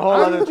would have been a whole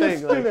I'm other just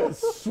thing. Like, gonna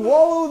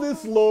swallow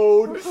this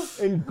load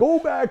and go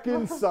back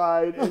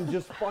inside and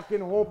just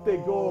fucking hope they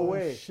go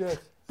away. Shit.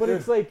 But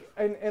it's like,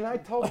 and I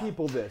tell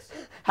people this.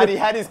 had he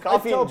had his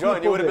coffee tell and joint, he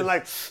people would have been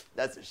like, this.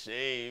 that's a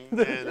shame.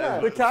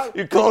 Man. The cap-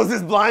 He closed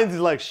his blinds, he's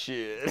like,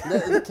 shit.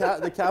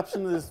 the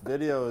caption of this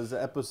video is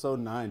episode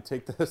 9.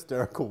 Take the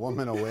hysterical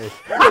woman away.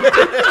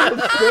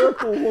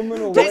 Hysterical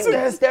woman away. Take the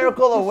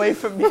hysterical away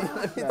from me.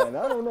 Man,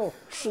 I don't know.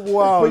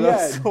 Wow, But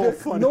that's yeah, so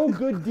funny. no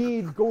good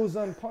deed goes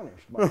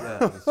unpunished. My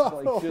friends. It's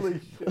like, Holy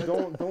just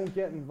don't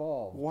get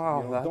involved. Wow,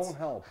 You know, that's- don't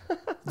help.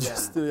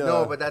 Just,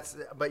 No,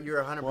 but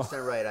you're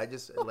 100% right. I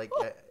just like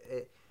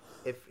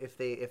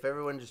if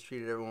everyone just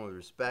treated everyone with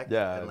respect.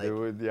 Yeah, and, like, they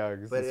would. Yeah,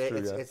 But it's true.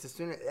 it's Yeah. it's as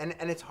soon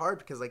and it's hard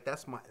because like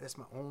that's my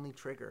only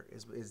trigger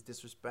is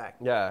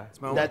disrespect. Yeah,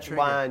 It's my only that's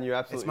trigger. fine. You're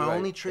absolutely It's my right.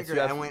 only It's trigger,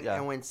 your and abso- when yeah.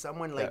 and when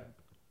someone like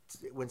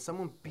when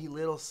someone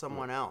belittles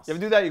someone else, You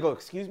ever do that? You go,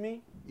 excuse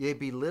me? you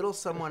belittle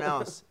someone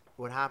else.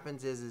 What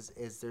happens is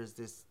there's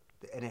this,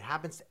 and it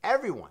happens to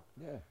everyone.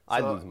 Yeah.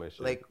 I'd So, lose my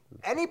shit. Like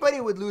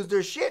anybody would lose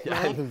their shit, Yeah,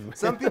 I'd lose man. my-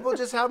 Some people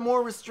just have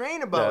more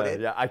restraint about it.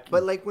 Yeah,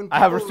 but like when I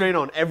have people- restraint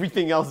on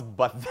everything else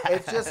but that.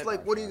 It's just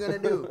like, what are you gonna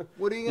do?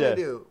 What are you gonna Yeah.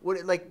 do?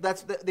 What like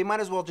that's they might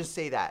as well just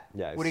say that.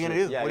 Yeah, What are you it's gonna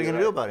true. do? Yeah, What are you you're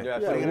gonna do right. about it? You're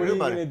What are you absolutely gonna do right.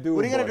 about What are you it? gonna do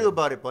What are you gonna about do it?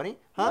 about it, buddy?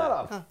 Huh?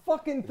 Not a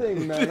fucking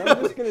thing, man.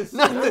 I'm just gonna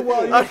sit here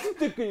while you're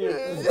sticking your.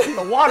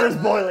 the water's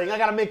boiling. I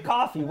gotta make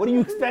coffee. What do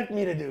you expect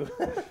me to do?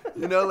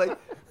 You know, like,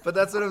 but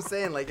that's what I'm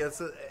saying. Like,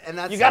 and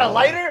that's You got a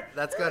lighter?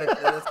 That's gotta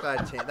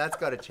change. That's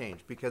gotta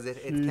change because it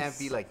can't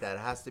be like that. It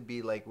has to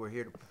be like we're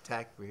here to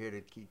protect. We're here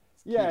to keep.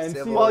 Yeah, keep and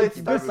civil, see, Well, like, it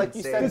keep starts everyone like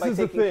you safe. said This by is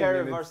the taking thing, care and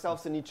of it's-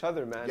 ourselves and each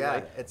other, man. Yeah,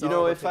 like, it's you all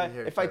know, about if I taking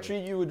care of if each I other.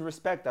 treat you with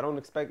respect, I don't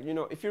expect. You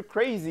know, if you're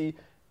crazy,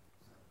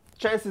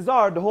 chances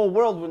are the whole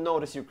world will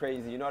notice you're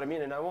crazy. You know what I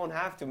mean? And I won't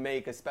have to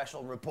make a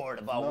special report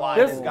about why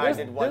this guy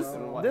did what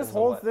and what. This and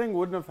whole what. thing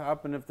wouldn't have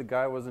happened if the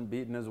guy wasn't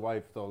beating his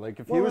wife, though.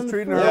 Like, if he Well, was and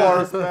treating for- her Yeah.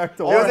 with respect,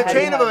 It was a had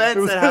chain he of had- events it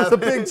was, that it was a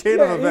happened. big chain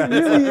Yeah, of it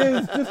events. really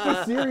is just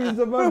a series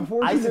of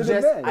unfortunate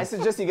events. I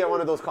suggest you get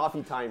one of those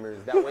coffee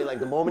timers. That way, like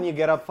the moment you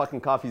get up,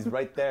 fucking coffee's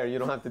right there. You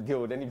don't have to deal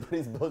with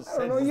anybody's bullshit. I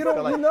don't know. Just You don't.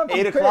 go, You're like, not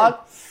 8 prepared.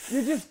 o'clock.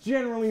 You're just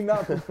generally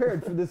not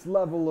prepared for this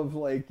level of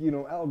like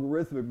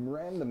algorithmic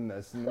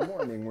randomness in the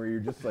morning, where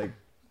you're just like.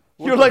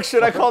 You're like,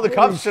 should I call the Holy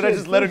cops? Should I shit,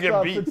 just let her first get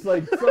off, beat? It's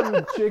like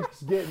some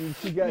chick's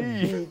she got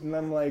beat, and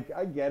I'm like,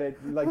 I get it.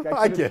 Like I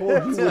I could get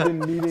have told you within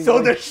meeting. So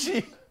like, does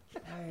she.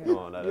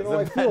 Oh, that you is know,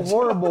 a I feel bad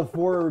horrible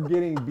for her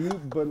getting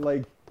beat, but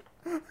like,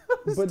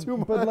 too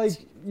but much. like,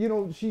 you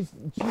know, she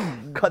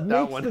Cut that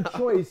makes one the out.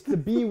 choice to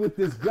be with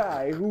this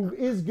guy who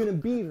is gonna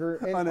beat her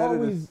and Unedited.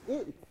 always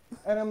it.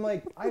 And I'm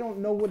like, I don't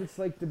know what it's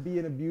like to be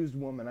an abused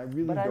woman. I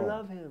really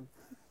don't. him.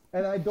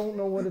 And I don't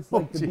know what it's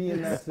like to be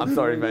in that situation. I'm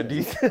sorry, Van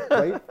Dies.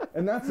 Right?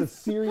 And that's a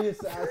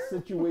serious ass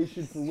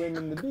situation for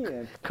women to be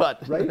in.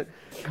 Cut. Right?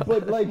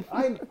 But like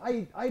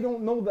I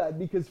don't know that,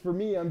 because for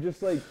me I'm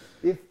just like,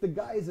 if the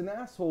guy's an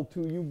asshole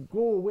to you,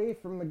 go away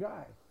from the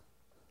guy.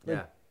 Like,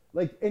 Yeah.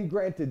 Like, and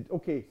granted,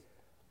 okay,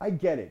 I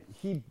get it.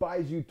 He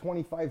buys you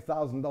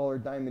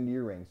 $25,000 diamond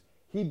earrings.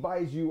 He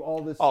buys you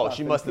all this Oh, stuff.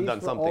 she and must have pays done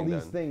for something all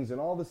these then. things and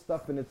all this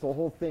stuff, and it's a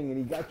whole thing, and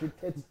he got your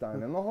tits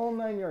done and the whole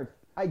 9 yards.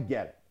 I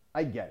get it.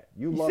 I get it.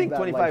 You You love think that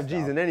 25 G's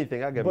lifestyle. in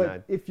anything, I get But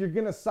mad. if you're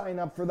gonna sign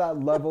up for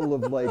that level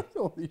of like,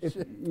 Holy if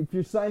shit.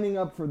 you're signing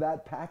up for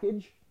that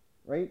package,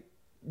 right?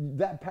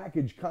 that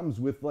package comes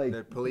with like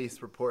The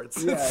police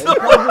reports. yeah, it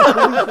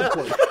comes with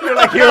police reports. You're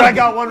like, here, I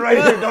got one right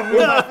here. Don't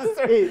move,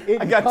 officer.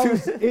 It I got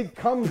comes, two it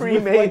comes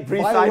pre-made, with like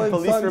pre-signed violence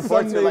police on reports.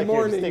 You're Sunday like, here,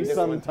 just morning take this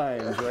one.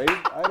 sometimes, right?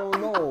 I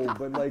don't know,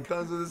 but like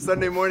Comes with a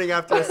Sunday morning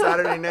after a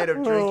Saturday night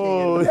of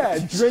drinking. And, yeah,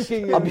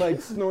 drinking and like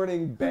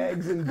snorting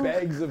bags and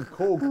bags of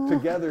coke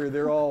together.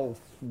 They're all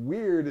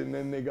weird, and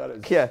then they got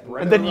to Yeah,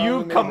 and then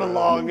you come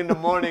along in the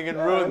morning and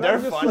ruin and their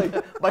I'm just fun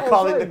like, by oh,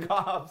 calling sorry. the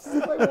cops.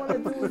 All I want to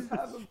do is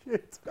have a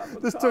cup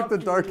of This took the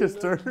coffee, darkest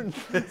you know? turn.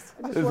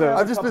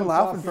 I've just been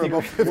laughing for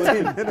about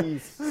 15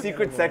 minutes.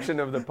 Secret section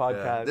of the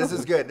podcast. This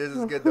is good. This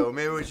is good though.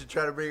 Maybe we should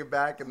try to bring it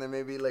back and then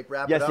maybe like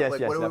wrap Yes, it up. yes, Like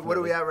yes, what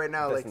are we definitely. at right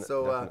now? Like Definitely.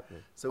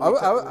 so. We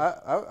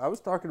I was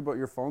talking about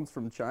your phones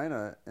from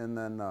China, and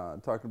then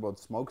talking about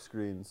smoke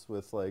screens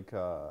with like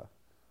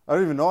I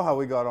don't even know how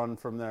we got on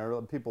from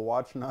there. People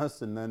watching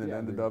us, and then it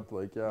ended up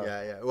like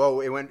yeah.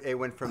 Well, it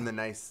went from the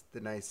nice.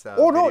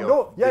 Oh no, video-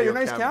 no, yeah, your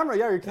video nice camera.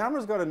 Yeah, your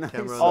camera's got a nice.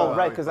 Camera. Oh, So,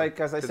 right, because I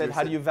because said, we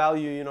how do said- you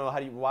value, you know,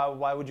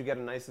 why would you get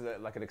a nice,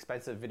 like an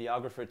expensive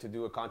videographer to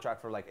do a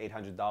contract for like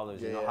 $800?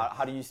 You know, Yeah.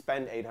 how do you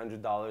spend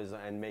 $800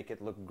 and make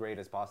it look great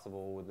as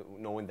possible with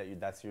knowing that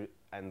that's your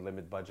end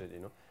limit budget, you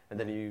know? And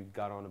then you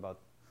got on about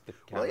the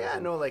camera. Well, yeah,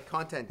 no, like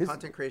content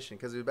creation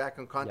because we're back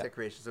on content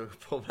creation, so we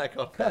pull back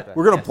off that.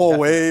 We're gonna pull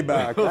way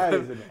back. That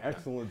is an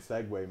excellent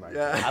segue, Mike.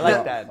 Yeah. I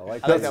like that. I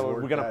like I like that. that.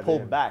 We're Work gonna that pull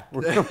in. back.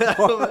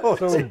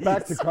 So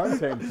back to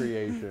content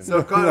creation. So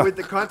with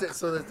the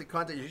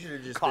content, you should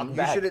have just Come been,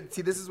 back. you should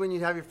see. This is when you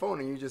have your phone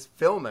and you just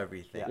film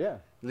everything. yeah.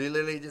 You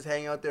literally just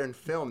hang out there and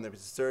film. There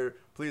was, sir,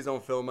 please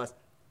don't film us.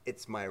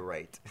 It's my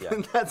right.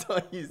 Yeah. That's all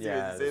you do.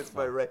 Yeah, is say that's it's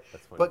my fun. right.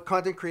 That's funny. But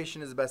content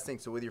creation is the best thing.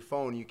 So with your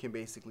phone, you can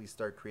basically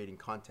start creating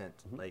content,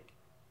 like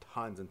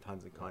tons and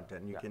tons of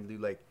content. And you can do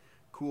like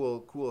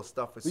cool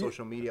stuff with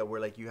social media where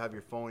like you have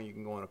your phone, you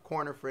can go in a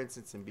corner, for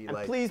instance, and be And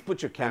like, please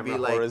put your and camera be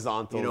like,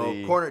 horizontally.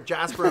 you know, corner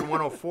Jasper and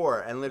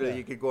 104, and literally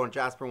you could go on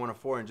Jasper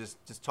 104 and just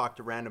talk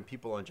to random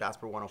people on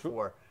Jasper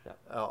 104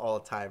 all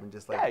the time and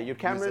just like Yeah, your use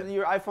camera, it.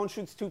 your iPhone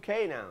shoots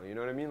 2K now. You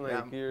know what I mean? Like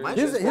Yeah, you're mine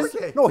His, shoots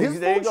his, 4K. no, his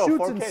There you phone go,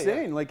 shoots 4K, yeah.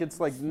 insane. Like it's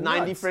like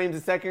 90 nuts. frames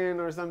a second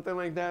or something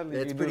like that. Like,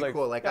 It's you do, pretty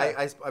cool. Like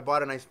yeah. I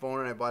bought a nice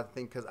phone and I bought the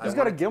thing because He's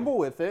got a gimbal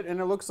with it, and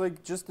it looks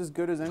like just as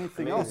good as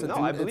anything else. Amazing. It's,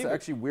 No, I it's believe it.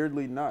 actually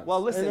weirdly nuts. Well,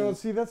 I listen. know,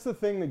 see, that's the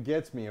thing that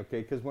gets me,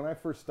 okay? Because when I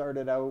first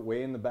started out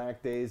way in the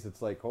back days,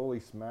 it's like, holy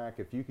smack,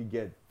 if you could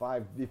get,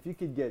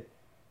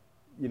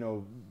 you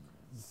know,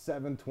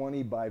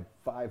 720 by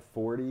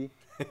 540,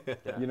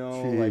 you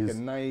know, like a Jeez.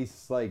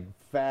 nice, like,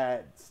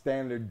 fat,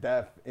 standard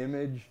def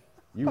image,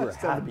 you were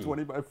happy.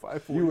 720 by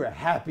 540. You were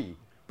happy.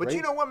 But right?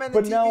 you know what, man?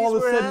 The But now TVs all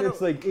of a we're sudden at-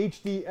 it's like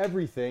HD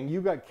everything.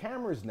 You got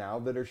cameras now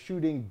that are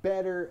shooting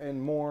better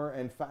and more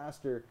and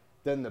faster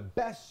than the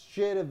best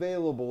shit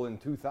available in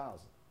 2000.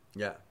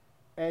 Yeah.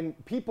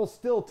 And people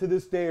still to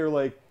this day are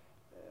like,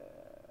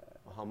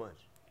 How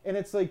much? and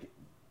it's like,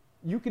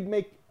 you could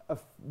make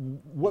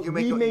what You can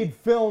make we a- made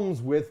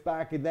films with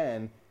back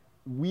then.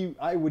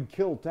 I would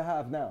kill to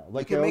have now.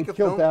 Like you I can would make a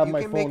kill film. to have you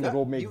my can phone make to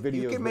go make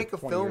videos. You can make a with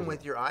 20 film years with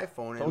ago. your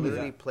iPhone and Totally.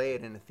 literally play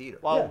it in a theater.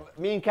 Well,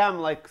 me and Cam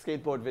like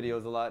skateboard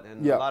videos a lot,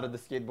 and Yeah. a lot of the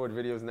skateboard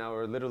videos now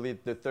are literally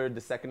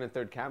the second and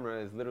third camera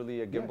is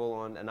literally a gimbal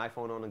on an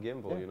iPhone on a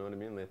gimbal. Yeah. You know what I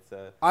mean? It's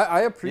I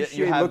you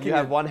appreciate have looking you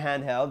have at one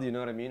handheld. You know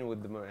what I mean?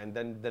 With and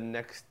then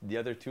the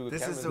other two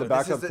This cameras. is The the,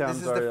 backup this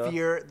cams is are, the yeah.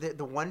 fear.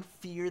 The one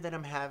fear that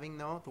I'm having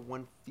though, the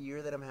one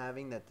fear that I'm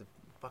having that the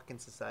fucking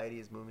society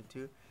is moving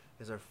to,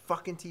 is our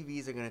fucking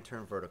TVs are gonna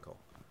turn vertical.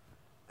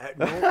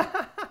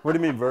 What do you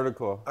mean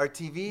vertical? Our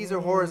TVs are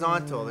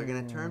horizontal. They're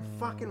gonna turn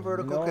fucking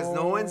vertical because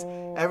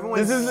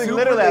everyone's. This is super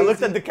literally. I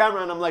looked lazy. at the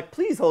camera and I'm like,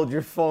 please hold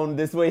your phone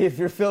this way if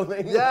you're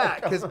filming. Yeah, Like,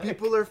 I'm because like-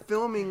 people are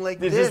filming like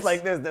They're this. just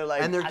like this. They're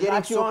like, and they're I getting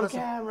got you so on custom.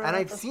 camera. And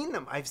I've seen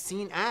them. I've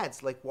seen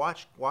ads like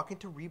walk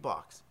into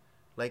Reeboks,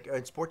 like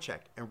in Sport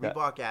Check, and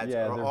Reebok ads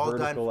Yeah, are they're all done.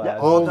 vertical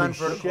ads. All Holy done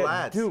shit, vertical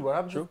ads. Dude, what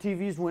happens if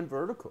TVs went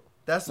vertical?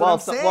 That's what I'm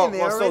saying.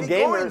 They're already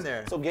going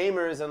there. So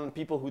gamers and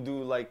people who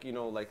do like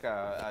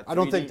I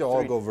don't think they'll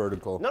all go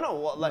vertical. No,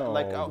 well, like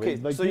No, okay.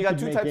 like so you you got could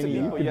two make types any- of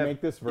you people. could have- make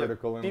this you have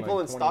vertical in, people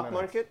like, in 20 stock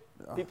minutes. market.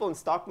 People in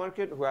stock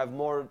market who have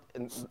more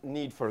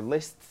need for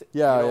lists,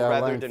 Yeah, you know, yeah,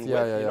 rather length, than yeah,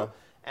 width, yeah, you yeah. know.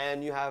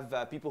 And you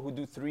have people who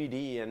do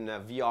 3D and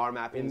VR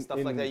mapping and stuff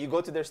like in- that. You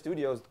go to their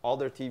studios, all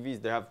their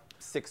TVs, they have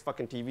 6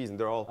 fucking TVs, and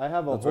they're all. I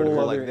have a vertical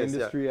whole like other this, yeah.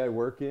 industry I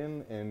work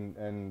in,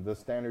 and the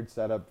standard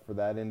setup for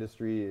that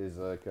industry is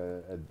like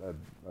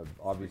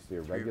obviously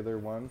a regular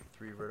one,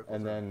 3 verticals.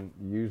 and then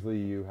usually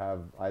you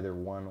have either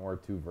 1 or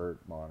 2 vert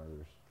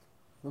monitors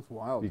That's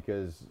wild.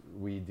 because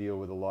we deal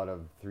with a lot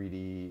of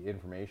 3D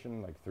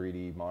information, like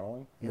 3D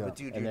modeling, Yeah, but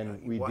dude, and you're-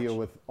 then you we watch- deal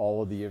with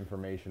all of the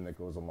information that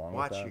goes along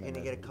Watch, with that. you're and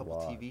gonna get a there's couple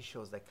lot. TV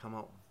shows that come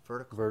out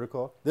vertical.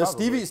 Vertical. This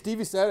Probably.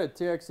 Stevie said it.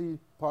 TXE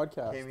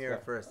podcast. Came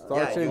here first. Thought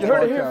Yeah, Change You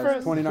heard it here Podcast, first.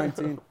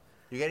 2019.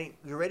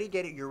 you're already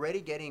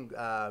getting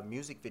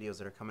music videos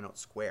that are coming out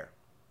square.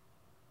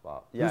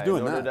 Wow. Yeah,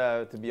 doing in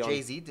order to be on.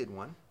 Jay-Z did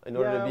one. In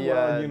order to Yeah, be,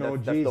 well, you know,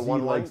 that's the Jay-Z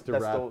one likes to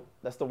that's rap.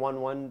 that's the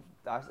one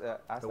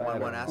aspect. The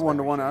one aspect.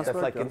 One-to-one ratio.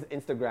 aspect. That's like yeah.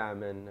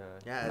 Instagram and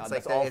Yeah, it's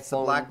that's like all it's the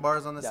phone. black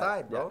bars on the Yeah,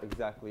 side, bro. Yeah,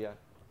 exactly. Yeah.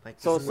 Like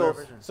the So square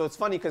version. it's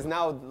funny because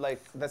now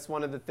like that's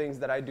one of the things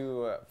that I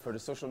do for the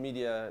social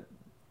media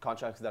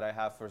contracts that I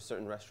have for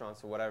certain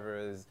restaurants or whatever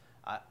is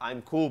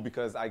I'm cool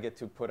because I get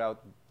to put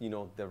out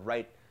the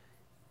right.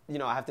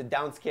 I have to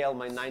downscale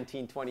my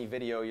 1920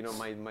 video,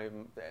 my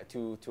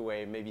to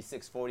a maybe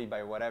 640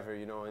 by whatever,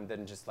 and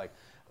then just like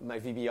my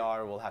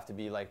VBR will have to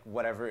be like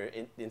whatever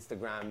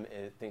Instagram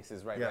thinks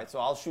is right, Yeah. right? So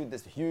I'll shoot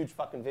this huge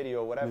fucking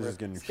video, whatever, This is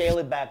getting- scale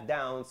it back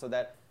down so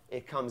that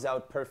it comes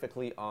out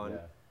perfectly on.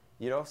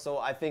 Yeah. So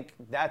I think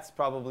that's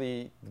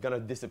probably gonna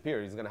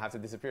disappear. It's gonna have to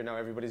disappear. Now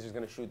everybody's just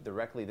gonna shoot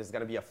directly. There's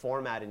gonna be a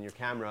format in your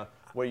camera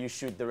where you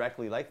shoot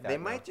directly like that. They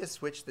now. might just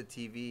switch the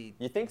TV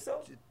You think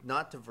so?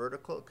 not to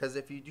vertical, because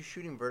if you do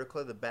shooting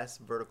vertical, the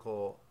best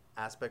vertical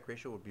aspect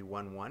ratio would be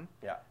 1:1.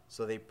 Yeah.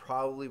 So they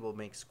probably will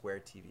make square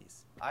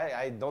TVs.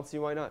 I don't see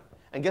why not.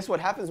 And guess what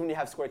happens when you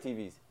have square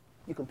TVs?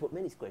 You can put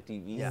many square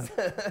TVs.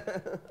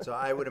 Yeah. So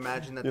I would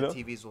imagine that You the know?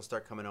 TVs will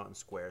start coming out in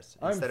squares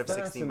I'm instead of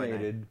 16 by 9.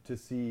 fascinated to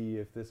see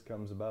if this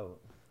comes about.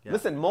 Yeah.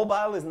 Listen,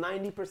 mobile is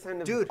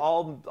 90% of Dude.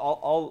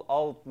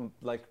 all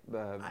like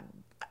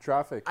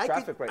Traffic.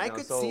 traffic right I now,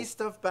 could so- see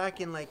stuff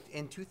back in like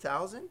in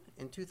 2000.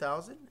 In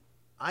 2000,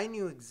 I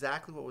knew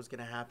exactly what was going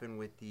to happen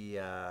with the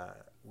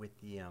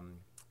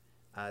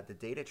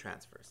data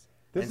transfers.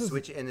 This And is-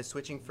 the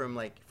switching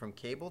from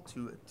cable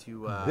to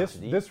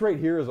This right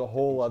here is a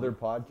whole other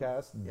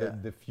podcast. Yeah.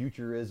 The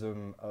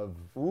futurism of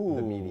the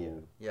Ooh. media,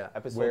 yeah.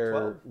 episode where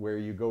 12. where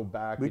you go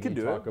back We and can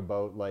you do talk it.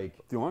 about like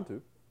Do you want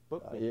to?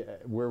 yeah,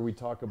 where we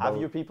talk about Have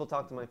your people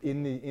talk to my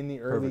people. in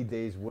the early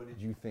days. What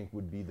did you think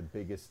would be the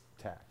biggest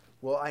tech?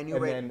 Well, I knew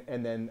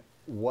And then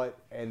what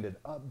ended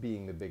up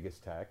being the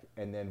biggest tech,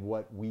 and then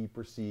what we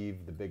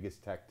perceive the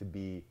biggest tech to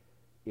be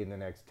in the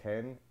next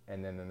 10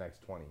 and then the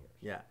next 20 years.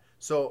 Yeah.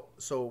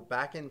 So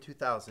back in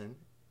 2000,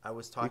 I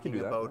was talking do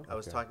that, about yeah. I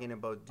was Okay. talking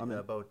about I'm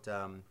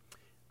in.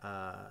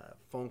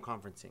 phone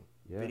conferencing,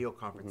 Yeah. video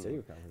conferencing.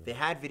 Video conferencing. They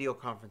had video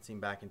conferencing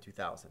back in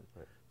 2000.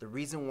 The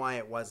reason why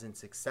it wasn't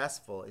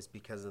successful is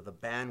because of the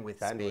bandwidth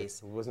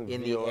space It wasn't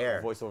in video, the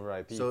air. voice over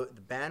IP. So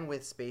the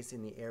bandwidth space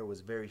in the air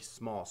was very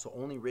small. So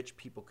only rich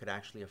people could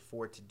actually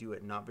afford to do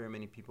it. Not very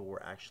many people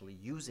were actually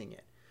using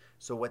it.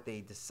 So what they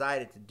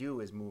decided to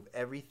do is move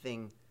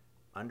everything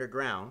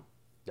underground,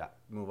 yeah.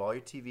 move all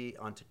your TV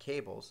onto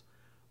cables,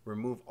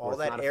 remove Where all it's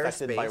that not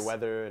affected by airspace.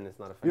 weather and it's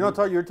not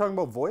affected. You're talking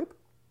about VoIP?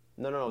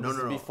 No, this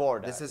is before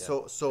that. This is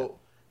yeah. so.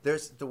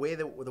 There's the way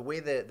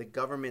the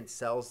government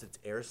sells its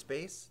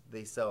airspace.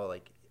 They sell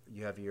like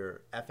you have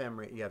your you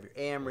have your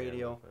AM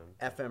radio,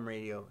 FM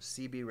radio,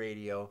 CB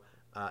radio.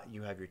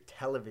 You have your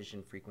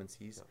television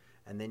frequencies,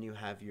 and then you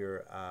have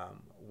your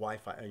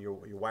Wi-Fi, your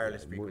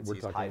wireless We're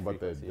frequencies. talking high about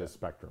frequency, the yeah.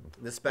 spectrum.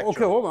 The spectrum.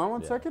 Okay, hold on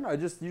one second.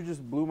 You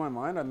just blew my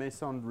mind. I may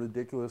sound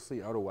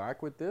ridiculously out of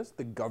whack with this.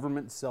 The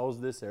government sells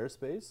this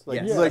airspace.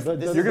 Like, Yes. you're Yeah, like, but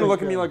you're gonna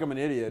look at me like I'm an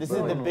idiot. This but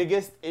is the like-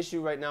 biggest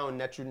issue right now in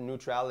net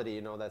neutrality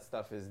and all that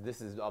stuff. This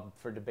is up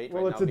for debate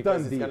Well, right it's now a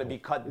because done it's going to deal. be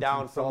cut It's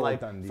down a from solid like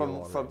done deal from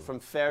already.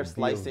 fair The deal's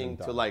slicing been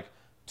to done. like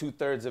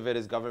 2/3 of it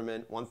is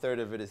government, 1/3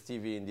 of it is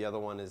TV, and the other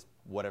one is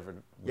whatever.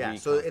 Yeah. we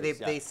So conference,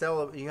 they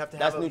sell. You have to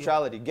That's have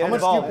neutrality. Get How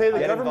much do you involved. pay the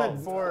Get government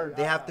involved. for?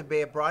 They have to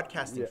pay a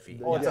broadcasting fee.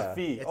 Oh, it's Yeah. a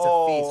fee. It's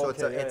oh, a fee,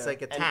 so okay, it's yeah,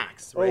 like a And-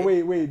 tax, Oh right?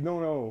 wait,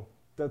 no.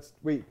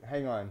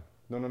 Hang on.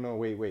 No,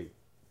 wait.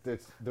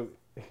 That's the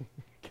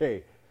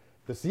okay.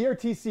 The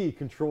CRTC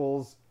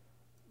controls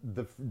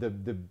the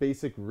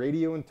basic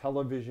radio and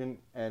television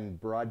and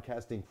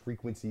broadcasting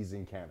frequencies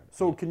in Canada.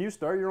 So can you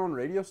start your own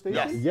radio station?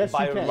 Yes. Yes,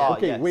 By you can. law,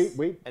 Okay, yes.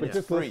 wait, And but it's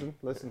just free.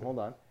 listen, hold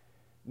on.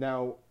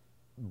 Now,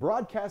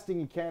 broadcasting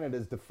in Canada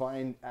is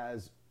defined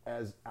as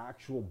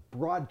actual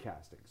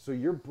broadcasting. So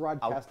you're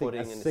broadcasting Outputting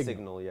a in a signal,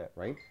 signal, yeah.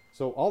 right?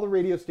 So all the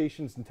radio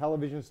stations and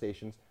television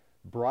stations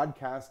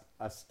broadcast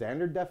a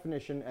standard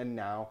definition and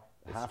now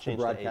It's have to changed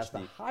to broadcast a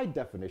HD. high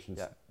definition.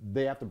 Yeah.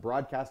 They have to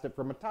broadcast it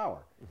from a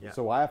tower. Yeah.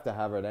 So I have to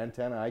have an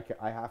antenna.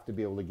 I have to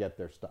be able to get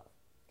their stuff.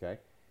 Okay.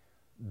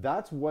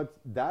 That's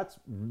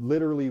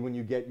literally when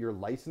you get your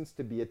license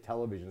to be a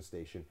television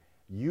station,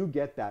 you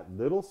get that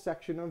little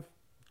section of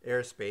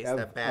Airspace,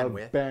 of- that of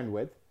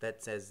bandwidth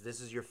that says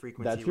this is your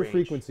frequency. That's your range.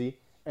 frequency,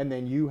 and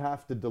then you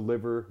have to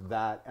deliver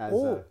that as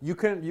Oh, you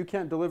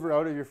can't deliver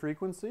out of your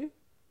frequency?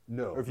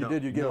 no. Or if you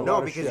did, you get a lot No,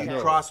 of because shit. you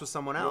cross with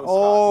someone else.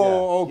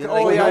 Oh, okay. You're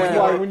like- Oh, yeah, That's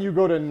yeah, why yeah. when you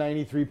go to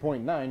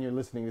 93.9, you're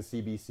listening to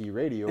CBC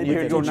radio. And but you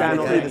then go you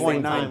channel get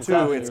 3.92,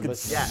 you're it's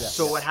listening- Yeah.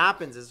 So what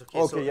happens is okay.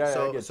 Okay, yeah,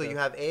 I get so that. you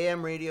have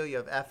AM radio, you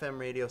have FM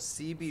radio,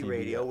 CB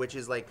radio, which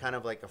is like kind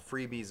of like a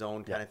freebie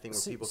zone kind of thing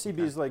where people can CB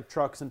is like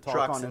trucks and talk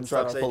trucks on and and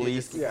trucks. stuff. that you police.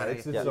 just can Yeah, kinda-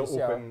 it's Yeah. an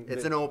Yeah. open.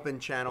 it's an open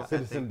channel kind of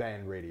citizen thing.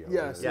 band radio.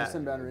 Yeah, or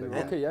citizen band radio.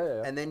 And- Okay,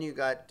 yeah. And then you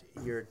got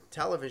your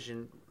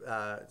television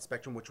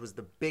spectrum, which was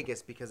the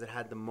biggest because it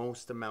had the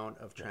most amount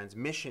of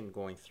transmission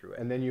going through it.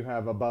 And then you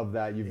have above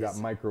that, you've got Is-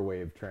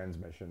 microwave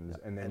transmissions,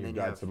 and then And you've then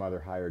you got have some other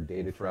higher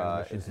data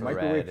infra- transmissions. infrared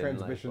Microwave and, like,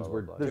 transmissions blah,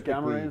 were blah, blah. There's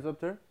gamma typically rays up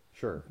there?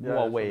 Sure. Yeah,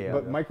 well, that's way.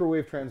 what- But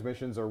microwave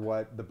transmissions are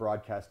what the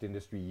broadcast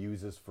industry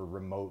uses for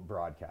remote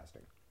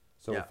broadcasting.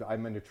 So Yeah. if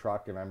I'm in a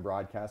truck and I'm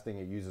broadcasting,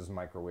 it uses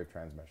microwave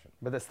transmission.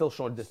 But that's still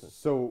short distance.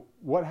 So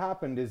what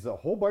happened is a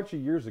whole bunch of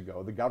years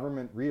ago, the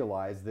government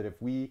realized that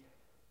if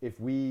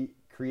we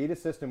create a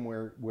system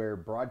where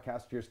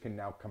broadcasters can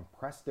now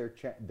compress their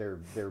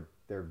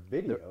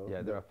video,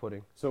 They're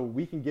outputting. so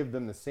we can give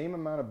them the same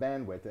amount of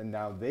bandwidth, and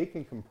now they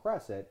can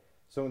compress it.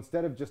 So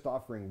instead of just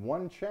offering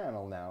one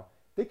channel now,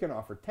 they can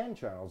offer 10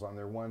 channels on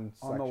their one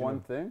On the section one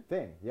of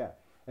thing. Yeah.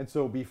 And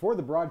so before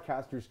the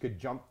broadcasters could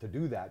jump to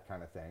do that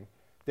kind of thing,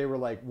 they were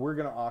like, we're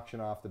going to auction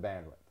off the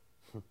bandwidth.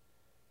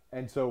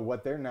 And so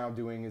what they're now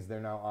doing is they're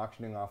now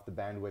auctioning off the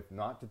bandwidth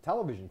not to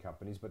television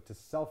companies, but to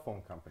cell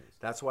phone companies.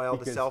 That's why all the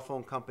Because cell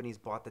phone companies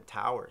bought the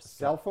towers.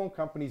 Cell phone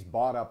companies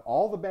bought up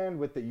all the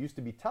bandwidth that used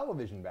to be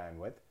television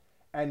bandwidth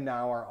and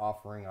now are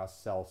offering us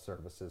cell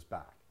services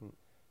back.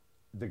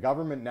 The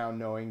government now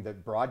knowing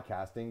that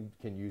broadcasting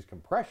can use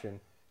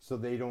compression, so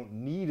they don't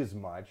need as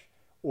much,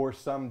 or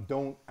some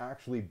don't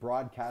actually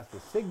broadcast a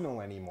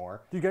signal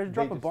anymore. You guys are They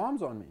dropping just-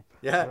 bombs on me.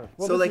 Yeah.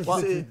 Well, so this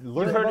like, is-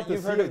 learn you've heard- about the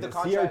you've heard of the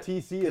contract-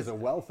 CRTC is a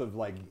wealth of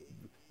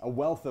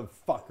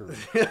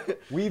fuckery.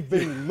 We've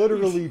been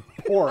literally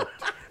porked.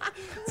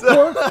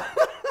 Porked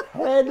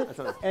head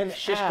and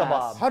Shish ass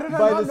kebab. How did I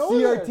by not the know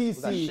this?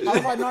 CRTC How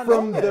have I not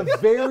from known the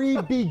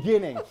very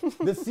beginning.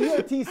 The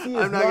CRTC is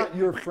I'm not not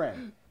your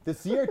friend. The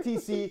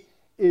CRTC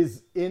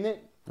is in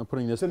it I'm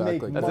putting this to back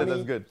make like That's it, money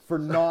that's good. for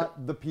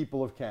not the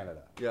people of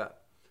Canada. yeah.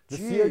 The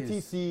Jeez.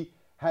 CRTC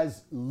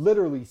has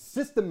literally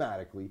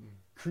systematically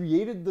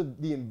created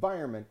the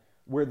environment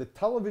where the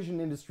television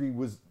industry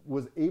was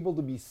able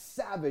to be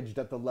savaged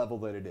at the level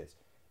that it is.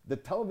 The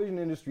television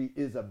industry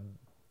is a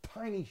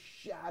tiny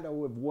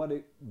shadow of what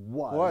it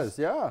was.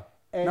 yeah.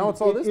 And Now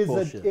it's all it this is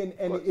bullshit.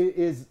 and it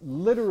is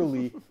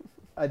literally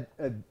a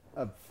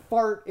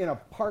fart in a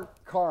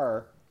parked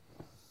car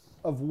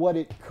of what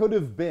it could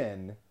have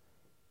been,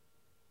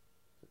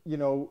 you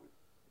know,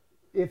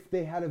 if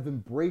they had have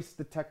embraced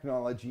the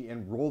technology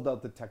and rolled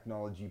out the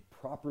technology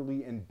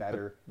properly and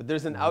better. But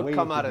there's an way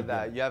outcome at out the of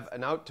that. beginning. You have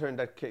an outturn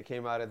that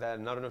came out of that,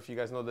 and I don't know if you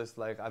guys know this.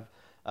 Like I've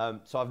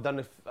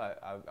done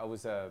I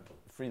was a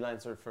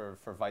freelancer for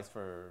Vice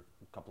for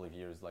a couple of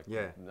years. Like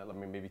Yeah.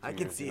 maybe 2 I years.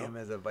 can see you know? him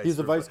as a vice. He's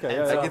a vice guy. And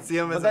Yeah, I yeah. can see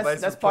him But as a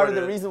vice. that's part of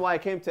the reporter. reason why I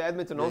came to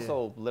Edmonton. Yeah.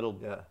 Also, little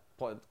Yeah.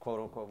 quote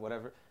unquote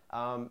whatever.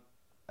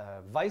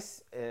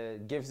 Vice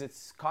gives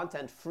its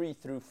content free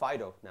through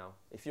Fido now.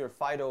 If you're a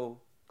Fido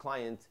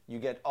client, you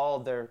get all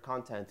their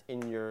content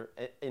in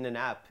an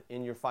app,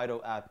 in your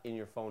Fido app, in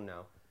your phone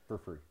now. For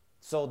free.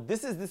 So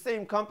this is the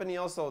same company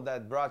also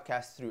that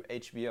broadcasts through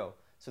HBO.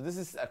 So this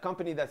is a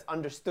company that's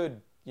understood,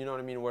 you know what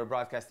I mean, where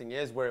broadcasting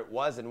is, where it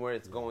was, and where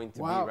it's going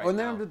to Wow, be right and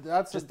now. then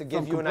that's just to from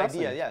give you an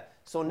compressing. idea, yeah.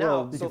 So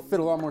now, you so, can fit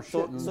a lot more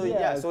shit in. so Yeah,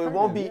 yeah, so it kind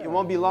won't of, be yeah, it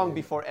won't be long yeah.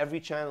 before every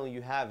channel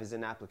you have is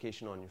an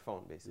application on your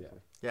phone, basically.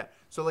 Yeah.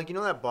 So like, you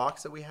know that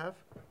box that we have,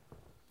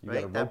 You got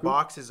a right? That Roku?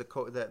 box is a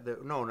code.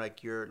 No,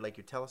 like your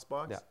Telus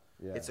box. Yeah.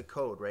 Yeah. It's a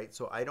code, right?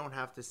 So I don't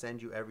have to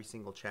send you every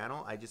single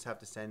channel. I just have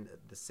to send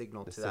the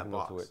signal The to that signal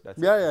box. to it.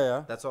 That's Yeah, it. yeah,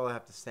 yeah. That's all I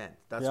have to send.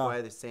 That's Yeah.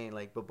 why they're saying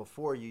like, but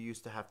before you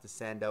used to have to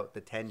send out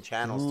the 10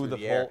 channels Through through the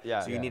the air. whole-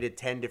 yeah, so you yeah. needed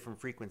 10 different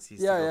frequencies.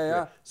 Yeah, to go yeah, through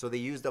yeah. it. So they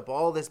used up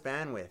all this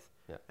bandwidth.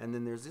 Yeah. And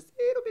then there's this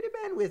little bit of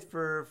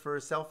bandwidth for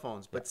cell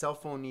phones, but cell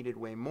phone needed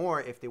way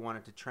more if they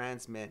wanted to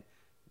transmit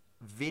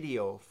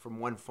video from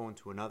one phone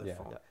to another Yeah.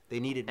 phone. Yeah. They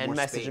needed And more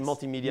messaging, space.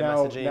 multimedia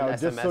now, messaging, now, SMSs,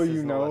 just so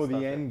you and all know, that the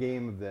stuff, end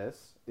game of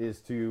this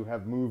is to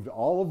have moved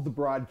all of the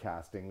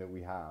broadcasting that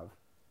we have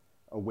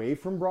away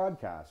from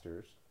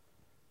broadcasters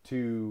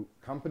to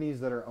companies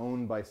that are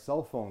owned by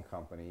cell phone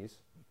companies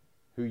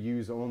who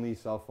use only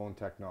cell phone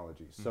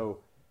technology. So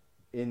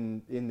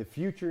in the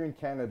future in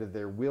Canada,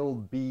 there will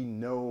be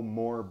no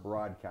more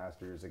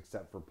broadcasters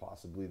except for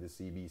possibly the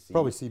CBC.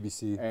 Probably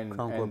CBC. and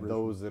Crown Corporation.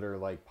 those that are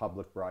like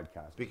public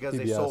broadcasters. Because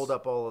they PBS. sold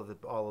up all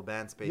the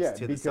band space Yeah,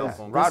 to the cell because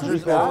phone. Rogers This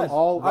is bad.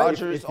 owns,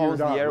 Rogers if you're owns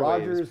the not airwaves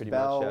Rogers, pretty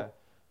Bell, much. Yeah.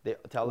 They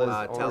tell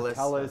us, Telus,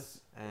 Telus,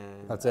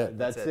 and That's it.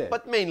 that's it.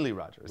 but mainly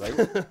Rogers.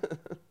 Right?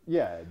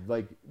 Yeah,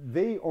 like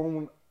they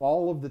own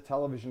all of the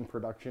television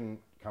production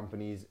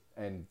companies,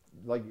 and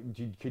like,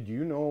 could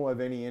you know of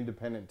any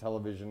independent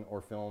television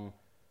or film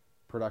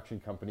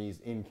production companies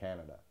in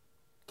Canada?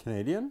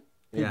 Canadian?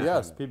 Yeah.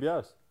 PBS.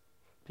 PBS.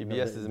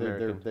 PBS is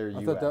American. They're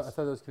I US. thought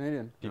that was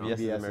Canadian. PBS is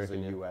PBS American.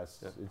 is a yeah. US.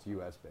 Yeah. It's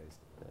US based.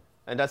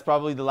 And that's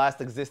probably the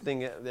last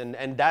existing,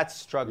 and that's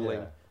struggling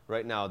Yeah.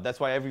 right now. That's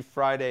why every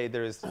Friday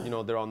there's,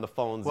 they're on the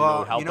phones.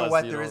 Well, help you know us,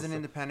 what? There is an so-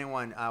 independent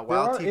one. are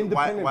Wild TV.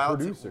 independent Wild,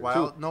 producers.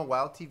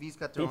 Wild TV's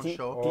got their own PT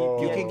show.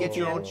 You can get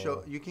your own Oh.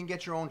 show. You can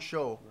get your own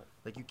show.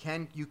 Like you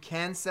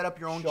can set up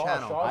your own Shaw-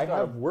 channel. Shaw- I got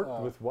have a-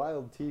 worked with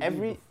Wild TV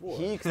before.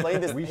 He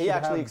explained this. We He should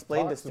actually have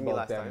explained this talks to me about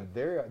last them.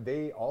 time.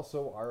 They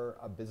also are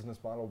a business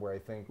model where I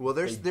think Well,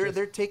 they they're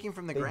just- taking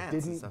from the they grants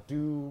and didn't stuff.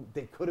 do.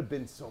 They could have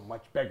been so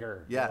much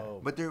bigger. Yeah,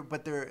 but they're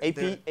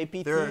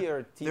APT they're,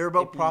 or T- they're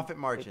about AP profit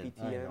margin.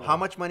 APTN. How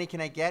much money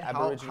can I get? How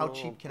Aboriginal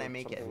cheap can I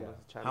make it? something like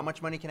that How channel.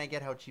 much money can I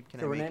get? How cheap can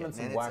So I we're make naming it?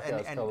 some And, whack-ass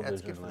and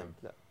that's good television for them.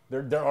 names.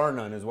 There are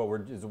none. Is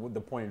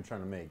the point you're trying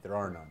to make? There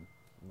are none.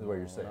 Is what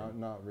you're saying.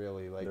 Not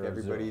really. Like There are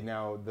everybody zero.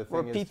 now. The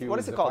Or thing is, too, what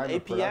is it if called? I'm a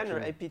APN or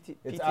production- APT?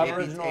 It's PTN?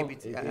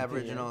 Aboriginal-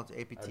 Aboriginal to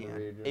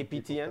APTN.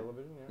 APTN?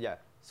 Television, Yeah.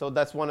 So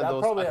that's one of That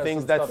those probably has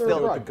things some that's stuff to do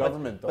still with the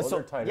government, though. But so,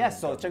 They're tied yes.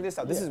 in So with check this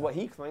out. This is Yeah. what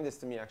he explained this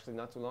to me actually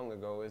not too long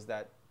ago. Is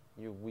that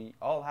we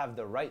all have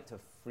the right to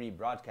free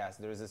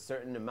broadcast. There is a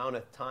certain amount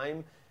of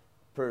time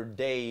per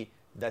day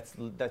that's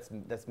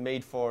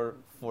made for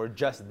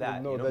just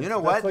that. No, you know? that's, You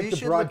know that's what? like You the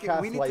should look at-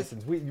 broadcast we need to-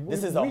 license.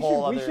 This is a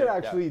whole We other- should yeah.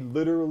 actually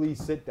literally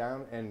sit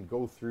down and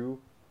go through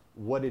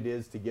what it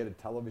is to get a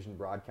television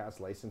broadcast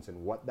license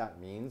and what that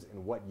means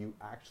and what you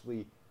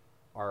actually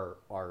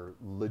are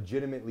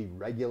legitimately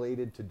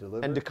regulated to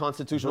deliver And the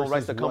constitutional versus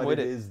rights that come what with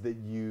it it. is that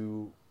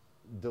you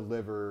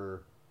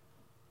deliver.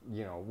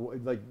 You know,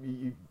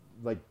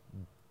 like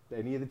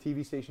any of the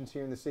TV stations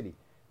here in the city,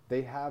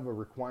 they have a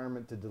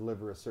requirement to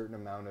deliver a certain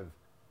amount of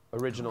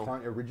Original.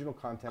 original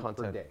content per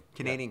Content. day.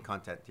 Canadian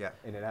content, yeah.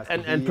 And it has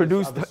And to be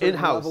produced of a certain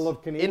in-house. level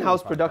of Canadian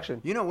In-house content.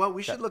 production. You know what?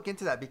 We should look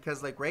into that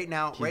because, like, right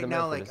now, He's the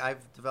man for like, this.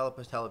 I've developed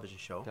a television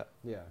show. Yeah.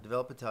 Yeah.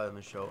 Develop a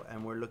television show,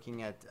 and we're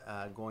looking at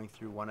going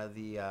through one of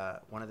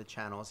the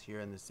channels here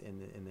in the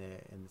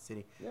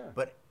city. Yeah.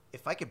 But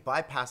if I could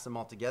bypass them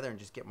altogether and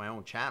just get my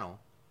own channel,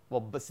 Well,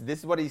 but this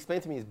is what he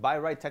explained to me: is by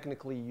right,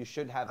 technically, you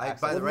should have I-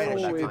 access by the to right, all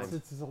I that should time.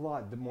 it's a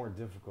lot more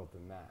difficult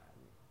than that.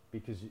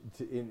 Because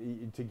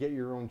to get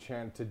your own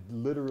channel, to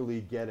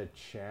literally get a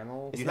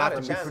channel, It's you not have a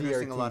to be channel.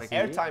 producing a lot of CRTC,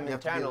 Airtime You and have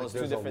to be channel like- is two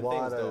there's a different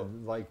lot things, though.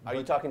 of, like, Are you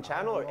but talking I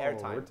channel or don't know,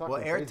 airtime? we're talking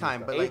Well, crazy airtime,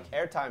 stuff. but like-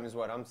 Airtime is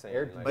what I'm saying.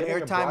 Air- like- But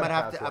Getting a airtime, I'd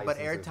have broadcast to. But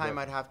license is airtime,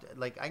 I'd different. have to.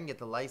 Like, I can get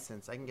the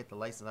license. I've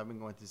been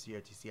going through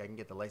CRTC. I can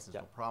get the license,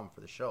 Yeah. no problem for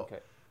the show. Okay.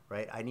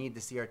 Right. I need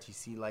the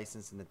CRTC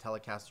license and the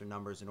Telecaster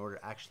numbers in order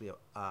to actually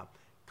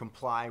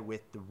comply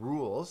with the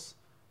rules,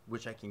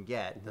 which I can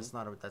get. Mm-hmm.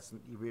 That's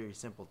really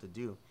simple to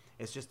do.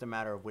 It's just a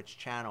matter of which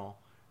channel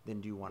then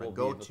do you want to Will be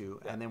go able to-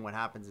 to, yeah. and then what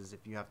happens is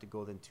if you have to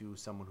go then to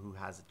someone who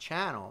has a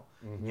channel,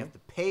 Mm-hmm. you have to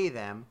pay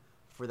them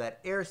for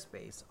that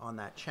airspace on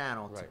that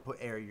channel to Right.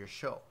 air your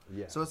show.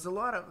 Yeah. So it's a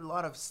lot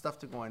of stuff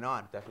to going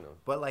on. Definitely.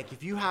 But like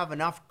if you have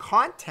enough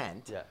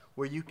content Yeah.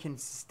 where you can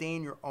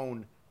sustain your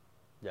own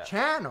Yeah.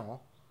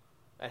 channel,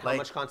 And how like-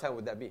 much content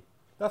would that be?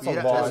 That's You'd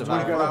a have to lot. have You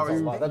 24 gotta hours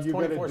do- a day. That's you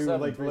gotta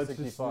 24/7, let's just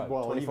 365.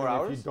 24 even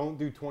hours? if you don't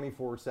do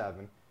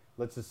 24/7,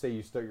 let's just say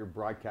you start your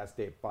broadcast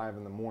day at 5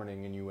 in the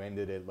morning and you end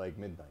it at like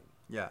midnight.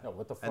 yeah. No,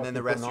 what the fuck and then you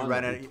the rest putting you on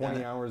run there? at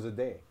 20 hours a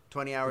day.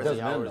 20 It hours. doesn't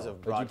a day. end, hours though,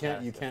 of but you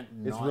can't. You broadcast.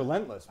 can't. It's not-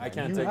 relentless. I Man.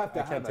 can't you take. have to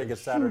I can't have take a a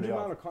Saturday huge off.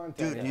 amount of content.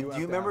 Dude, and do have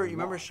you to remember? have You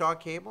remember lots. Shaw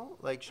Cable?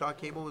 Like Shaw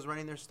Cable was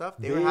running their stuff.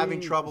 They were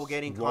having trouble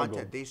getting struggled.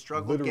 content. They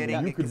struggled Literally, getting.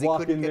 You could because they walk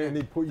couldn't in get there it. and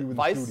they put you in the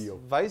Vice, studio.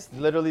 Vice,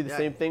 literally the Yeah.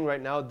 same thing right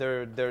now. If you go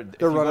running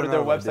to their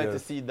out of website to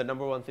ideas. see the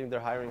number one thing they're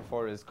hiring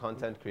for is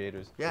content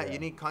creators. Yeah, you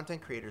need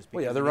content creators.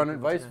 Well, yeah, because they're you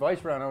need running. people to-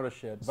 Vice ran out of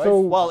shit. So-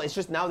 Well, it's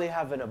just now they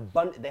have an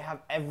abundant. They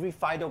have every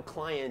Fido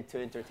client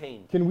to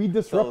entertain. Can we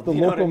disrupt the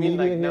you know what I local mean? media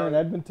Like, here now- in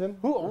Edmonton?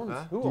 Who owns?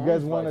 Huh? Who Do you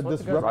guys owns want to Vice?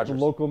 What's the disrupt guy's the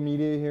name? local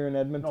media here in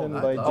Edmonton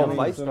by not- Oh, doing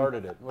Vice some-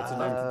 started it. What's the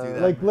name? to do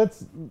that. Like,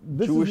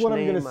 this Jewish is what I'm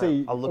name, gonna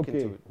say. I'll look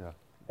okay, into it. Yeah.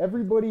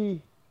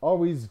 everybody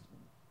always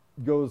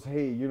goes,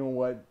 hey, you know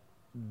what?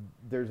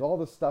 There's all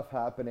this stuff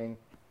happening.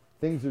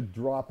 Things are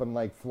dropping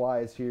like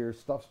flies here.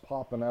 Stuff's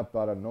popping up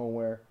out of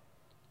nowhere.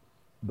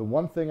 The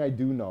one thing I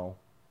do know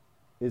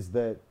is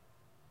that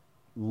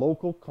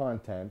local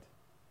content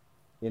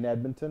in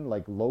Edmonton,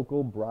 like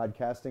local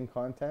broadcasting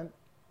content,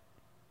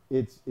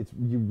 it's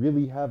you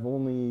really have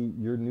only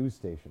your news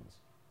stations.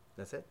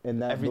 That's it.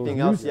 And that Everything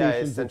those else, news yeah, is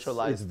stations, it's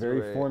centralized very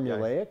to a- yeah.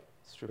 formulaic.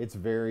 It's true. It's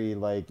very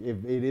like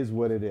it is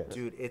what it is.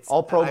 Dude, it's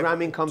All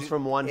programming comes dude,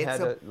 from one it's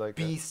head, a like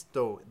a- beast,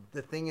 though.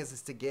 The thing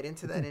is to get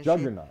into that a industry.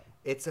 juggernaut.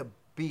 It's a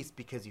beast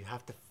because you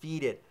have to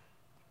feed it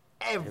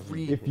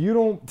every If you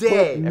don't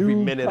day, put Every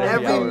new minute, content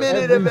every hour.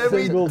 minute of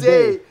every single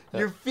day,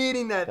 you're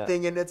feeding that Yeah.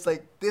 thing, and it's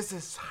like this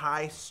is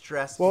high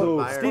stress So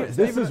environment.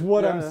 this is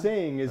what I'm yeah.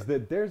 saying is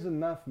that there's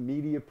enough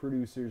media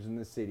producers in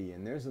the city,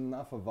 and there's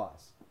enough of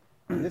us.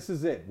 And this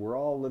is it. We're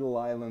all little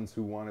islands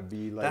who want to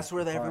be like. That's where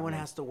everyone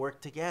continents. has to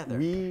work together.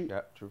 We,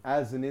 Yeah, true.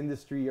 as an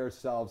industry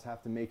ourselves,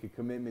 have to make a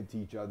commitment to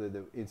each other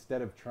that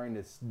instead of trying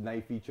to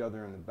knife each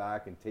other in the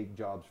back and take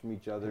jobs from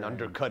each other And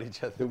undercut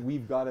each other. that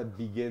we've got to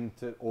begin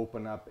to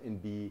open up and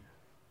be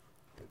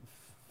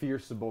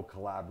fierceable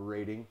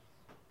collaborating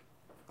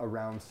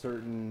around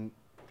certain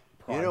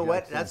You know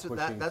what? projects and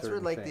pushing That's where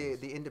certain like things.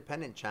 the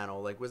independent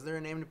channel. Like, was there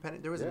a name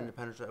independent? There was an Yeah.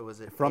 independent. Was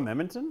it From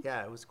Edmonton?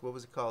 Yeah, it was. What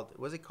was it called?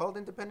 Was it called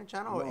independent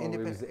channel or No, it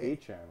independent? was A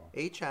channel.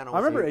 A channel. I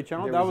was remember it. A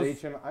channel. There That was was A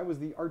channel. I was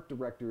the art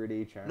director at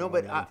A channel. No,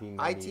 but in IT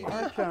 1998.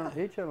 A channel.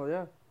 A channel.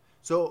 Yeah.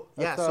 So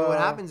yeah. That's, So what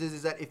uh, happens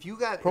is that if you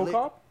got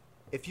Procop.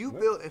 if you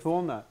build if Who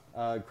owned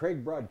that?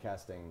 Craig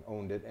Broadcasting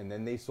owned it, and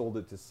then they sold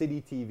it to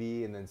City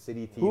TV, and then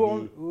City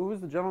TV. Who was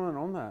the gentleman that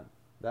owned that?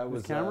 That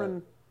was was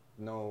Cameron?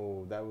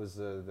 No, that was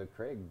the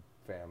Craig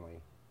family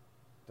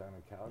down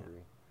in Calgary.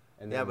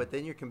 And yeah, then- but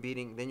then you're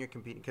competing. Then you're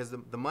competing because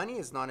the money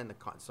is not in the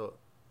con. So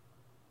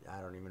I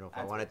don't even know if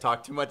I want to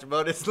talk too much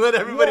about it. Let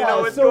everybody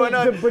know what's so going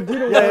on. But you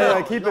know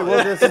Yeah, keep it.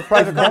 Well, this is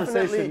private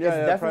conversation. It's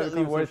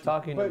definitely worth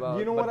talking But about.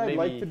 you know what I'd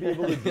like to be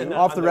able to do?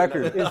 Off the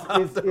record.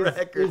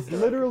 Is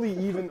literally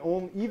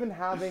even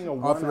having a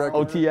Off the 1 hour,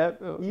 record.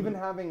 OTF? even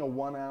having a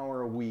 1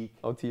 hour a week,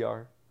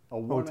 OTR. a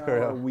 1 yeah.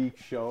 hour a week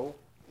show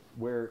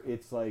where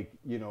it's like,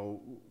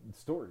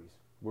 stories,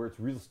 where it's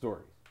real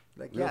stories.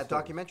 Like, Real yeah,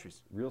 stories. documentaries.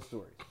 Real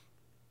stories.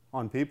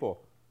 On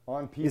people.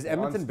 On people. Is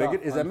Edmonton on big?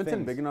 stuff, Is on Edmonton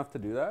things. big enough to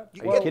do that?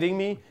 You Are you Well, kidding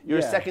me? You're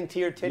a yeah. second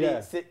tier titty, Yeah.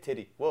 sit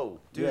titty. Whoa.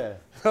 Yeah.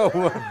 we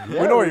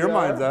know where your we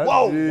mind's are. at.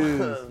 Whoa.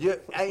 Jeez.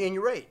 Yeah, and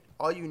you're right.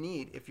 All you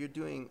need, if you're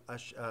doing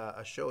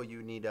a show,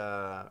 you need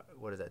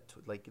what is that?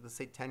 Like, let's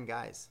say 10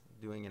 guys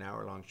doing an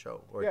hour-long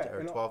show, or, Yeah, or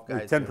and 12 Like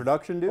guys. 10 doing-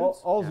 production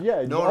dudes? All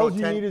No,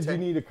 you 10 need is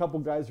 10 you need a couple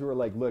guys who are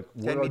like, look,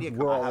 10 we're, media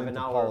we're all have an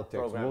into hour politics.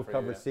 program We'll for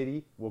cover you, yeah.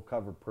 city, we'll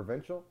cover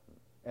provincial,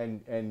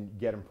 and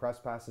get them press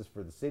passes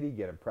for the city,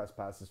 get them press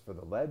passes for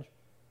the ledge.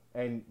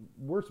 And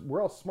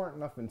we're all smart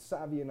enough and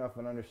savvy enough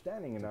and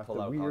understanding enough pull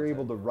that out we are content.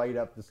 able to write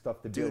up the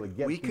stuff to be able to Dude,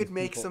 get we these could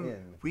make people some.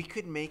 in. We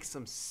could make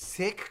some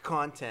sick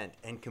content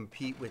and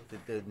compete with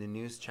the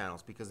news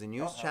channels, because the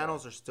news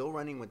channels are still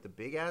running with the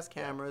big ass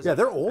cameras. Yeah,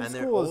 they're old and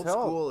they're school as old hell.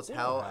 school as They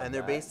hell, don't have and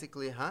they're that.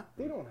 basically, huh?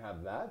 They don't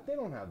have that. They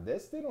don't have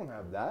this. They don't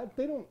have that.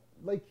 They don't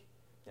like.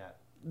 Yeah.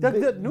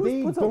 The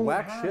news puts out don't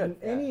whack have shit.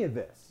 any of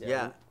this.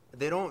 Yeah.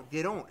 They don't.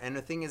 And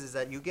the thing is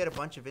that you get a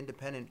bunch of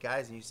independent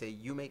guys, and you say,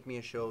 "You make me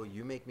a show.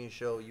 You make me a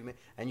show.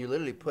 And you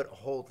literally put a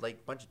whole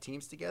bunch of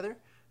teams together,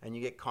 and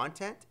you get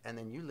content, and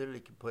then you literally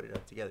can put it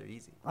up together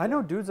easy. I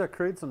know dudes that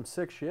create some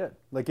sick shit,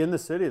 like in the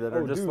city, that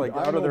are Oh, just dude, like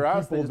I out of their know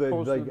ass. They people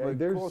just that, post like,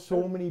 there's cool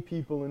so shit. many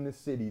people in this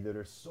city that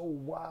are so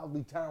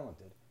wildly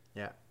talented.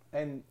 Yeah.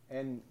 And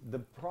the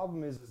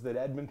problem is that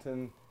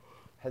Edmonton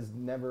has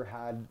never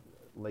had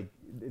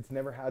it's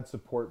never had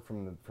support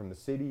from the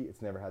city.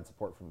 It's never had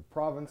support from the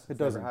province. It's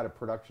doesn't. never had a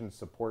production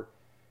support.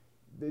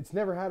 It's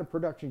never had a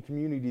production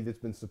community that's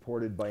been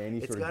supported by any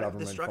It's sort of got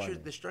government the structure.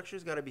 funding. The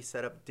structure's got to be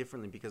set up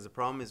differently, because the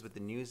problem is with the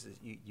news is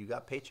you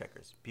got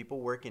paycheckers. People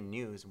work in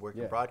news, work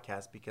in Yeah.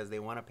 broadcast because they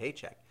want a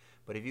paycheck.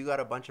 But if you got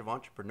a bunch of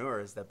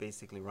entrepreneurs that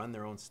basically run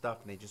their own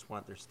stuff and they just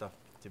want their stuff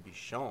to be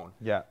shown,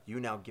 Yeah. you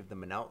now give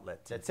them an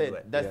outlet to That's do it.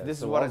 it. That's, Yeah, this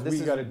so is what all we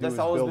gotta do that's is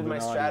always build been my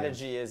an audience.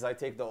 strategy. Is I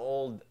take the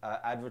old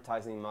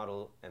advertising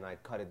model and I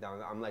cut it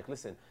down. I'm like,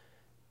 listen,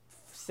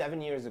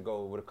 7 years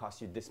ago it would have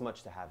cost you this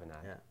much to have an ad.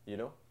 Yeah. You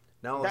know.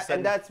 Now all of a That, sudden-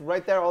 and that's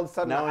right there. All of a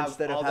sudden, now I have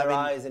instead of all their having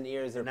eyes and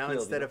ears are now peeled.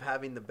 instead you of know?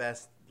 having the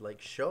best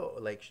show,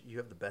 you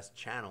have the best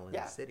channel in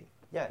Yeah. the city.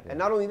 Yeah, and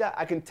not only that,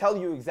 I can tell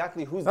you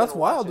exactly who's. That's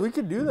gonna watch wild. it. We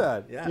could do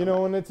that. Yeah. You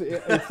know, and it's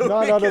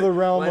not out of the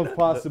realm Why of not?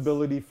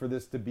 possibility for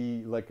this to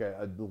be like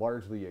a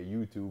largely a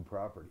YouTube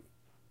property,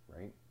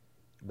 right?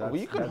 Well,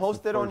 you can that's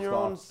host the it on first your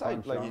own off site,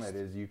 punch like on you it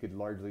is you could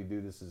largely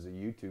do this as a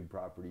YouTube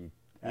property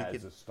as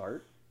could- a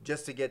start.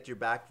 Just to get your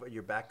back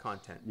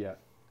content Yeah.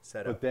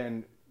 set But up.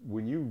 then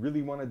when you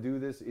really want to do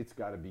this, it's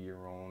got to be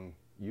your own.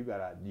 You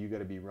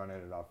gotta be running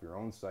it off your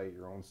own site,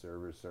 your own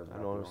servers, serving I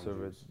up know, your own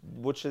server, juice.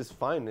 which is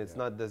fine. It's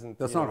not doesn't.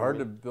 That's you know not what I hard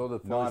to mean? build a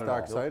fully Not at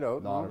stacked all. site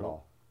out. Not no. at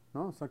all.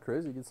 No, it's not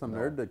crazy. Get some No.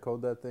 nerd to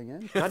code that thing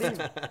in. Not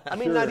even. I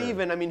mean, not Sure.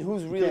 even. I mean,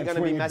 who's You really can't gonna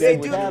be swing a messing big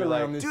with cat you?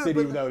 around Like, this Dude, city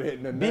but- without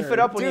hitting a beef nerd. it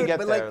up when you get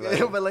but there. like,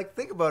 like- but like,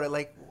 think about it.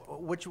 Like,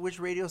 which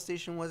radio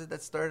station was it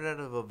that started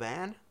out of a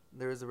van?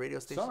 There was a radio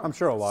station. Sonic. I'm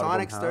sure a lot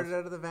Sonic of them started have.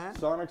 out of the van.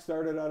 Sonic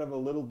started out of a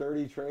little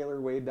dirty trailer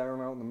way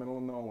down out in the middle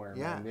of nowhere.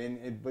 Yeah.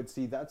 Man. But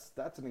see, that's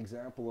an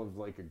example of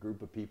like a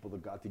group of people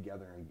that got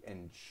together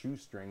and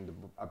shoestringed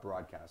a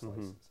broadcast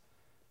license.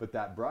 But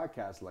that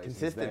broadcast license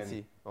Consistency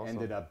then also.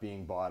 ended up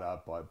being bought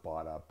up,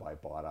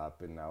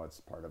 and now it's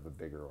part of a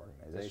bigger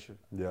organization.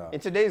 Yeah. In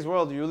today's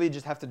world, you really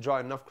just have to draw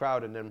enough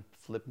crowd and then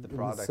flip the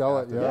product. sell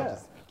it, after yeah. that. Yeah.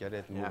 Just get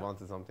it and Yeah. move on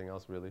to something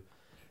else. Really,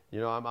 you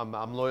know,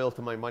 I'm loyal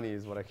to my money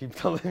is what I keep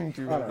telling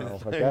you. I don't know.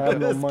 Like, I have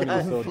no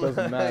money, so it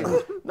doesn't matter.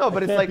 No,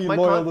 but I it's can't like be my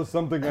loyal to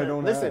something I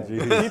don't Listen, have.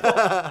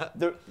 people,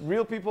 the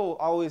real people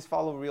always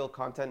follow real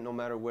content no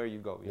matter where you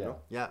go. You Yeah. know.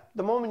 Yeah.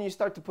 The moment you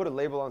start to put a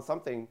label on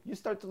something, you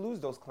start to lose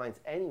those clients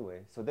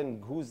anyway. So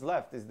then who's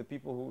left is the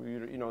people who,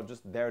 you know,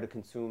 just there to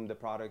consume the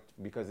product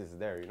because it's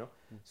there, you know?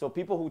 So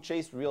people who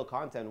chase real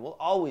content will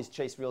always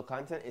chase real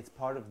content. It's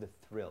part of the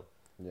thrill,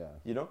 Yeah.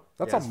 you know?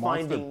 That's It's a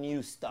monster finding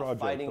new stuff,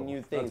 project, finding though.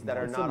 new things that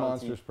are It's not a on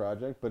monstrous TV.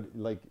 project, but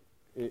like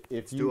if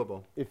It's you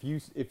doable. if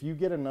you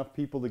get enough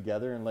people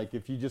together and like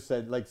if you just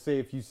said like say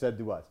if you said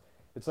to us,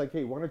 it's like,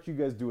 hey, why don't you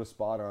guys do a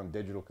spot on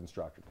digital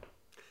construction?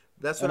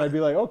 That's And what I'd be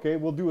like, okay,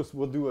 we'll do a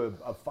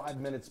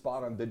 5-minute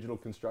spot on digital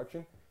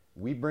construction.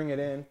 We bring it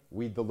in,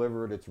 we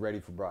deliver it, it's ready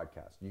for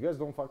broadcast. You guys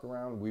don't fuck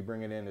around. We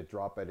bring it in, it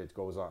drop it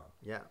goes on.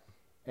 Yeah.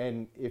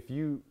 And if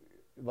you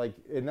like,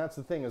 and that's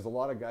the thing is a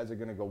lot of guys are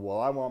gonna go, well,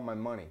 I want my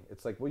money.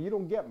 It's like, well, you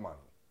don't get money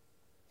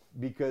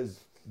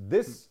because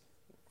this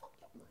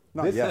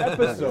Not yet.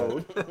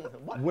 episode,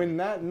 when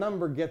that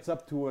number gets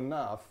up to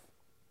enough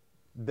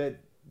that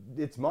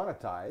it's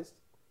monetized,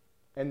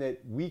 and that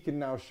we can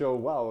now show,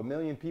 wow, 1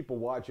 million people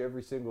watch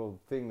every single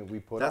thing that we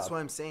put That's up. what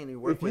I'm saying. We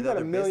work If you with got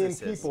other 1 million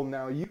businesses. people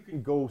now, you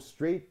can go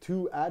straight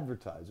to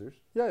advertisers,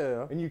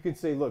 Yeah. and you can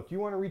say, look, you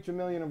want to reach 1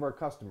 million of our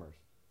customers.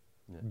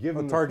 Give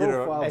them targeted- the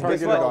profile. And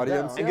targeted guess what?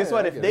 audience. And guess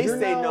what? If they You're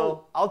say now-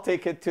 no, I'll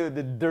take it to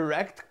the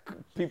direct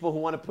people who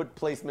want to put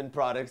placement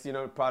products,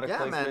 product Yeah,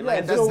 man. placement, Yeah,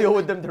 and just deal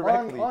with them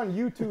directly. On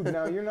YouTube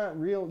now,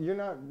 you're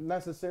not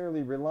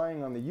necessarily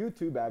relying on the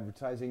YouTube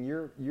advertising.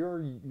 You're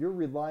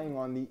relying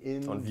on the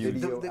On views.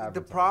 video The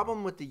advertising.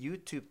 problem with the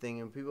YouTube thing,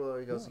 and people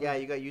always goes, yeah,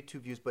 you got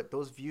YouTube views, but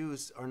those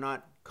views are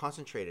not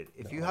concentrated.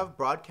 If you have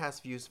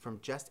broadcast views from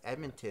just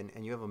Edmonton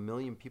and you have 1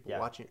 million people Yeah.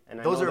 watching,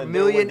 And I those know are that 1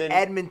 they're million within-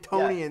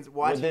 Edmontonians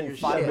watching within your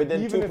five- shit.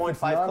 within Even if it's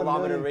 2.5 not 1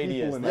 kilometer million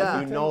people radius, in like,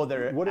 Edmonton, you know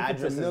their what if it's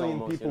addresses 1 million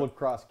almost, people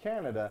across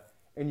Canada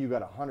and you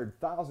got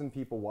 100,000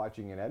 people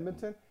watching in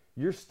Edmonton?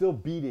 You're still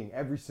beating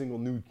every single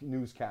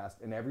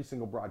newscast and every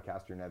single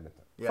broadcaster in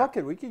Edmonton. Yeah. Fuck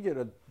it, we could get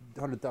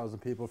 100,000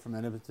 people from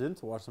Edmonton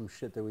to watch some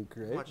shit that we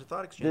create. Watch a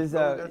Thought Exchange. There's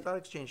Bro, a- we got a Thought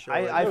Exchange show.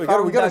 I right? we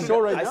found got a that-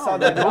 show right I now. saw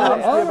that. Yeah.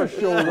 I have a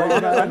show right now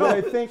that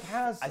I think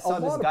has I a saw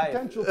this lot of guy.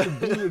 potential to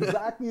be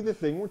exactly the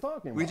thing we're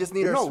talking about. We just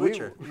need our No, we-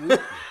 switcher.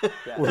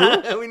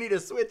 we- We need a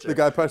switcher. the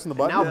guy pressing the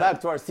button. Now back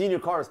to our senior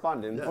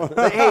correspondent.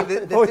 But hey,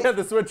 the Oh thing- yeah,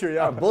 the switcher.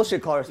 Yeah. Bullshit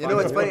you correspondent.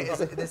 know what's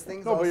funny? This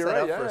thing's No, all but set you're up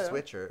right, for yeah, a yeah.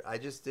 switcher.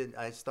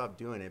 I stopped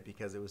doing it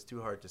because it was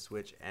too hard to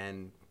switch,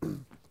 and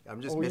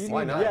I'm just Oh, missing.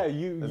 Why it. not? Yeah,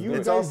 you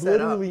It's all guys set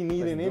up. literally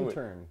need Let's an do it.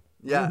 intern.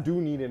 Yeah. You do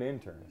need an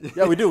intern.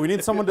 Yeah, we do. We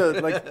need someone to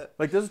like.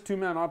 This is a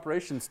 2-man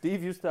operation.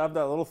 Steve used to have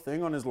that little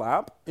thing on his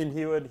lap, and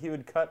he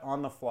would cut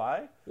on the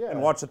fly Yeah.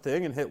 and watch a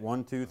thing and hit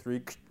 1, 2,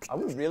 3. Are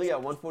we really at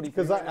 143?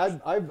 Because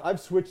I've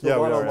switched Yeah, a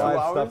we lot are, of yeah. live 2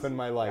 stuff hours? in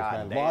my life, God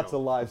man. damn. Lots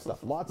of live stuff.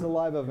 Lots of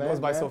live events. goes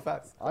by so man.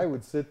 fast. I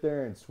would sit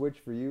there and switch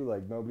for you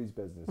like nobody's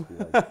business. Be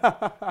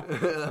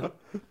like,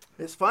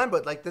 It's fun,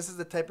 but like this is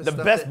the type of The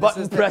stuff best that,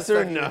 button this is the type of presser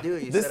stuff in you would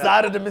do. You this set side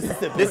up- of the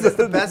Mississippi. This is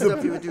the best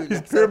stuff you would do. You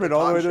set up pyramid a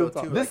all the talk way to show, the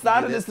top. too. This Like, side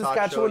you of do the talk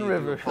Saskatchewan show, you do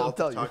River, a I'll political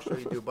tell you. talk show,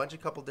 you do a bunch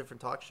of couple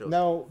different talk shows.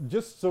 now,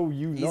 just so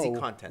you know, Easy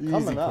content.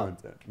 coming Easy up,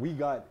 content. we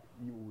got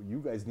you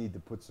guys need to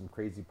put some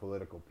crazy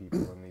political people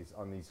on these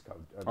On the these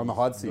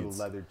hot little seats.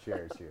 leather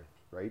chairs here,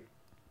 right?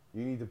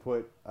 You need to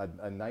put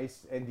a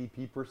nice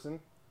NDP person.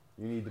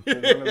 You need to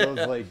put one of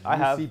those like I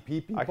have. UCP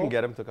people. I can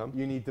get him to come.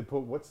 You need to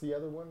put what's the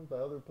other one? The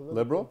other political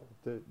Liberal?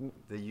 The,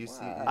 The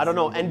UC. I don't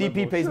know. The NDP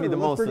liberal- pays me sure, the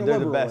let's most, so bring a they're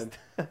the liberal best.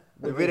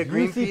 The bit of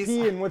UCP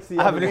Greenpeace. and what's the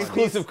I have other an one?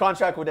 exclusive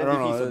contract with I don't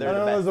NDP, know. so I they're I the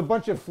don't know, there's best. a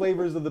bunch of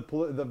flavors of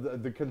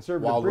the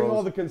conservative. Wild Bring Rose.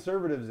 all the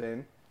conservatives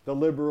in, the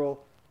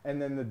liberal, and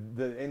then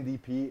the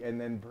NDP, and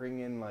then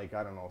bring in like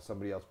I don't know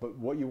somebody else. But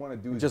what you want to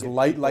do is Just get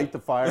light people- the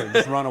fire and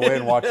just run away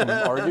and watch them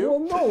argue. Well,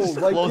 no,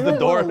 like Close you the don't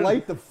door. wanna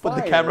light the fire.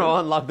 Put the camera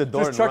on, lock the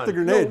door, Just and chuck run.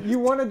 the No, grenade. you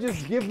want to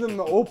just give them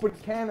the open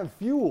can of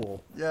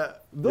fuel. Yeah.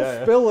 They'll Yeah,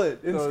 yeah. spill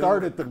it and So-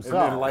 start it and then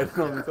themselves. light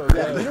them.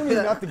 Yeah, you don't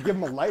even have to give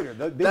them a lighter.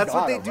 They That's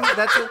got what they 'em. do.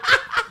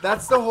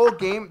 That's the whole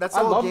game. That's the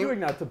I whole love game. doing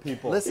that to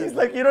people. Listen, He's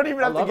like, you don't even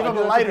have to love- give I him do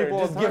a that to lighter. people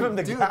all Just the give time. him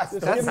the Dude, gas. Just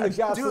give them the Dude.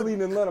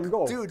 gasoline and let them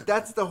go. dude,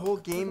 that's the whole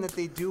game that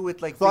they do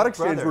with like Thought Big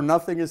exchange Brother. where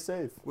nothing is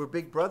safe. Where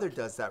Big Brother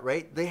does that,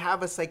 right? They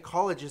have a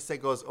psychologist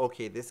that goes,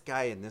 okay, this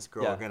guy and this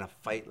girl Yeah. are gonna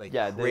fight like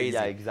Yeah, crazy.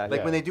 yeah, exactly.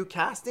 Like when Yeah. they do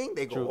casting,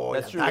 they go, True. oh,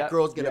 That's yeah, true, that yeah.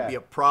 girl's gonna Yeah. be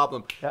a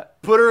problem. Yeah.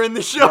 Put her in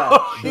the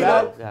show. you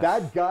know?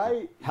 That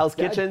guy, Hell's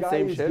that Kitchen, guy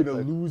same is shit, gonna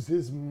but- lose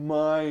his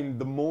mind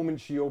the moment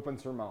she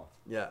opens her mouth.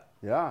 Yeah.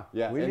 Yeah.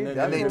 Yeah, We and need then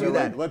that. And they they're do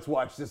like, that. let's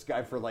watch this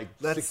guy for like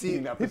Let's see-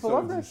 16 episodes People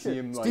love that and see shit.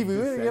 him like Steve, we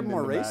gotta get descend more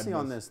into racy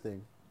on madness. this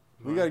thing.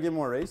 We gotta get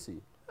more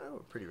racy.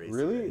 Oh, pretty racist.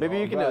 Really? Maybe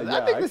you can. well,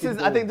 I think this could is.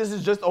 go- I think this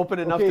is just open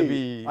enough Okay, to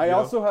be. I you know.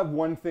 also have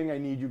one thing I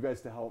need you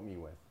guys to help me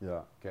with.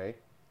 Yeah. Okay,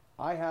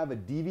 I have a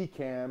DV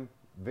cam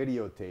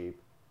videotape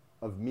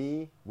of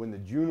me when the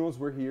Junos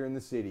were here in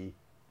the city.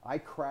 I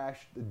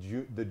crashed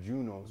the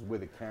Junos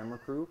with a camera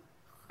crew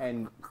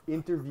and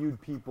interviewed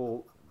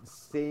people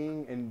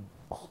saying and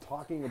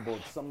talking about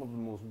some of the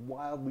most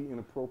wildly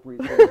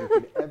inappropriate things you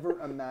could ever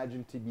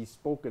imagine to be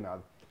spoken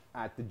of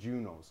at the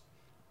Junos.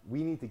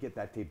 We need to get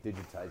that tape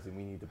digitized and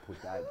we need to put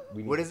that.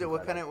 We need What to is it? put What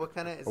that kind up. of? What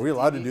kind of? Are we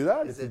allowed to do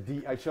that? Is It's a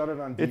it? I shot it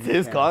on DV It's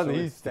his cam, con. so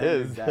He's it's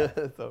standard his.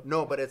 depth. So-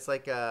 No, but it's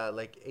like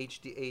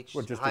HDH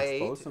What, just high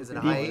expose 8? some Is it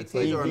a people? high 8 It's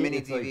tape or a DV, mini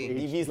it's like DV?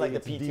 DV is like the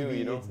It's P2, DV,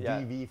 you know? it's Yeah.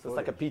 DV So it's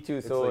like a footage. P2,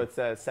 It's so like- it's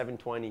a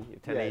 720,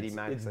 1080 yeah,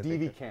 max. It's I DV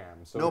think.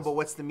 cam. So No, it's, but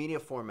what's the media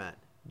format?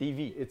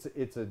 DV. it's a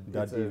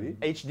DV?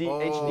 HD.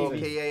 Oh, HDV.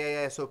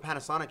 okay, yeah. So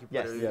Panasonic, you put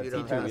Yes, it. yeah, you it's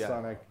don't a have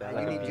Panasonic. that.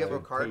 Like You need. Do you have a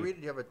tape. card reader?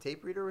 Do you have a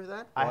tape reader with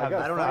that? I Well, have.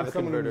 got I don't have a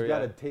someone converter. who's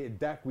Yeah. got a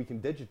deck. We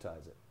can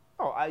digitize it.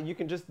 Oh, you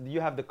can just.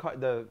 You have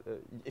the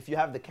if you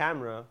have the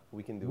camera,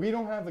 we can do We it.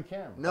 don't have the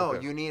camera. No,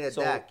 Okay. you need a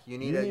So deck. You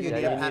need a a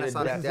Panasonic deck.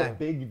 This is a deck.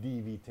 big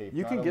DV tape.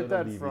 You not can a get little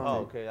that DV from- Oh,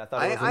 tape. okay. I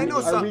thought it was. I a know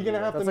mini- some- Are we gonna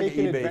have That's to like make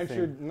an an eBay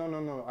adventure? thing.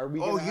 No. Are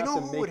we Oh, gonna you have know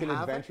to who make would an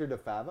have it? adventure to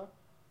Fava?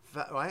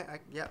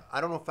 Yeah,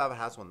 I don't know if Fava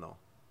has one though.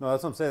 No,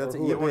 that's what I'm saying. That's Or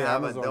an who- eBay They won't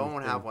have Amazon they won't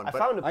thing. have one. I But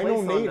found a I place know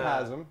on, Nate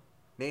has them.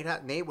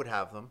 Nate would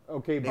have them.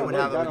 Okay, Nate but would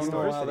like, have them I in don't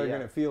know stores. how they're Yeah.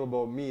 going to feel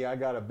about me. I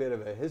got a bit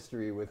of a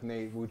history with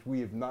Nate, which we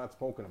have not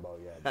spoken about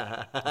yet.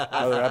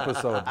 Another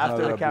episode. After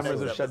another the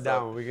cameras episode. are shut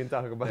down, we can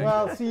talk about it.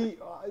 Well, see,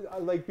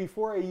 like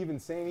before I even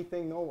say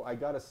anything, though, I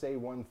got to say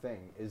one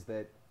thing is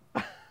that.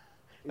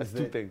 That's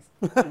two things.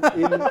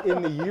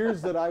 In the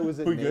years that I was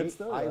at We good Nate,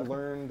 still? I Yeah.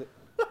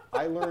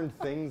 learned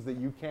things that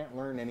you can't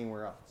learn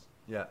anywhere else.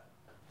 Yeah.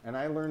 And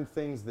I learned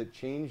things that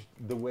changed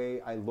the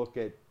way I look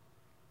at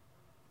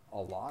a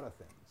lot of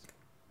things.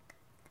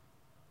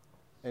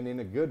 And in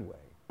a good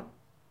way.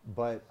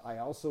 But I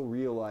also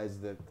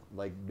realized that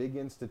like big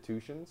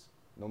institutions,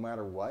 no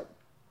matter what,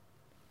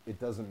 it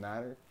doesn't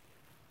matter,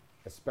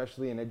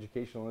 especially an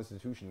educational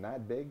institution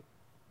that big,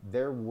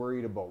 they're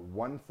worried about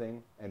one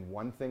thing and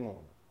one thing only.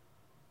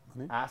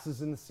 Money?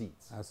 Asses in the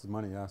seats. Asses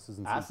money, asses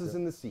and Asses seats,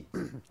 in the seats.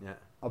 Yeah.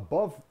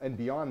 Above and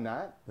beyond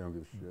that, They don't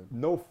give a shit.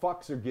 no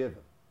fucks are given.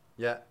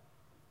 Yeah.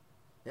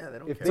 Yeah, they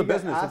don't If care. they a got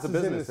business, it's a asses in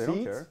business, the they don't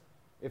seats, care.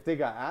 if they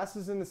got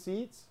asses in the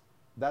seats,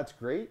 that's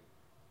great.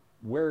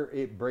 Where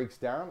it breaks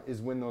down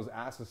is when those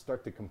asses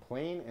start to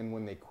complain and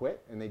when they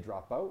quit and they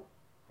drop out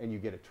and you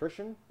get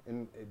attrition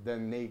and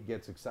then Nate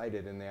gets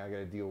excited and they got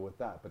to deal with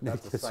that. But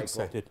that's Nate a gets cycle.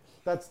 excited.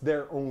 That's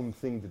their own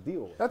thing to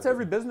deal with. That's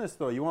every business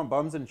though. You want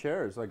bums and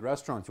chairs, like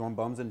restaurants. You want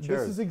bums and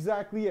chairs. This is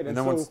exactly it. and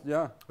then once, yeah.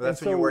 Well,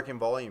 that's and when you so work in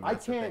volume. I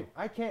That's the thing.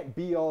 can't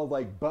be all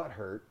like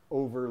butthurt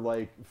over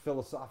like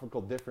philosophical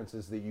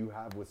differences that you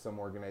have with some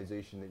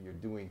organization that you're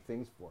doing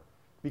things for,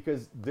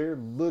 because they're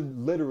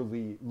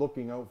literally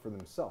looking out for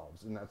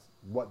themselves, and that's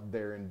what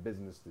they're in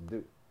business to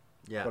do.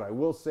 Yeah. But I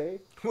will say,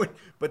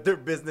 But their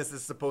business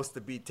is supposed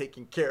to be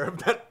taking care of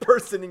that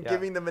person and Yeah.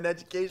 giving them an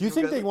education. Do you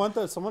think because- they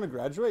want someone to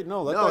graduate?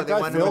 No, let No, that they guy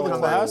want them fill to the come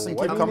class back. and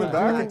What keep do coming you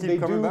back do? and they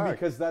keep coming do back.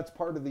 because that's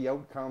part of the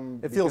outcome.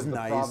 It because feels the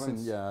nice and-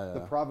 Province, yeah, The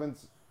yeah.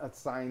 province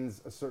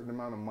assigns a certain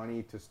amount of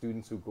money to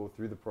students who go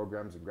through the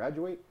programs and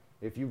graduate.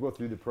 If you go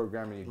through the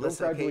program and you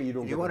Listen, don't graduate, okay, you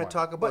don't if get you the want to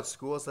money. talk about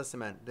schools, listen,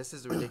 man, this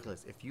is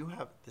ridiculous. If you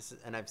have this,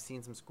 and I've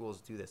seen some schools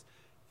do this.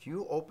 If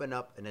you open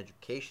up an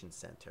education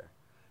center,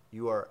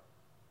 you are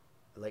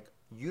like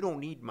you don't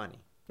need money.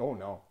 Oh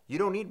no. You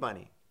don't need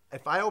money.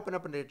 If I open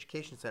up an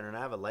education center and I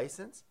have a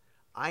license,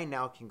 I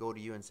now can go to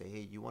you and say,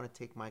 hey, you want to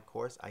take my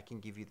course? I can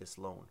give you this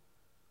loan.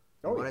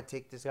 You Oh, want yeah. to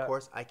take this Yeah.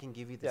 course? I can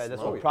give you this Yeah,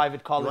 that's loan. what private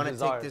You want colleges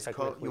to take are. this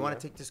technically, you want yeah.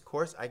 to take this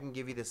course? I can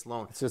give you this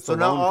loan. It's just so a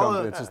now loan all,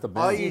 company. It's just a all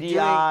bank. you're doing,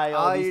 CDI, all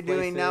all these you're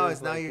doing now places,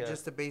 is now like, you're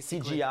just a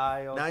basically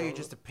CGI now also. you're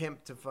just a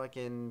pimp to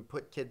fucking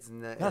put kids in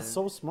the. That's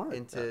so smart.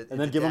 Into, and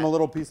then give them a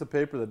little piece of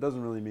paper that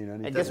doesn't really mean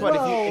anything. And guess what?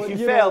 Well, If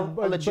you know, fail,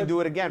 but- I'll let you but, do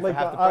it again like, for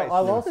half the I'll- price.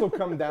 I'll also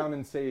come down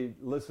and say,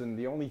 listen,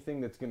 the only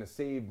thing that's going to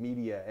save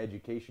media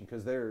education,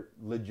 because they're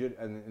legit,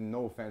 and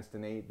no offense to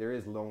Nate, there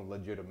is no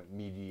legitimate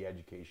media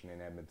education in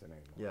Edmonton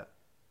anymore. Yeah,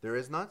 there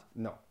is not.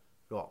 No.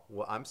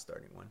 Well, I'm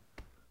starting one.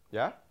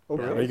 Yeah?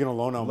 Okay. Are you going to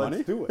loan out Let's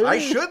money? do it. I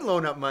should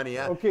loan up money.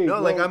 Yeah. Okay,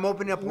 No, like well, I'm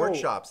opening up no.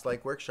 workshops, but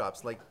Clinics.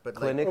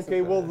 like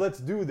Okay, well, let's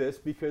do this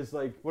because,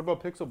 like, What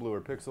about Pixel Blue or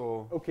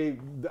Pixel? okay,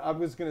 I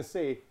was going to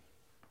say,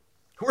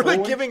 we're like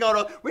Owen- giving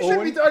out. We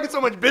shouldn't be Owen- talking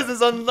so much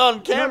business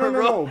on camera,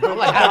 no, bro. but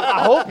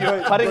I hope you're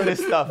But- cutting but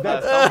this stuff.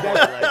 that's,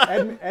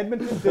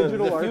 Edmonton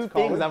Digital There's a Arts few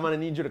College. things I'm going to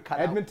need you to cut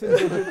out. Edmonton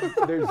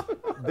Digital,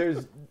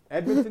 there's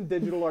Edmonton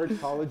Digital Arts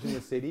College in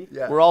the city.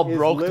 Yeah. We're all is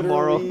broke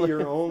tomorrow. literally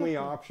your only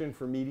option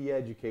for media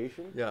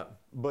education. Yeah.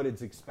 But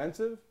it's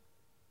expensive.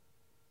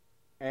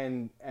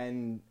 And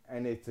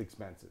it's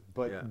expensive.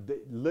 But Yeah.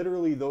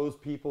 literally those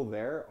people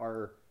there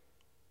are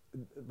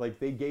like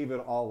they gave it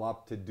all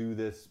up to do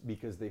this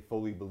because they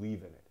fully believe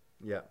in it.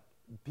 Yeah.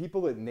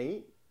 People at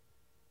Nate,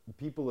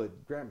 people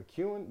at Grant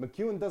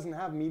McEwen doesn't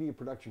have media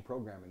production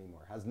program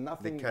anymore. Has They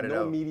nothing, cut it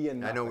no out. media, I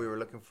nothing. know we were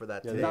looking for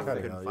that Yeah, today. they We cut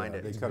it couldn't out, find yeah,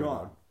 it. they It's cut it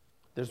gone. out.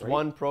 There's Right?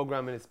 one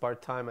program and it's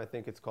part-time. I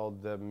think it's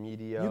called the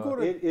Media. You go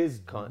to- It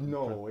is Con-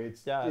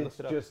 it's Yeah, I it's looked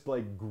it up. just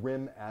like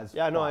grim as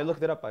Yeah, no, I fuck.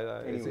 looked it up.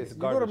 Anyways, It's You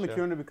go to garbage. McEwen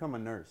yeah. to become a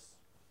nurse.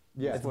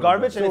 Yeah, It's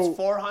garbage and So- it's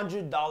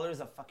 $400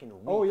 a fucking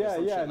week. Oh or yeah,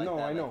 some yeah, shit like no,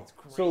 that. I Like, know. it's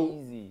So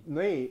crazy.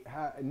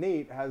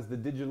 Nate has the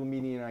digital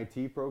media and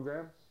IT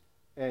program,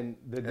 and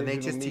the And they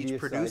digital just teach media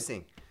side-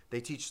 producing. They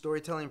teach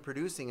storytelling and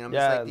producing. And I'm Yeah,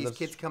 just like, these that's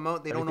kids come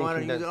out, they don't know how to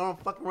everything use it. They don't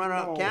fucking run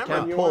out No, of can't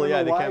camera. you pull, wanna yeah,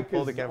 know they why? can't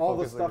pull, they 'Cause can't all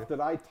the focus stuff like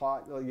that I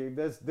taught, like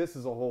this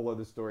is a whole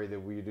other story that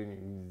we didn't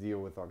even deal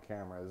with on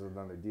camera. Is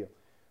another deal.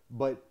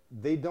 But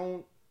they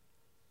don't.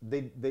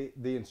 The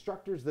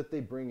instructors that they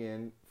bring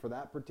in for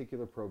that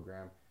particular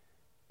program,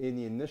 in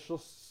the initial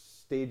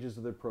stages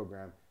of their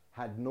program,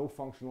 had no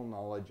functional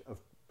knowledge of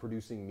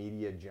producing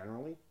media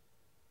generally,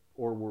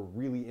 or were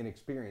really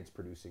inexperienced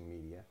producing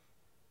media,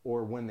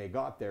 or when they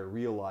got there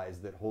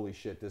realized that holy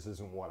shit, this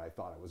isn't what I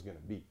thought it was going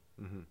to be,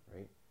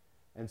 right?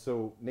 And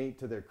so Nate,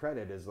 to their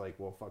credit, is like,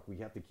 well, fuck, we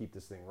have to keep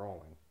this thing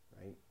rolling,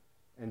 right?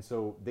 And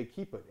so they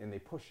keep it and they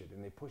push it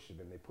and they push it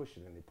and they push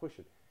it and they push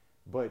it,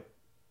 but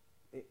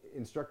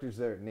instructors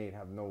there at Nate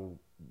have no,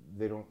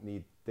 they don't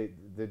need, they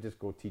just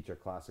go teach a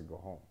class and go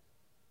home.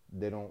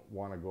 They don't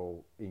want to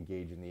go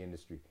engage in the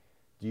industry.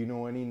 Do you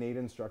know any Nate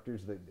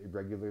instructors that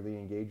regularly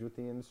engage with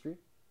the industry?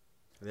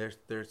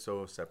 They're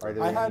so Are separate.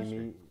 there I had-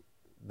 any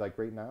like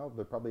right now,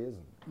 there probably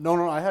isn't.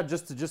 No. I had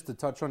just to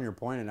touch on your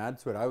point and add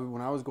to it.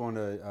 When I was going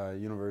to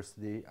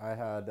university, I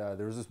had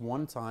there was this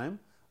one time.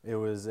 It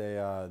was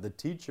the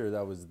teacher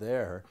that was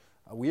there.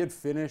 We had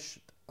finished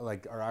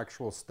like our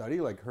actual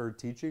study, like her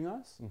teaching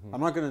us.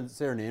 I'm not gonna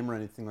say her name or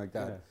anything like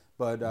that. Yeah.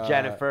 But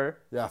Jennifer.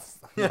 yeah.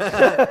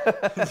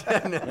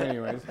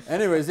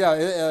 Anyways,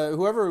 yeah.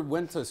 Whoever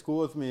went to school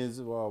with me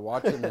is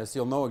watching this.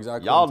 You'll know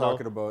exactly Y'all what I'm know.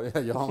 talking about.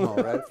 Yeah, y'all know,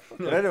 right?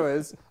 But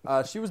anyways,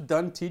 she was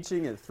done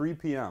teaching at 3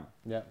 p.m.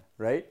 yeah.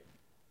 Right?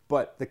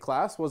 But the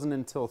class wasn't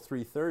until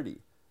 3:30,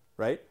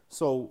 right?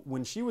 So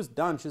when she was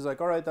done, she's like,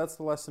 "All right, that's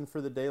the lesson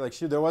for the day." Like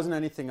there wasn't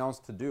anything else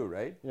to do,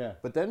 right? Yeah.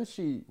 But then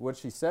what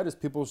she said is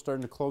people were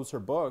starting to close her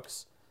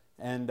books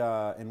and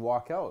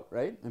walk out,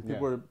 right? And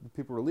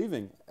people were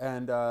leaving,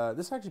 and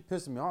this actually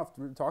pissed me off.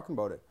 We were talking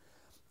about it.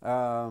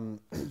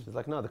 She's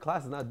like, no, the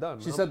class is not done.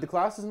 She said the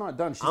class is not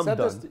done. I'm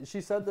done. She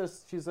said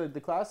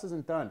the class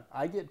isn't done.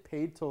 I get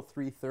paid till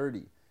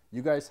 3:30.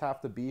 You guys have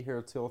to be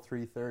here till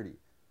 3:30.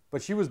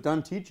 But she was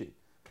done teaching.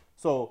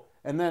 So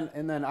and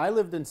then I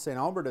lived in St.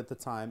 Albert at the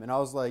time, and I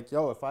was like,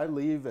 yo, if I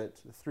leave at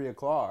 3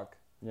 o'clock,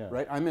 Yeah.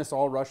 right? I miss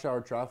all rush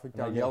hour traffic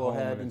down I get home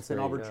Yellowhead and and it's St.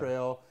 great, Albert yeah.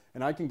 Trail,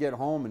 and I can get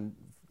home in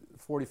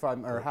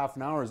 45 or half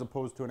an hour as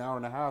opposed to an hour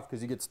and a half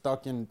because you get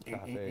stuck in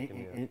Traffic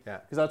and Yeah.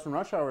 because that's when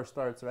rush hour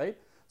starts, right?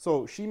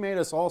 So she made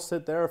us all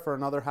sit there for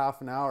another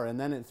half an hour, and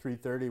then at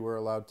 3:30 we're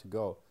allowed to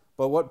go.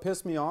 But what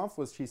pissed me off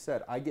was she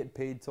said, "I get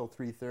paid till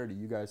 3:30.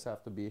 You guys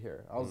have to be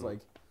here." I was like,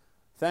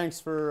 "Thanks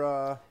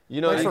for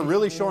thanks for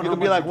really showing." You how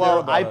could be much like, you care well,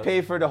 about I us."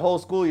 pay for the whole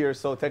school year,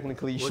 so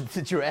technically you should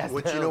sit your ass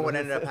Which down. you know what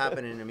ended up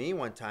happening to me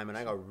one time, and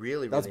I got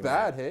really That's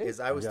mad, bad, hey? Is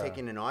I was Yeah.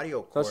 taking an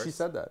audio Because course. she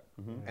said that.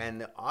 And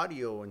the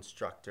audio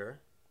instructor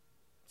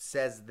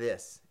says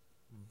this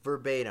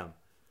verbatim.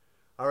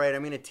 All right,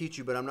 I'm going to teach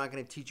you, but I'm not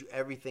going to teach you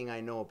everything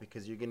I know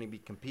because you're going to be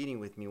competing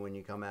with me when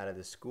you come out of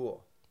the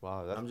school.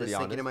 Wow, that's I'm pretty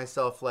just thinking to honest.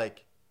 myself,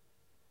 like,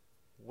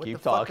 what Keep the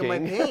fuck am I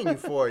talking. paying you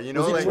for? You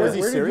know, Was he- like, was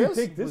he where did you serious?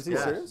 take this Was he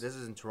yeah, serious? this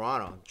is in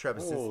Toronto,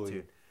 Travis Holy-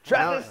 Institute.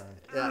 Travis!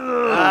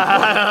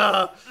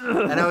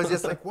 And I was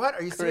just like, what?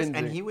 Are you serious? And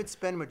Cringing. he would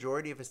spend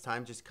majority of his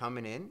time just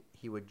coming in.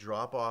 He would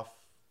drop off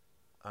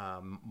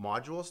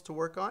modules to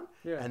work on,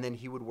 Yeah. and then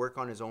he would work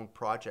on his own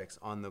projects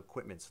on the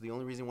equipment. So the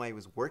only reason why he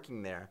was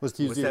working there Was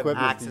to use the have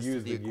equipment, to access to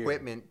use the the gear.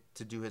 equipment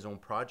to do his own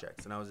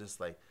projects. And I was just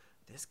like,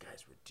 this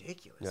guy's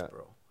ridiculous, Yeah.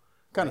 bro.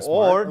 Kind of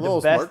Or smart, a the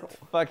little best smart.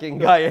 fucking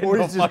guy in Or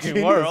the he's just fucking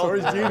genius. world. Or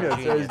he's genius.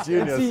 Or he's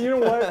genius. See, you know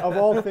what? Of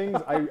all things,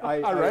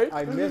 Right?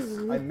 I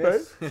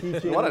miss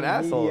teaching What an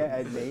asshole. media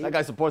at Nate. That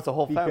guy supports the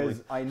whole family.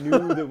 Because I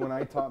knew that when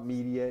I taught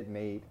media at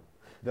Nate,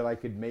 that I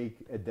could make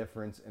a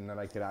difference and that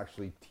I could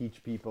actually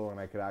teach people and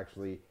I could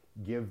actually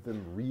give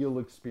them real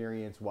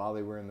experience while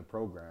they were in the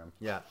program.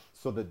 Yeah.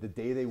 So that the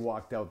day they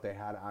walked out, they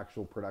had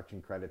actual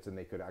production credits and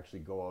they could actually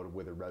go out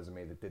with a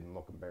resume that didn't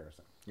look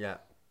embarrassing. Yeah.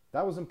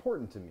 That was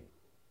important to me,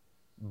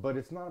 but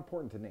it's not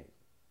important to Nate.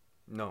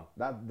 No.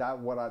 That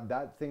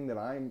thing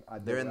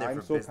that They're in there I'm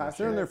for so business. passionate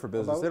They're in there for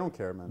business. about, They don't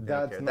care, man. They don't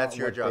That's care. not That's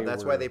your what job. they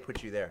That's were- why they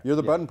put you there. You're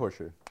the Yeah. button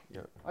pusher.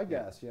 I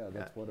guess, yeah,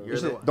 that's what it You're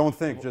is. the- Don't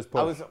think, just push.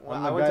 I was I'm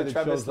I the went guy to that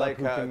Travis shows up like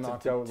who can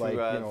knock out, like,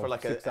 for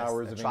like 6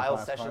 hours a of trial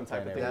in-class session type of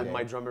content thing every with day.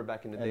 my drummer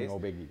back in the And days. no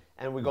biggie.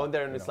 And we go in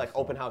there and You it's know, like so-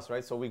 open house,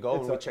 right? So we go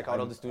and we check out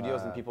all the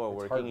studios and people are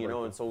it's working, you know.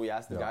 heartbreaking. And so we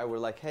asked the Yeah. guy, we're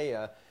like,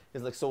 hey,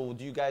 he's like, so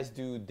do you guys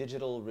do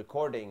digital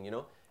recording, you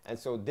know? And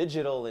so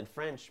digital in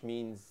French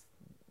means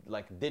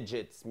like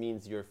digits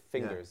means your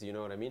fingers, you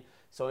know what I mean?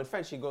 So in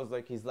French he goes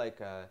like he's like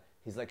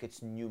it's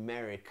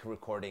numeric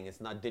recording,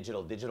 it's not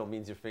digital. Digital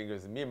means your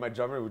fingers. And me and my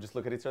drummer would just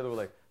look at each other, we're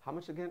like, how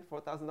much again?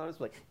 $4,000? We're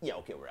like, yeah,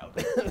 okay, we're out.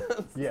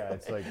 Yeah,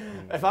 it's like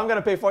If I'm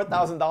gonna pay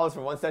 $4,000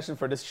 for one session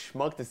for this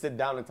schmuck to sit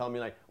down and tell me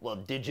like, well,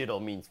 digital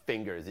means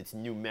fingers, it's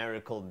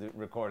numerical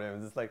recording.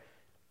 I'm just like,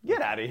 get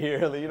out of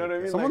here, you know what I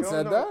mean? Someone like,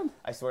 said that?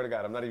 I swear to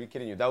God, I'm not even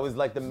kidding you. That was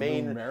like the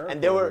main, numerical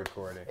and they were.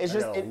 recording. It's I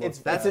just gotta it's look it's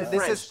That's in it. This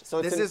French. is- So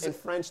it's this is- in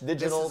French.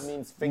 Digital is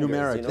means fingers.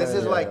 numeric. You know? This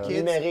is why Yeah.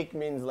 kids- Numeric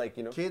means like,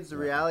 you know. Kids, the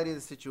reality of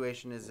the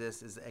situation is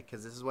this: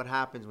 because this is what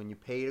happens when you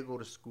pay to go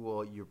to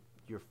school.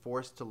 You're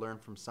forced to learn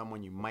from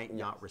someone you might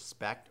not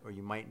respect or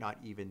you might not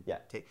even Yeah.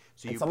 take.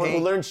 So And you someone pay,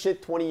 who learned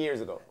shit 20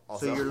 years ago.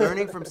 Also. So you're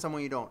learning from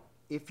someone you don't.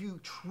 If you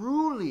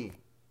truly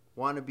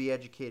want to be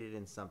educated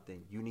in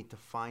something, you need to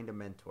find a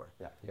mentor.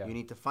 Yeah. Yeah. You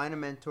need to find a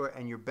mentor,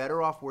 and you're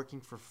better off working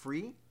for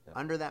free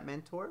under that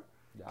mentor.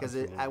 Because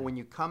when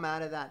you come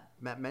out of that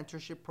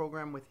mentorship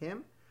program with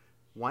him,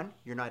 one,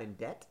 you're not in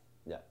debt,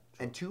 Yeah.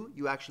 and two,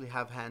 you actually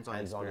have hands-on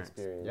Hands-on experience.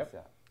 experience. Yep. Yeah.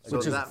 So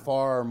Which is that-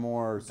 far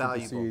more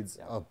valuable. supersedes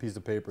Yeah. a piece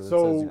of paper that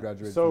says you graduated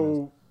from this.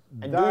 so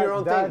And do your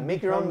own thing.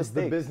 Make your own becomes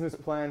the mistakes. business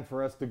plan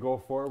for us to go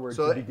forward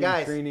So, to begin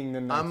guys, training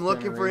the next I'm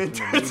looking for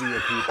generation of interns. media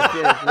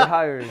people. Yeah, we're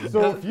hired.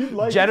 So if you'd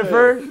like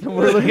Jennifer, to,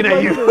 we're looking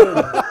at you.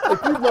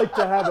 if you'd like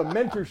to have a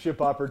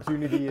mentorship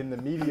opportunity in the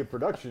media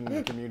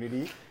production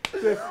community, Do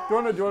you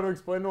want to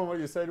explain to them what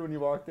you said when you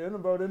walked in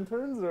about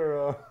interns,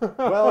 or?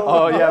 well,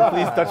 Oh yeah,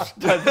 please touch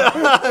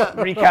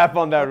recap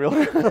on that real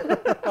quick.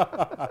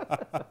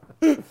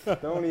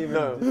 Don't even.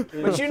 No,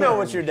 but you know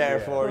what you're there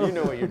Yeah. for. You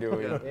know what you're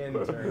doing.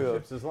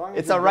 Internships, as long as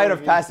It's you're a rite of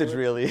going into passage, it-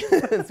 really.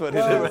 That's what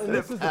Well, it and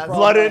is. this is the problem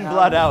Blood I in, have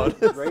blood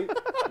with it, right?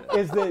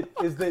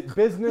 Is that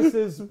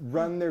businesses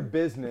run their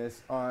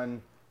business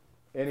on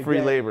and Free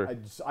again, labor.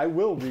 I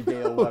will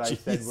regale what I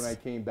said when I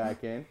came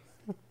back in.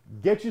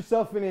 Get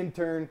yourself an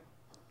intern,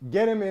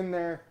 get them in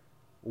there,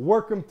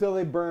 work them till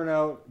they burn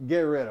out,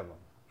 get rid of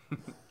them.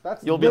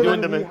 That's You'll be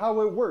doing literally them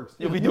how it works.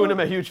 You'll If be doing you're- them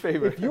a huge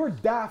favor. If you're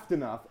daft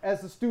enough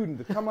as a student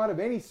to come out of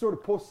any sort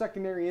of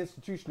post-secondary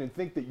institution and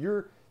think that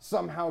you're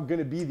somehow going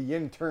to be the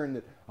intern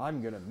that I'm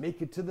going to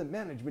make it to the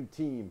management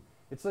team,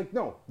 it's like,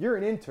 no, you're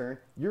an intern.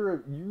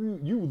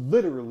 You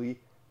literally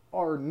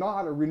are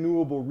not a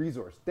renewable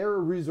resource. They're a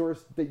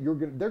resource that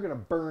they're going to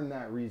burn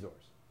that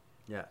resource.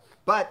 Yeah.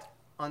 But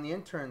on the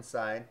intern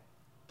side,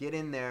 get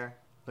in there,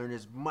 learn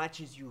as much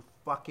as you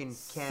fucking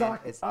can.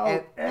 Suck It's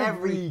out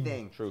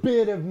everything. True.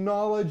 bit of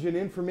knowledge and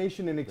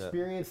information and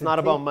experience. It's and not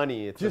about take-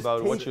 money. It's just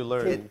about what take- you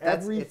learn. take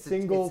That's- every it's a-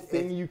 single it's- thing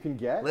it's- you can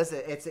get.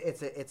 Listen,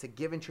 it's a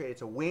give and trade.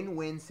 It's a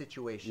win-win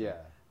situation. Yeah.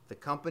 The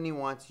company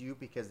wants you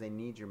because they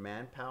need your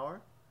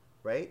manpower,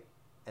 right?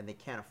 And they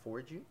can't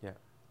afford you. Yeah.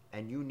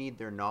 And you need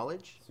their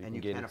knowledge, So and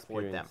you gain can't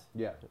afford them.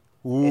 experience.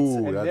 Yeah. Ooh,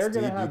 And that's they're deep.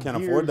 gonna You have can't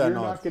gear afford that you're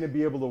knowledge. not going to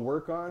be able to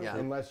work on Yeah.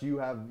 unless you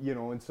have,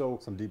 and so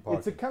Some deep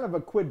it's a pocket. kind of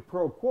a quid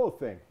pro quo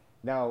thing.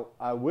 Now,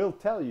 I will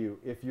tell you,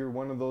 if you're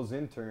one of those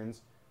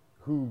interns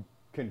who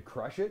can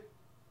crush it,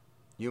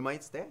 You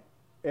might stay.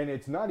 and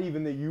it's not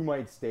even that you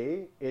might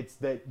stay, it's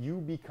that you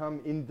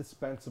become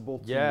indispensable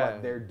to Yeah.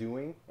 what they're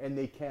doing, and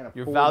they can't afford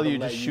Your to value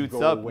let just you shoots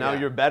go up. away. Now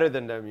you're better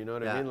than them. You know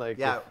what I Yeah. mean? Like,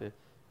 Yeah. if-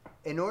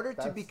 In order to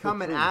That's the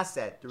become an truth.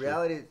 asset, the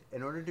reality is,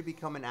 in order to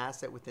become an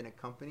asset within a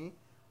company,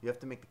 you have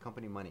to make the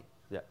company money.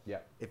 Yeah.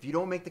 If you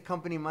don't make the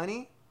company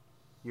money,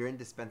 you're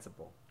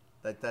indispensable.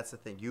 That's the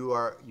thing. You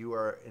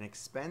are an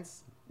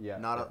expense, Yeah.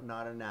 not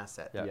an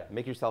asset. yeah. Yeah.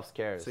 Make yourself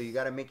scarce. So you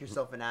got to make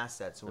yourself an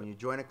asset. So when you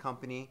join a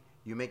company,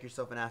 you make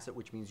yourself an asset,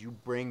 which means you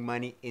bring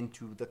money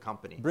into the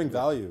company. Bring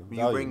value. You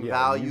value. bring Yeah,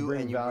 value you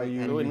bring and you value, bring,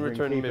 in you bring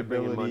return, you're bringing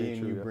capability, money, and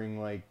true, you yeah.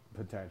 bring like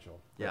potential.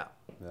 yeah.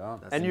 Yeah.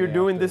 That's and the- you're you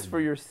doing have to- this for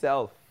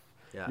yourself.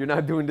 Yeah. You're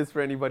not doing this for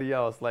anybody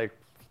else. Like,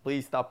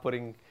 please stop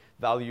putting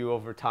value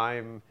over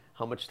time.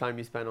 How much time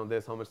you spend on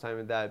this? How much time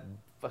in that?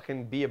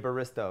 Fucking be a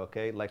barista,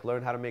 okay? Like,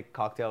 learn how to make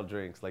cocktail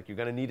drinks. Like, you're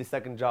gonna need a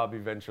second job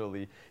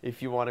eventually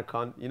if you want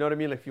to you know what I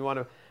mean? Like, if you want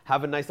to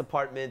have a nice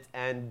apartment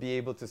and be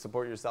able to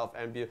support yourself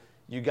and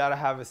you gotta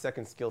have a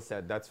second skill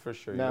set. That's for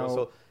sure. Now, you know?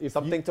 So if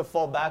something to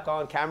fall back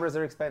on. Cameras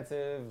are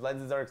expensive.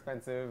 Lenses are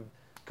expensive.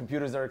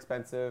 Computers are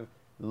expensive.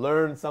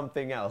 Learn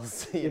something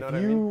else. You know what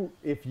I mean?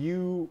 If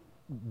you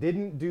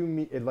didn't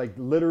do like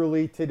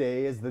literally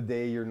today is the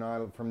day you're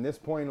not, from this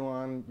point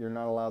on, you're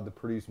not allowed to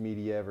produce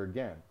media ever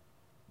again.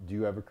 Do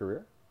you have a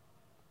career?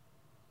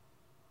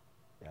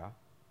 Yeah.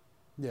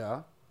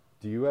 Yeah.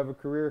 Do you have a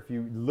career? If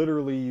you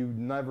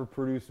never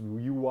produce,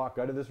 you walk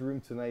out of this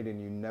room tonight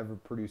and you never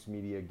produce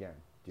media again.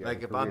 Do you have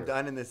Like a if I'm career?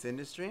 done in this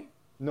industry,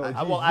 No,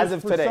 well, as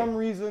of for today. some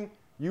reason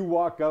you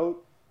walk out.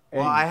 And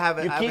well, I have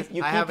a, you I have keep- a-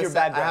 you I keep have a your se-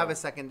 I have background. a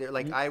secondary.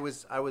 Like I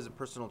was a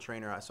personal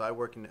trainer, so I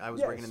was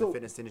Yeah, working in so- the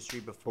fitness industry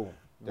before. Boom.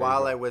 There you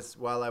While I was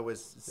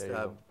There you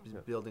go. Yeah.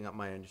 building up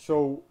my industry.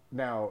 So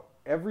now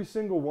every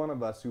single one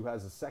of us who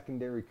has a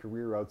secondary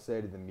career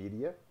outside of the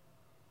media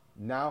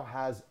now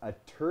has a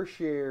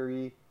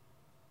tertiary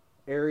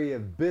area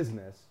of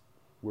business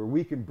where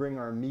we can bring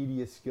our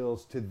media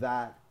skills to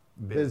that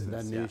That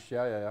business. Yeah. niche.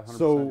 Yeah. 100%,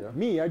 So yeah.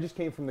 me, I just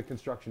came from the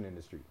construction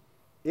industry.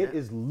 It Yeah.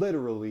 is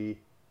literally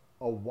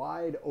a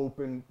wide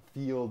open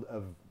field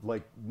of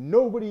like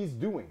nobody's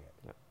doing it.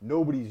 Yeah.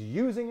 Nobody's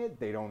using it.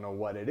 They don't know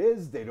what it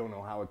is. They don't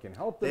know how it can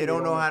help them. They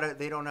don't know how to.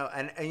 They don't know.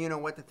 And you know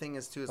what the thing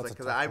is too is That's like a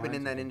because tough I've been line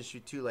in to that do. industry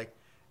too. Like,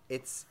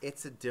 it's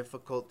a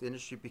difficult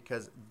industry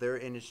because their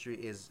industry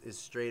is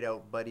straight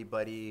out buddy.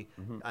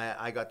 Mm-hmm.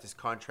 I got this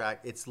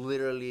contract. It's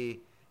literally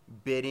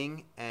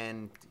bidding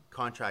and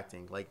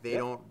contracting. Like they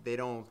Yeah.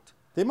 don't.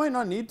 They might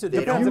not need to. They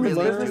Depends don't if it's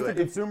really business do to it.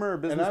 consumer or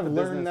business And I've to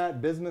learned business.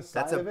 that business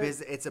side That's a of it.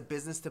 business. It's a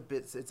business to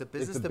business. It's a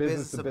business It's to a business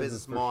business to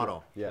business for sure.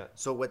 model. Yeah.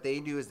 So what they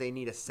do is they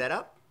need a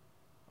setup,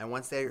 and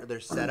once they're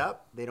set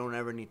up, they don't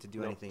ever need to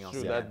do anything else.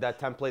 True. again. That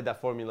template,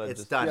 that formula. It's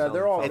just done. Yeah,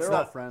 they're all- It's they're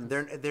all not friends.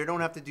 They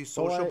don't have to do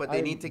So social, I- but they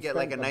I need to get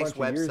like a spent nice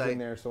bunch of years in website.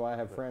 there, so I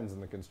have friends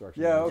in the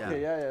construction. Yeah. industry.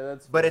 Okay. Yeah.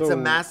 That's. But it's a So-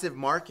 massive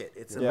market.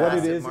 It's a Yeah. What it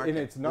massive is, market. and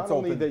it's not It's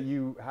only open. that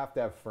you have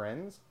to have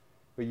friends,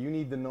 but you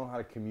need to know how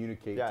to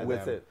communicate Yeah, to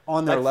that's them. it.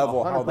 on their Like,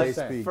 level, how they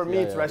 100%. speak. For me,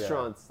 Yeah, it's yeah.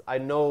 restaurants. I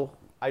know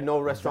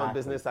restaurant Exactly,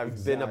 business.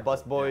 I've been a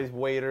exactly, busboy,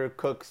 waiter,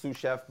 cook, sous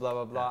chef, blah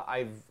blah blah.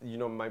 I've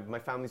my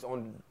family's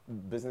owned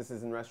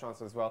businesses and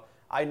restaurants as well.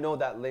 I know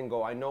that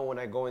lingo. I know when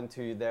I go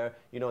into there,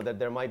 that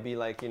there might be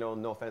like no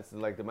offense,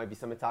 like there might be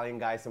some Italian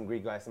guy, some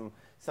Greek guy, some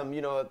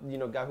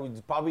guy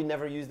who's probably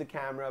never used a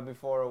camera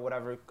before or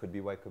whatever. Could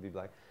be white, could be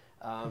black.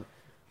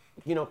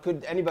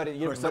 Could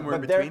anybody Or somewhere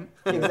in but they're-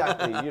 between.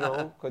 Exactly.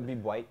 Could be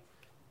white.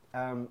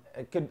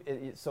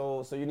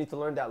 So you need to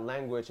learn that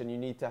language, and you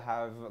need to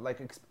have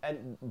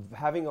and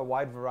having a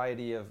wide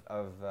variety of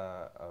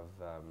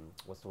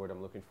what's the word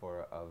I'm looking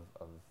for, of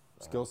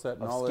skill set, of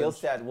knowledge. skill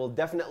set will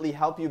definitely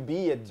help you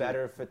be a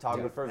better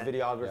photographer,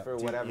 videographer,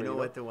 Dude, whatever. you know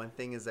what? The one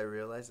thing is I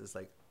realized is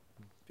like,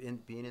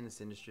 being in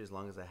this industry as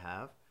long as I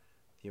have,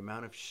 the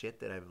amount of shit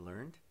that I've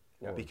learned.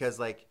 Yeah. Because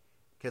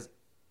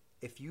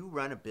if you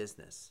run a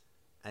business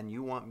and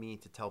you want me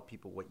to tell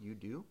people what you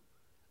do,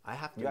 I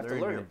have to You have learn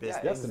to learn your it.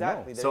 business. Yeah,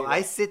 exactly. There So you go.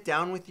 I sit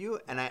down with you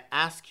and I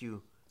ask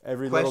you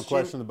Every little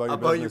question about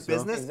your business.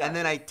 Exactly. and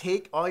then I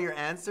take all your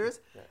answers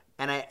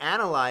and I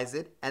analyze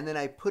it, and then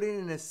I put it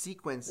in a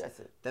sequence That's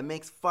it. that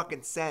makes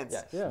fucking sense.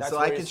 Yes. Yeah. That's So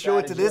where I your can show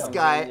it to strategy this comes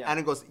guy, in, yeah. and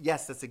it goes,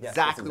 yes, that's that's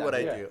exactly what I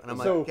exactly do. it. And I'm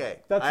So like, okay,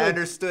 that's I like-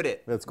 understood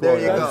it. That's There cool,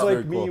 you yeah. go. That's Very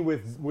like me cool.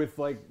 with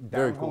like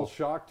Very downhole cool.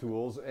 shock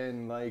tools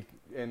and like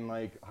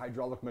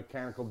hydraulic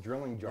mechanical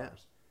drilling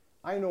jars.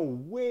 I know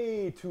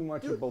way too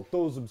much about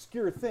those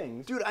obscure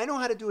things. Dude, I know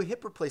how to do a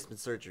hip replacement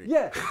surgery.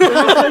 Yeah.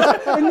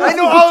 I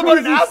know all about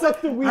an acid.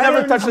 I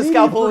never touched a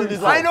scalpel in his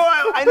life.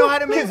 I know how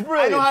to make.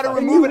 I know how to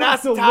remove an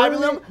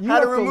acetabulum, how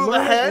to remove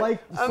a head.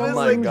 I'm just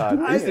like,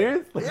 Are you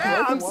serious?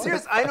 yeah, I'm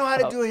serious. I know how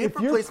to do a hip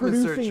If you're replacement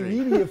producing surgery.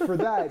 media for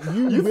that,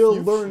 you will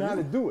learn how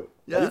to do it.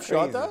 Yeah, You've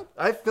shot that?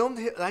 I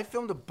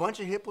filmed a bunch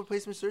of hip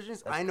replacement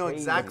surgeons. I know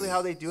exactly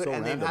how they do it, So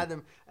and they've random. had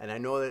them. And I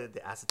know that the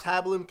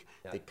acetabulum,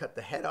 they cut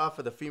the head off,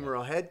 or the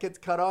femoral head gets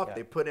cut off. Yeah.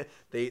 They put it,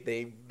 they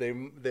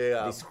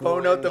screw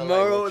bone out in the the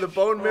marrow, language. the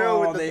bone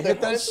marrow. Oh, with they the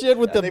hit that head, shit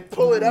with and the- they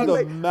pull it out. the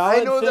Like, I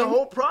mallet know the thing?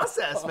 whole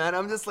process, man.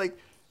 I'm just like,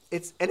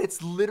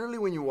 it's literally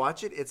when you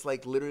watch it, it's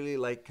like literally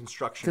like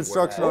construction.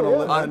 Construction work. on a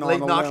limb. On, and like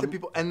on a knock the limb.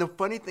 people. And the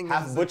funny thing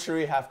Half is,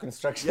 butchery, half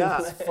construction. Yeah.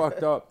 It's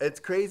fucked up. it's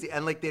crazy,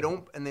 and like they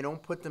don't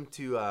put them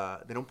to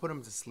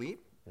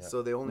sleep.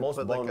 So they only Most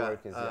put bone like work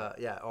is,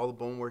 all the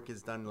bone work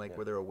is done like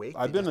where they're awake.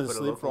 I've They been just put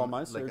a asleep for all my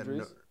like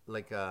surgeries.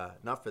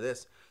 not for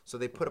this. So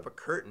they put up a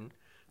curtain,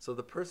 so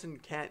the person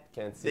can't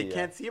Can't see, They yeah.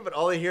 can't see it, but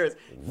all they hear is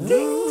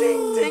ding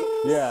ding ding.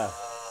 Yeah.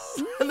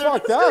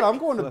 Fuck that. I'm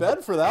going to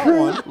bed for that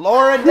one.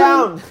 Lower it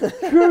down.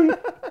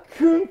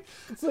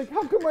 It's like,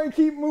 how come I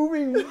keep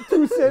moving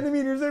 2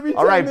 centimeters every time?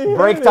 All right, they hit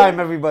break it? time,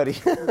 everybody.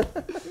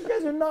 You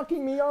guys are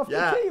knocking me off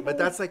Yeah, the table. but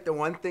that's like the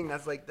one thing.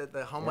 That's like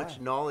the how much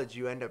knowledge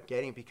you end up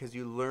getting because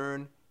you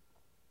learn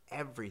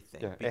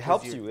everything. It because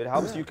helps you. It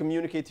helps you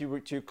communicate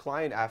to your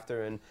client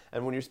after, and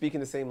when you're speaking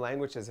the same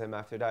language as him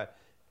after that,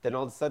 then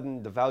all of a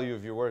sudden the value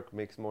of your work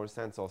makes more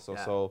sense also.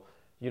 Yeah. So,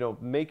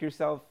 make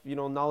yourself,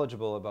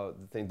 knowledgeable about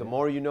the thing. The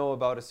more you know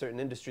about a certain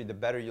industry, the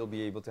better you'll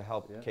be able to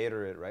help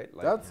cater it, right?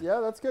 Like, That's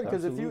good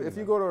because if you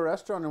Absolutely, go to a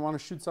restaurant and want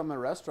to shoot something at a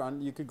restaurant,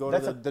 you could go to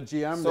That's the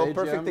GM. So the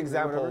perfect AGM,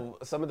 example. whatever.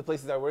 Some of the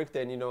places I worked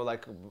in,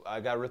 like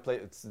I got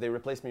replaced. They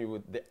replaced me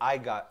with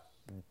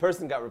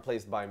person got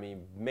replaced by me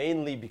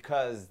mainly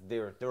because they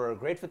were a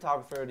great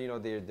photographer.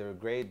 They're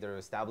great. They're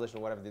established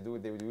in whatever they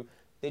do.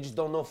 They just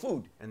don't know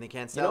food. and they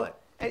can't sell it.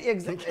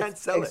 They can't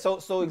sell it.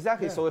 So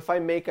exactly. So if I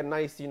make a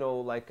nice,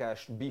 like a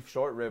beef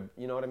short rib,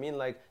 you know what I mean?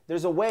 Like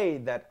there's a way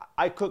that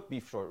I cook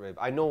beef short rib.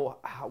 I know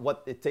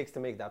what it takes to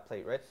make that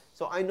plate, right?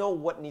 So I know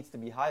what needs to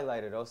be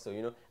highlighted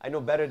also, I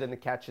know better than to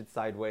catch it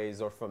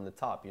sideways or from the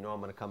top. I'm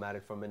going to come at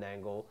it from an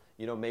angle,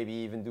 maybe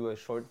even do a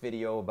short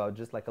video about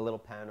just like a little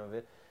pan of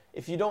it.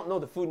 If you don't know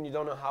the food and you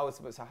don't know how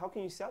how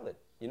can you sell it?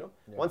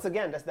 Once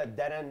again, that's that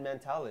dead end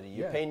mentality.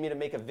 You're paying me to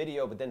make a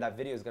video, but then that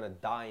video is gonna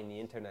die in the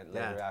internet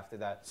later after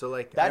that. So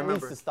like that I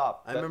remember, needs to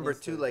stop. I That remember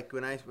needs too, to- like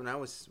when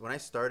I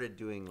started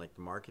doing like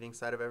the marketing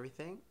side of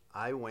everything,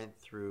 I went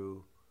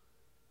through.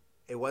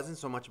 It wasn't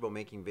so much about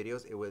making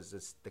videos; it was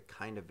just the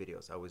kind of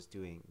videos I was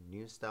doing.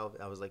 New style.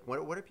 I was like, what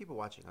are people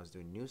watching? I was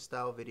doing new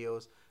style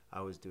videos. I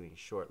was doing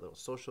short little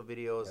social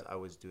videos. I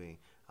was doing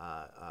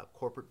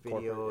corporate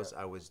videos.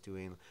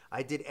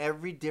 I did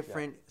every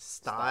different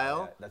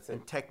style that's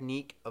and it.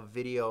 technique of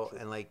video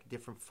and like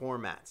different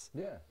formats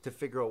to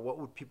figure out what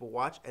would people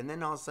watch. And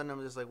then all of a sudden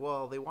I'm just like,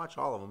 well, they watch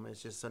all of them.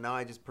 It's just, so now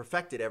I just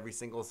perfected every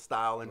single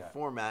style and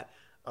format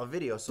of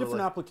video. So Different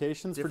like,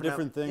 applications for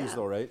different different things, yeah.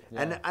 though, right?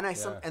 And the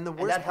and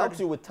worst that part helps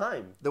you with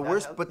time. the That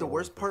worst, helps but the you.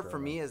 worst part for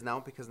me is now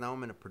because now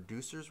I'm in a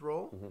producer's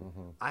role.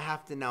 I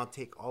have to now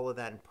take all of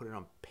that and put it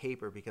on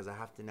paper because I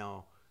have to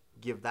now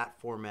give that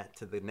format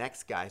to the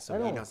next guy so he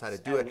know. knows how to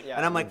do it. And, yeah,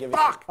 and I'm and like, give it-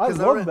 fuck. I 'cause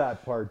love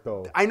that part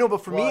though. I know,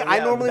 but for me, Well, I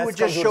yeah, normally that would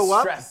just comes with show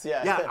up. stress,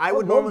 yeah. I I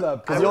would love normally. that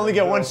I part. You only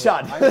get one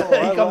shot. I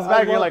know, He comes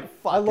back and you're like,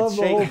 fuck, I love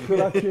it's the whole shaking.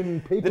 production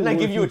paper. Didn't I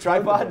give you a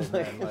tripod?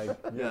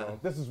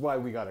 This is why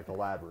we gotta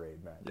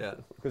collaborate, man. Yeah.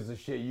 Because the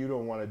shit you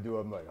don't want to do,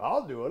 I'm like,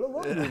 I'll do it. I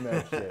love doing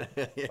that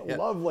shit. I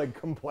love like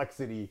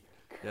complexity.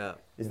 Yeah.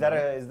 Is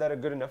that a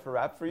good enough a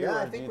wrap for you? Yeah, or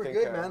I do think you we're think,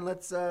 good, man.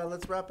 Let's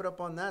wrap it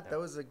up on that. That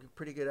was a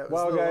pretty good episode.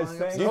 Well, guys,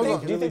 thanks. Do you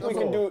think That we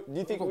was can do? Do you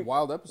That think was a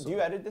wild episode. Do you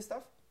edit this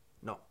stuff?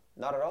 No.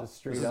 Not at all. Just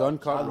straight This is up.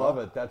 uncut I raw. love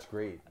it. That's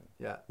great.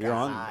 Yeah. You're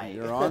on.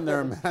 You're on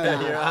there, man.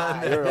 You're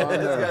on there. You're on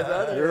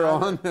there. You're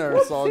on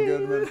there, Saul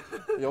Goodman.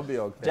 You'll be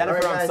okay. Jennifer,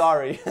 All right, I'm guys.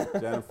 sorry.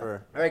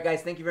 Jennifer. All right,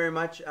 guys. Thank you very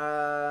much.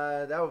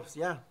 That was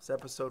it's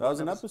episode. That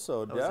was an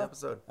episode. That was Yeah. an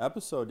episode.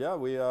 Episode. Yeah.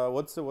 We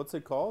what's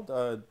it called?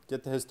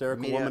 Get the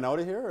hysterical Media. woman out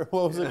of here. Or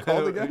what was it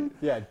called again?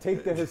 Yeah,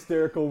 take the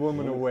hysterical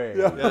woman away.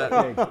 Yeah.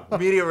 Thank you.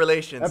 Media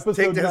relations. Episode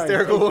Take the 9,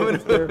 hysterical take the woman.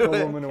 hysterical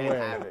woman Can't away.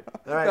 have it.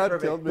 All right, That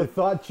perfect. killed The me.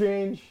 thought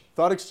change.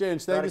 Thought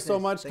exchange. Thank Thought you so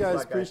exchange. much, Thanks a guys.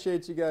 lot, guys.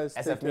 Appreciate you guys.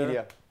 Take SF care.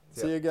 Media.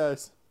 See you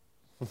guys.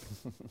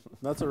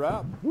 That's a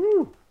wrap.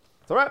 Woo!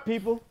 It's all right,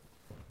 people.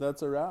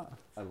 That's a wrap.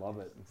 I love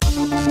it.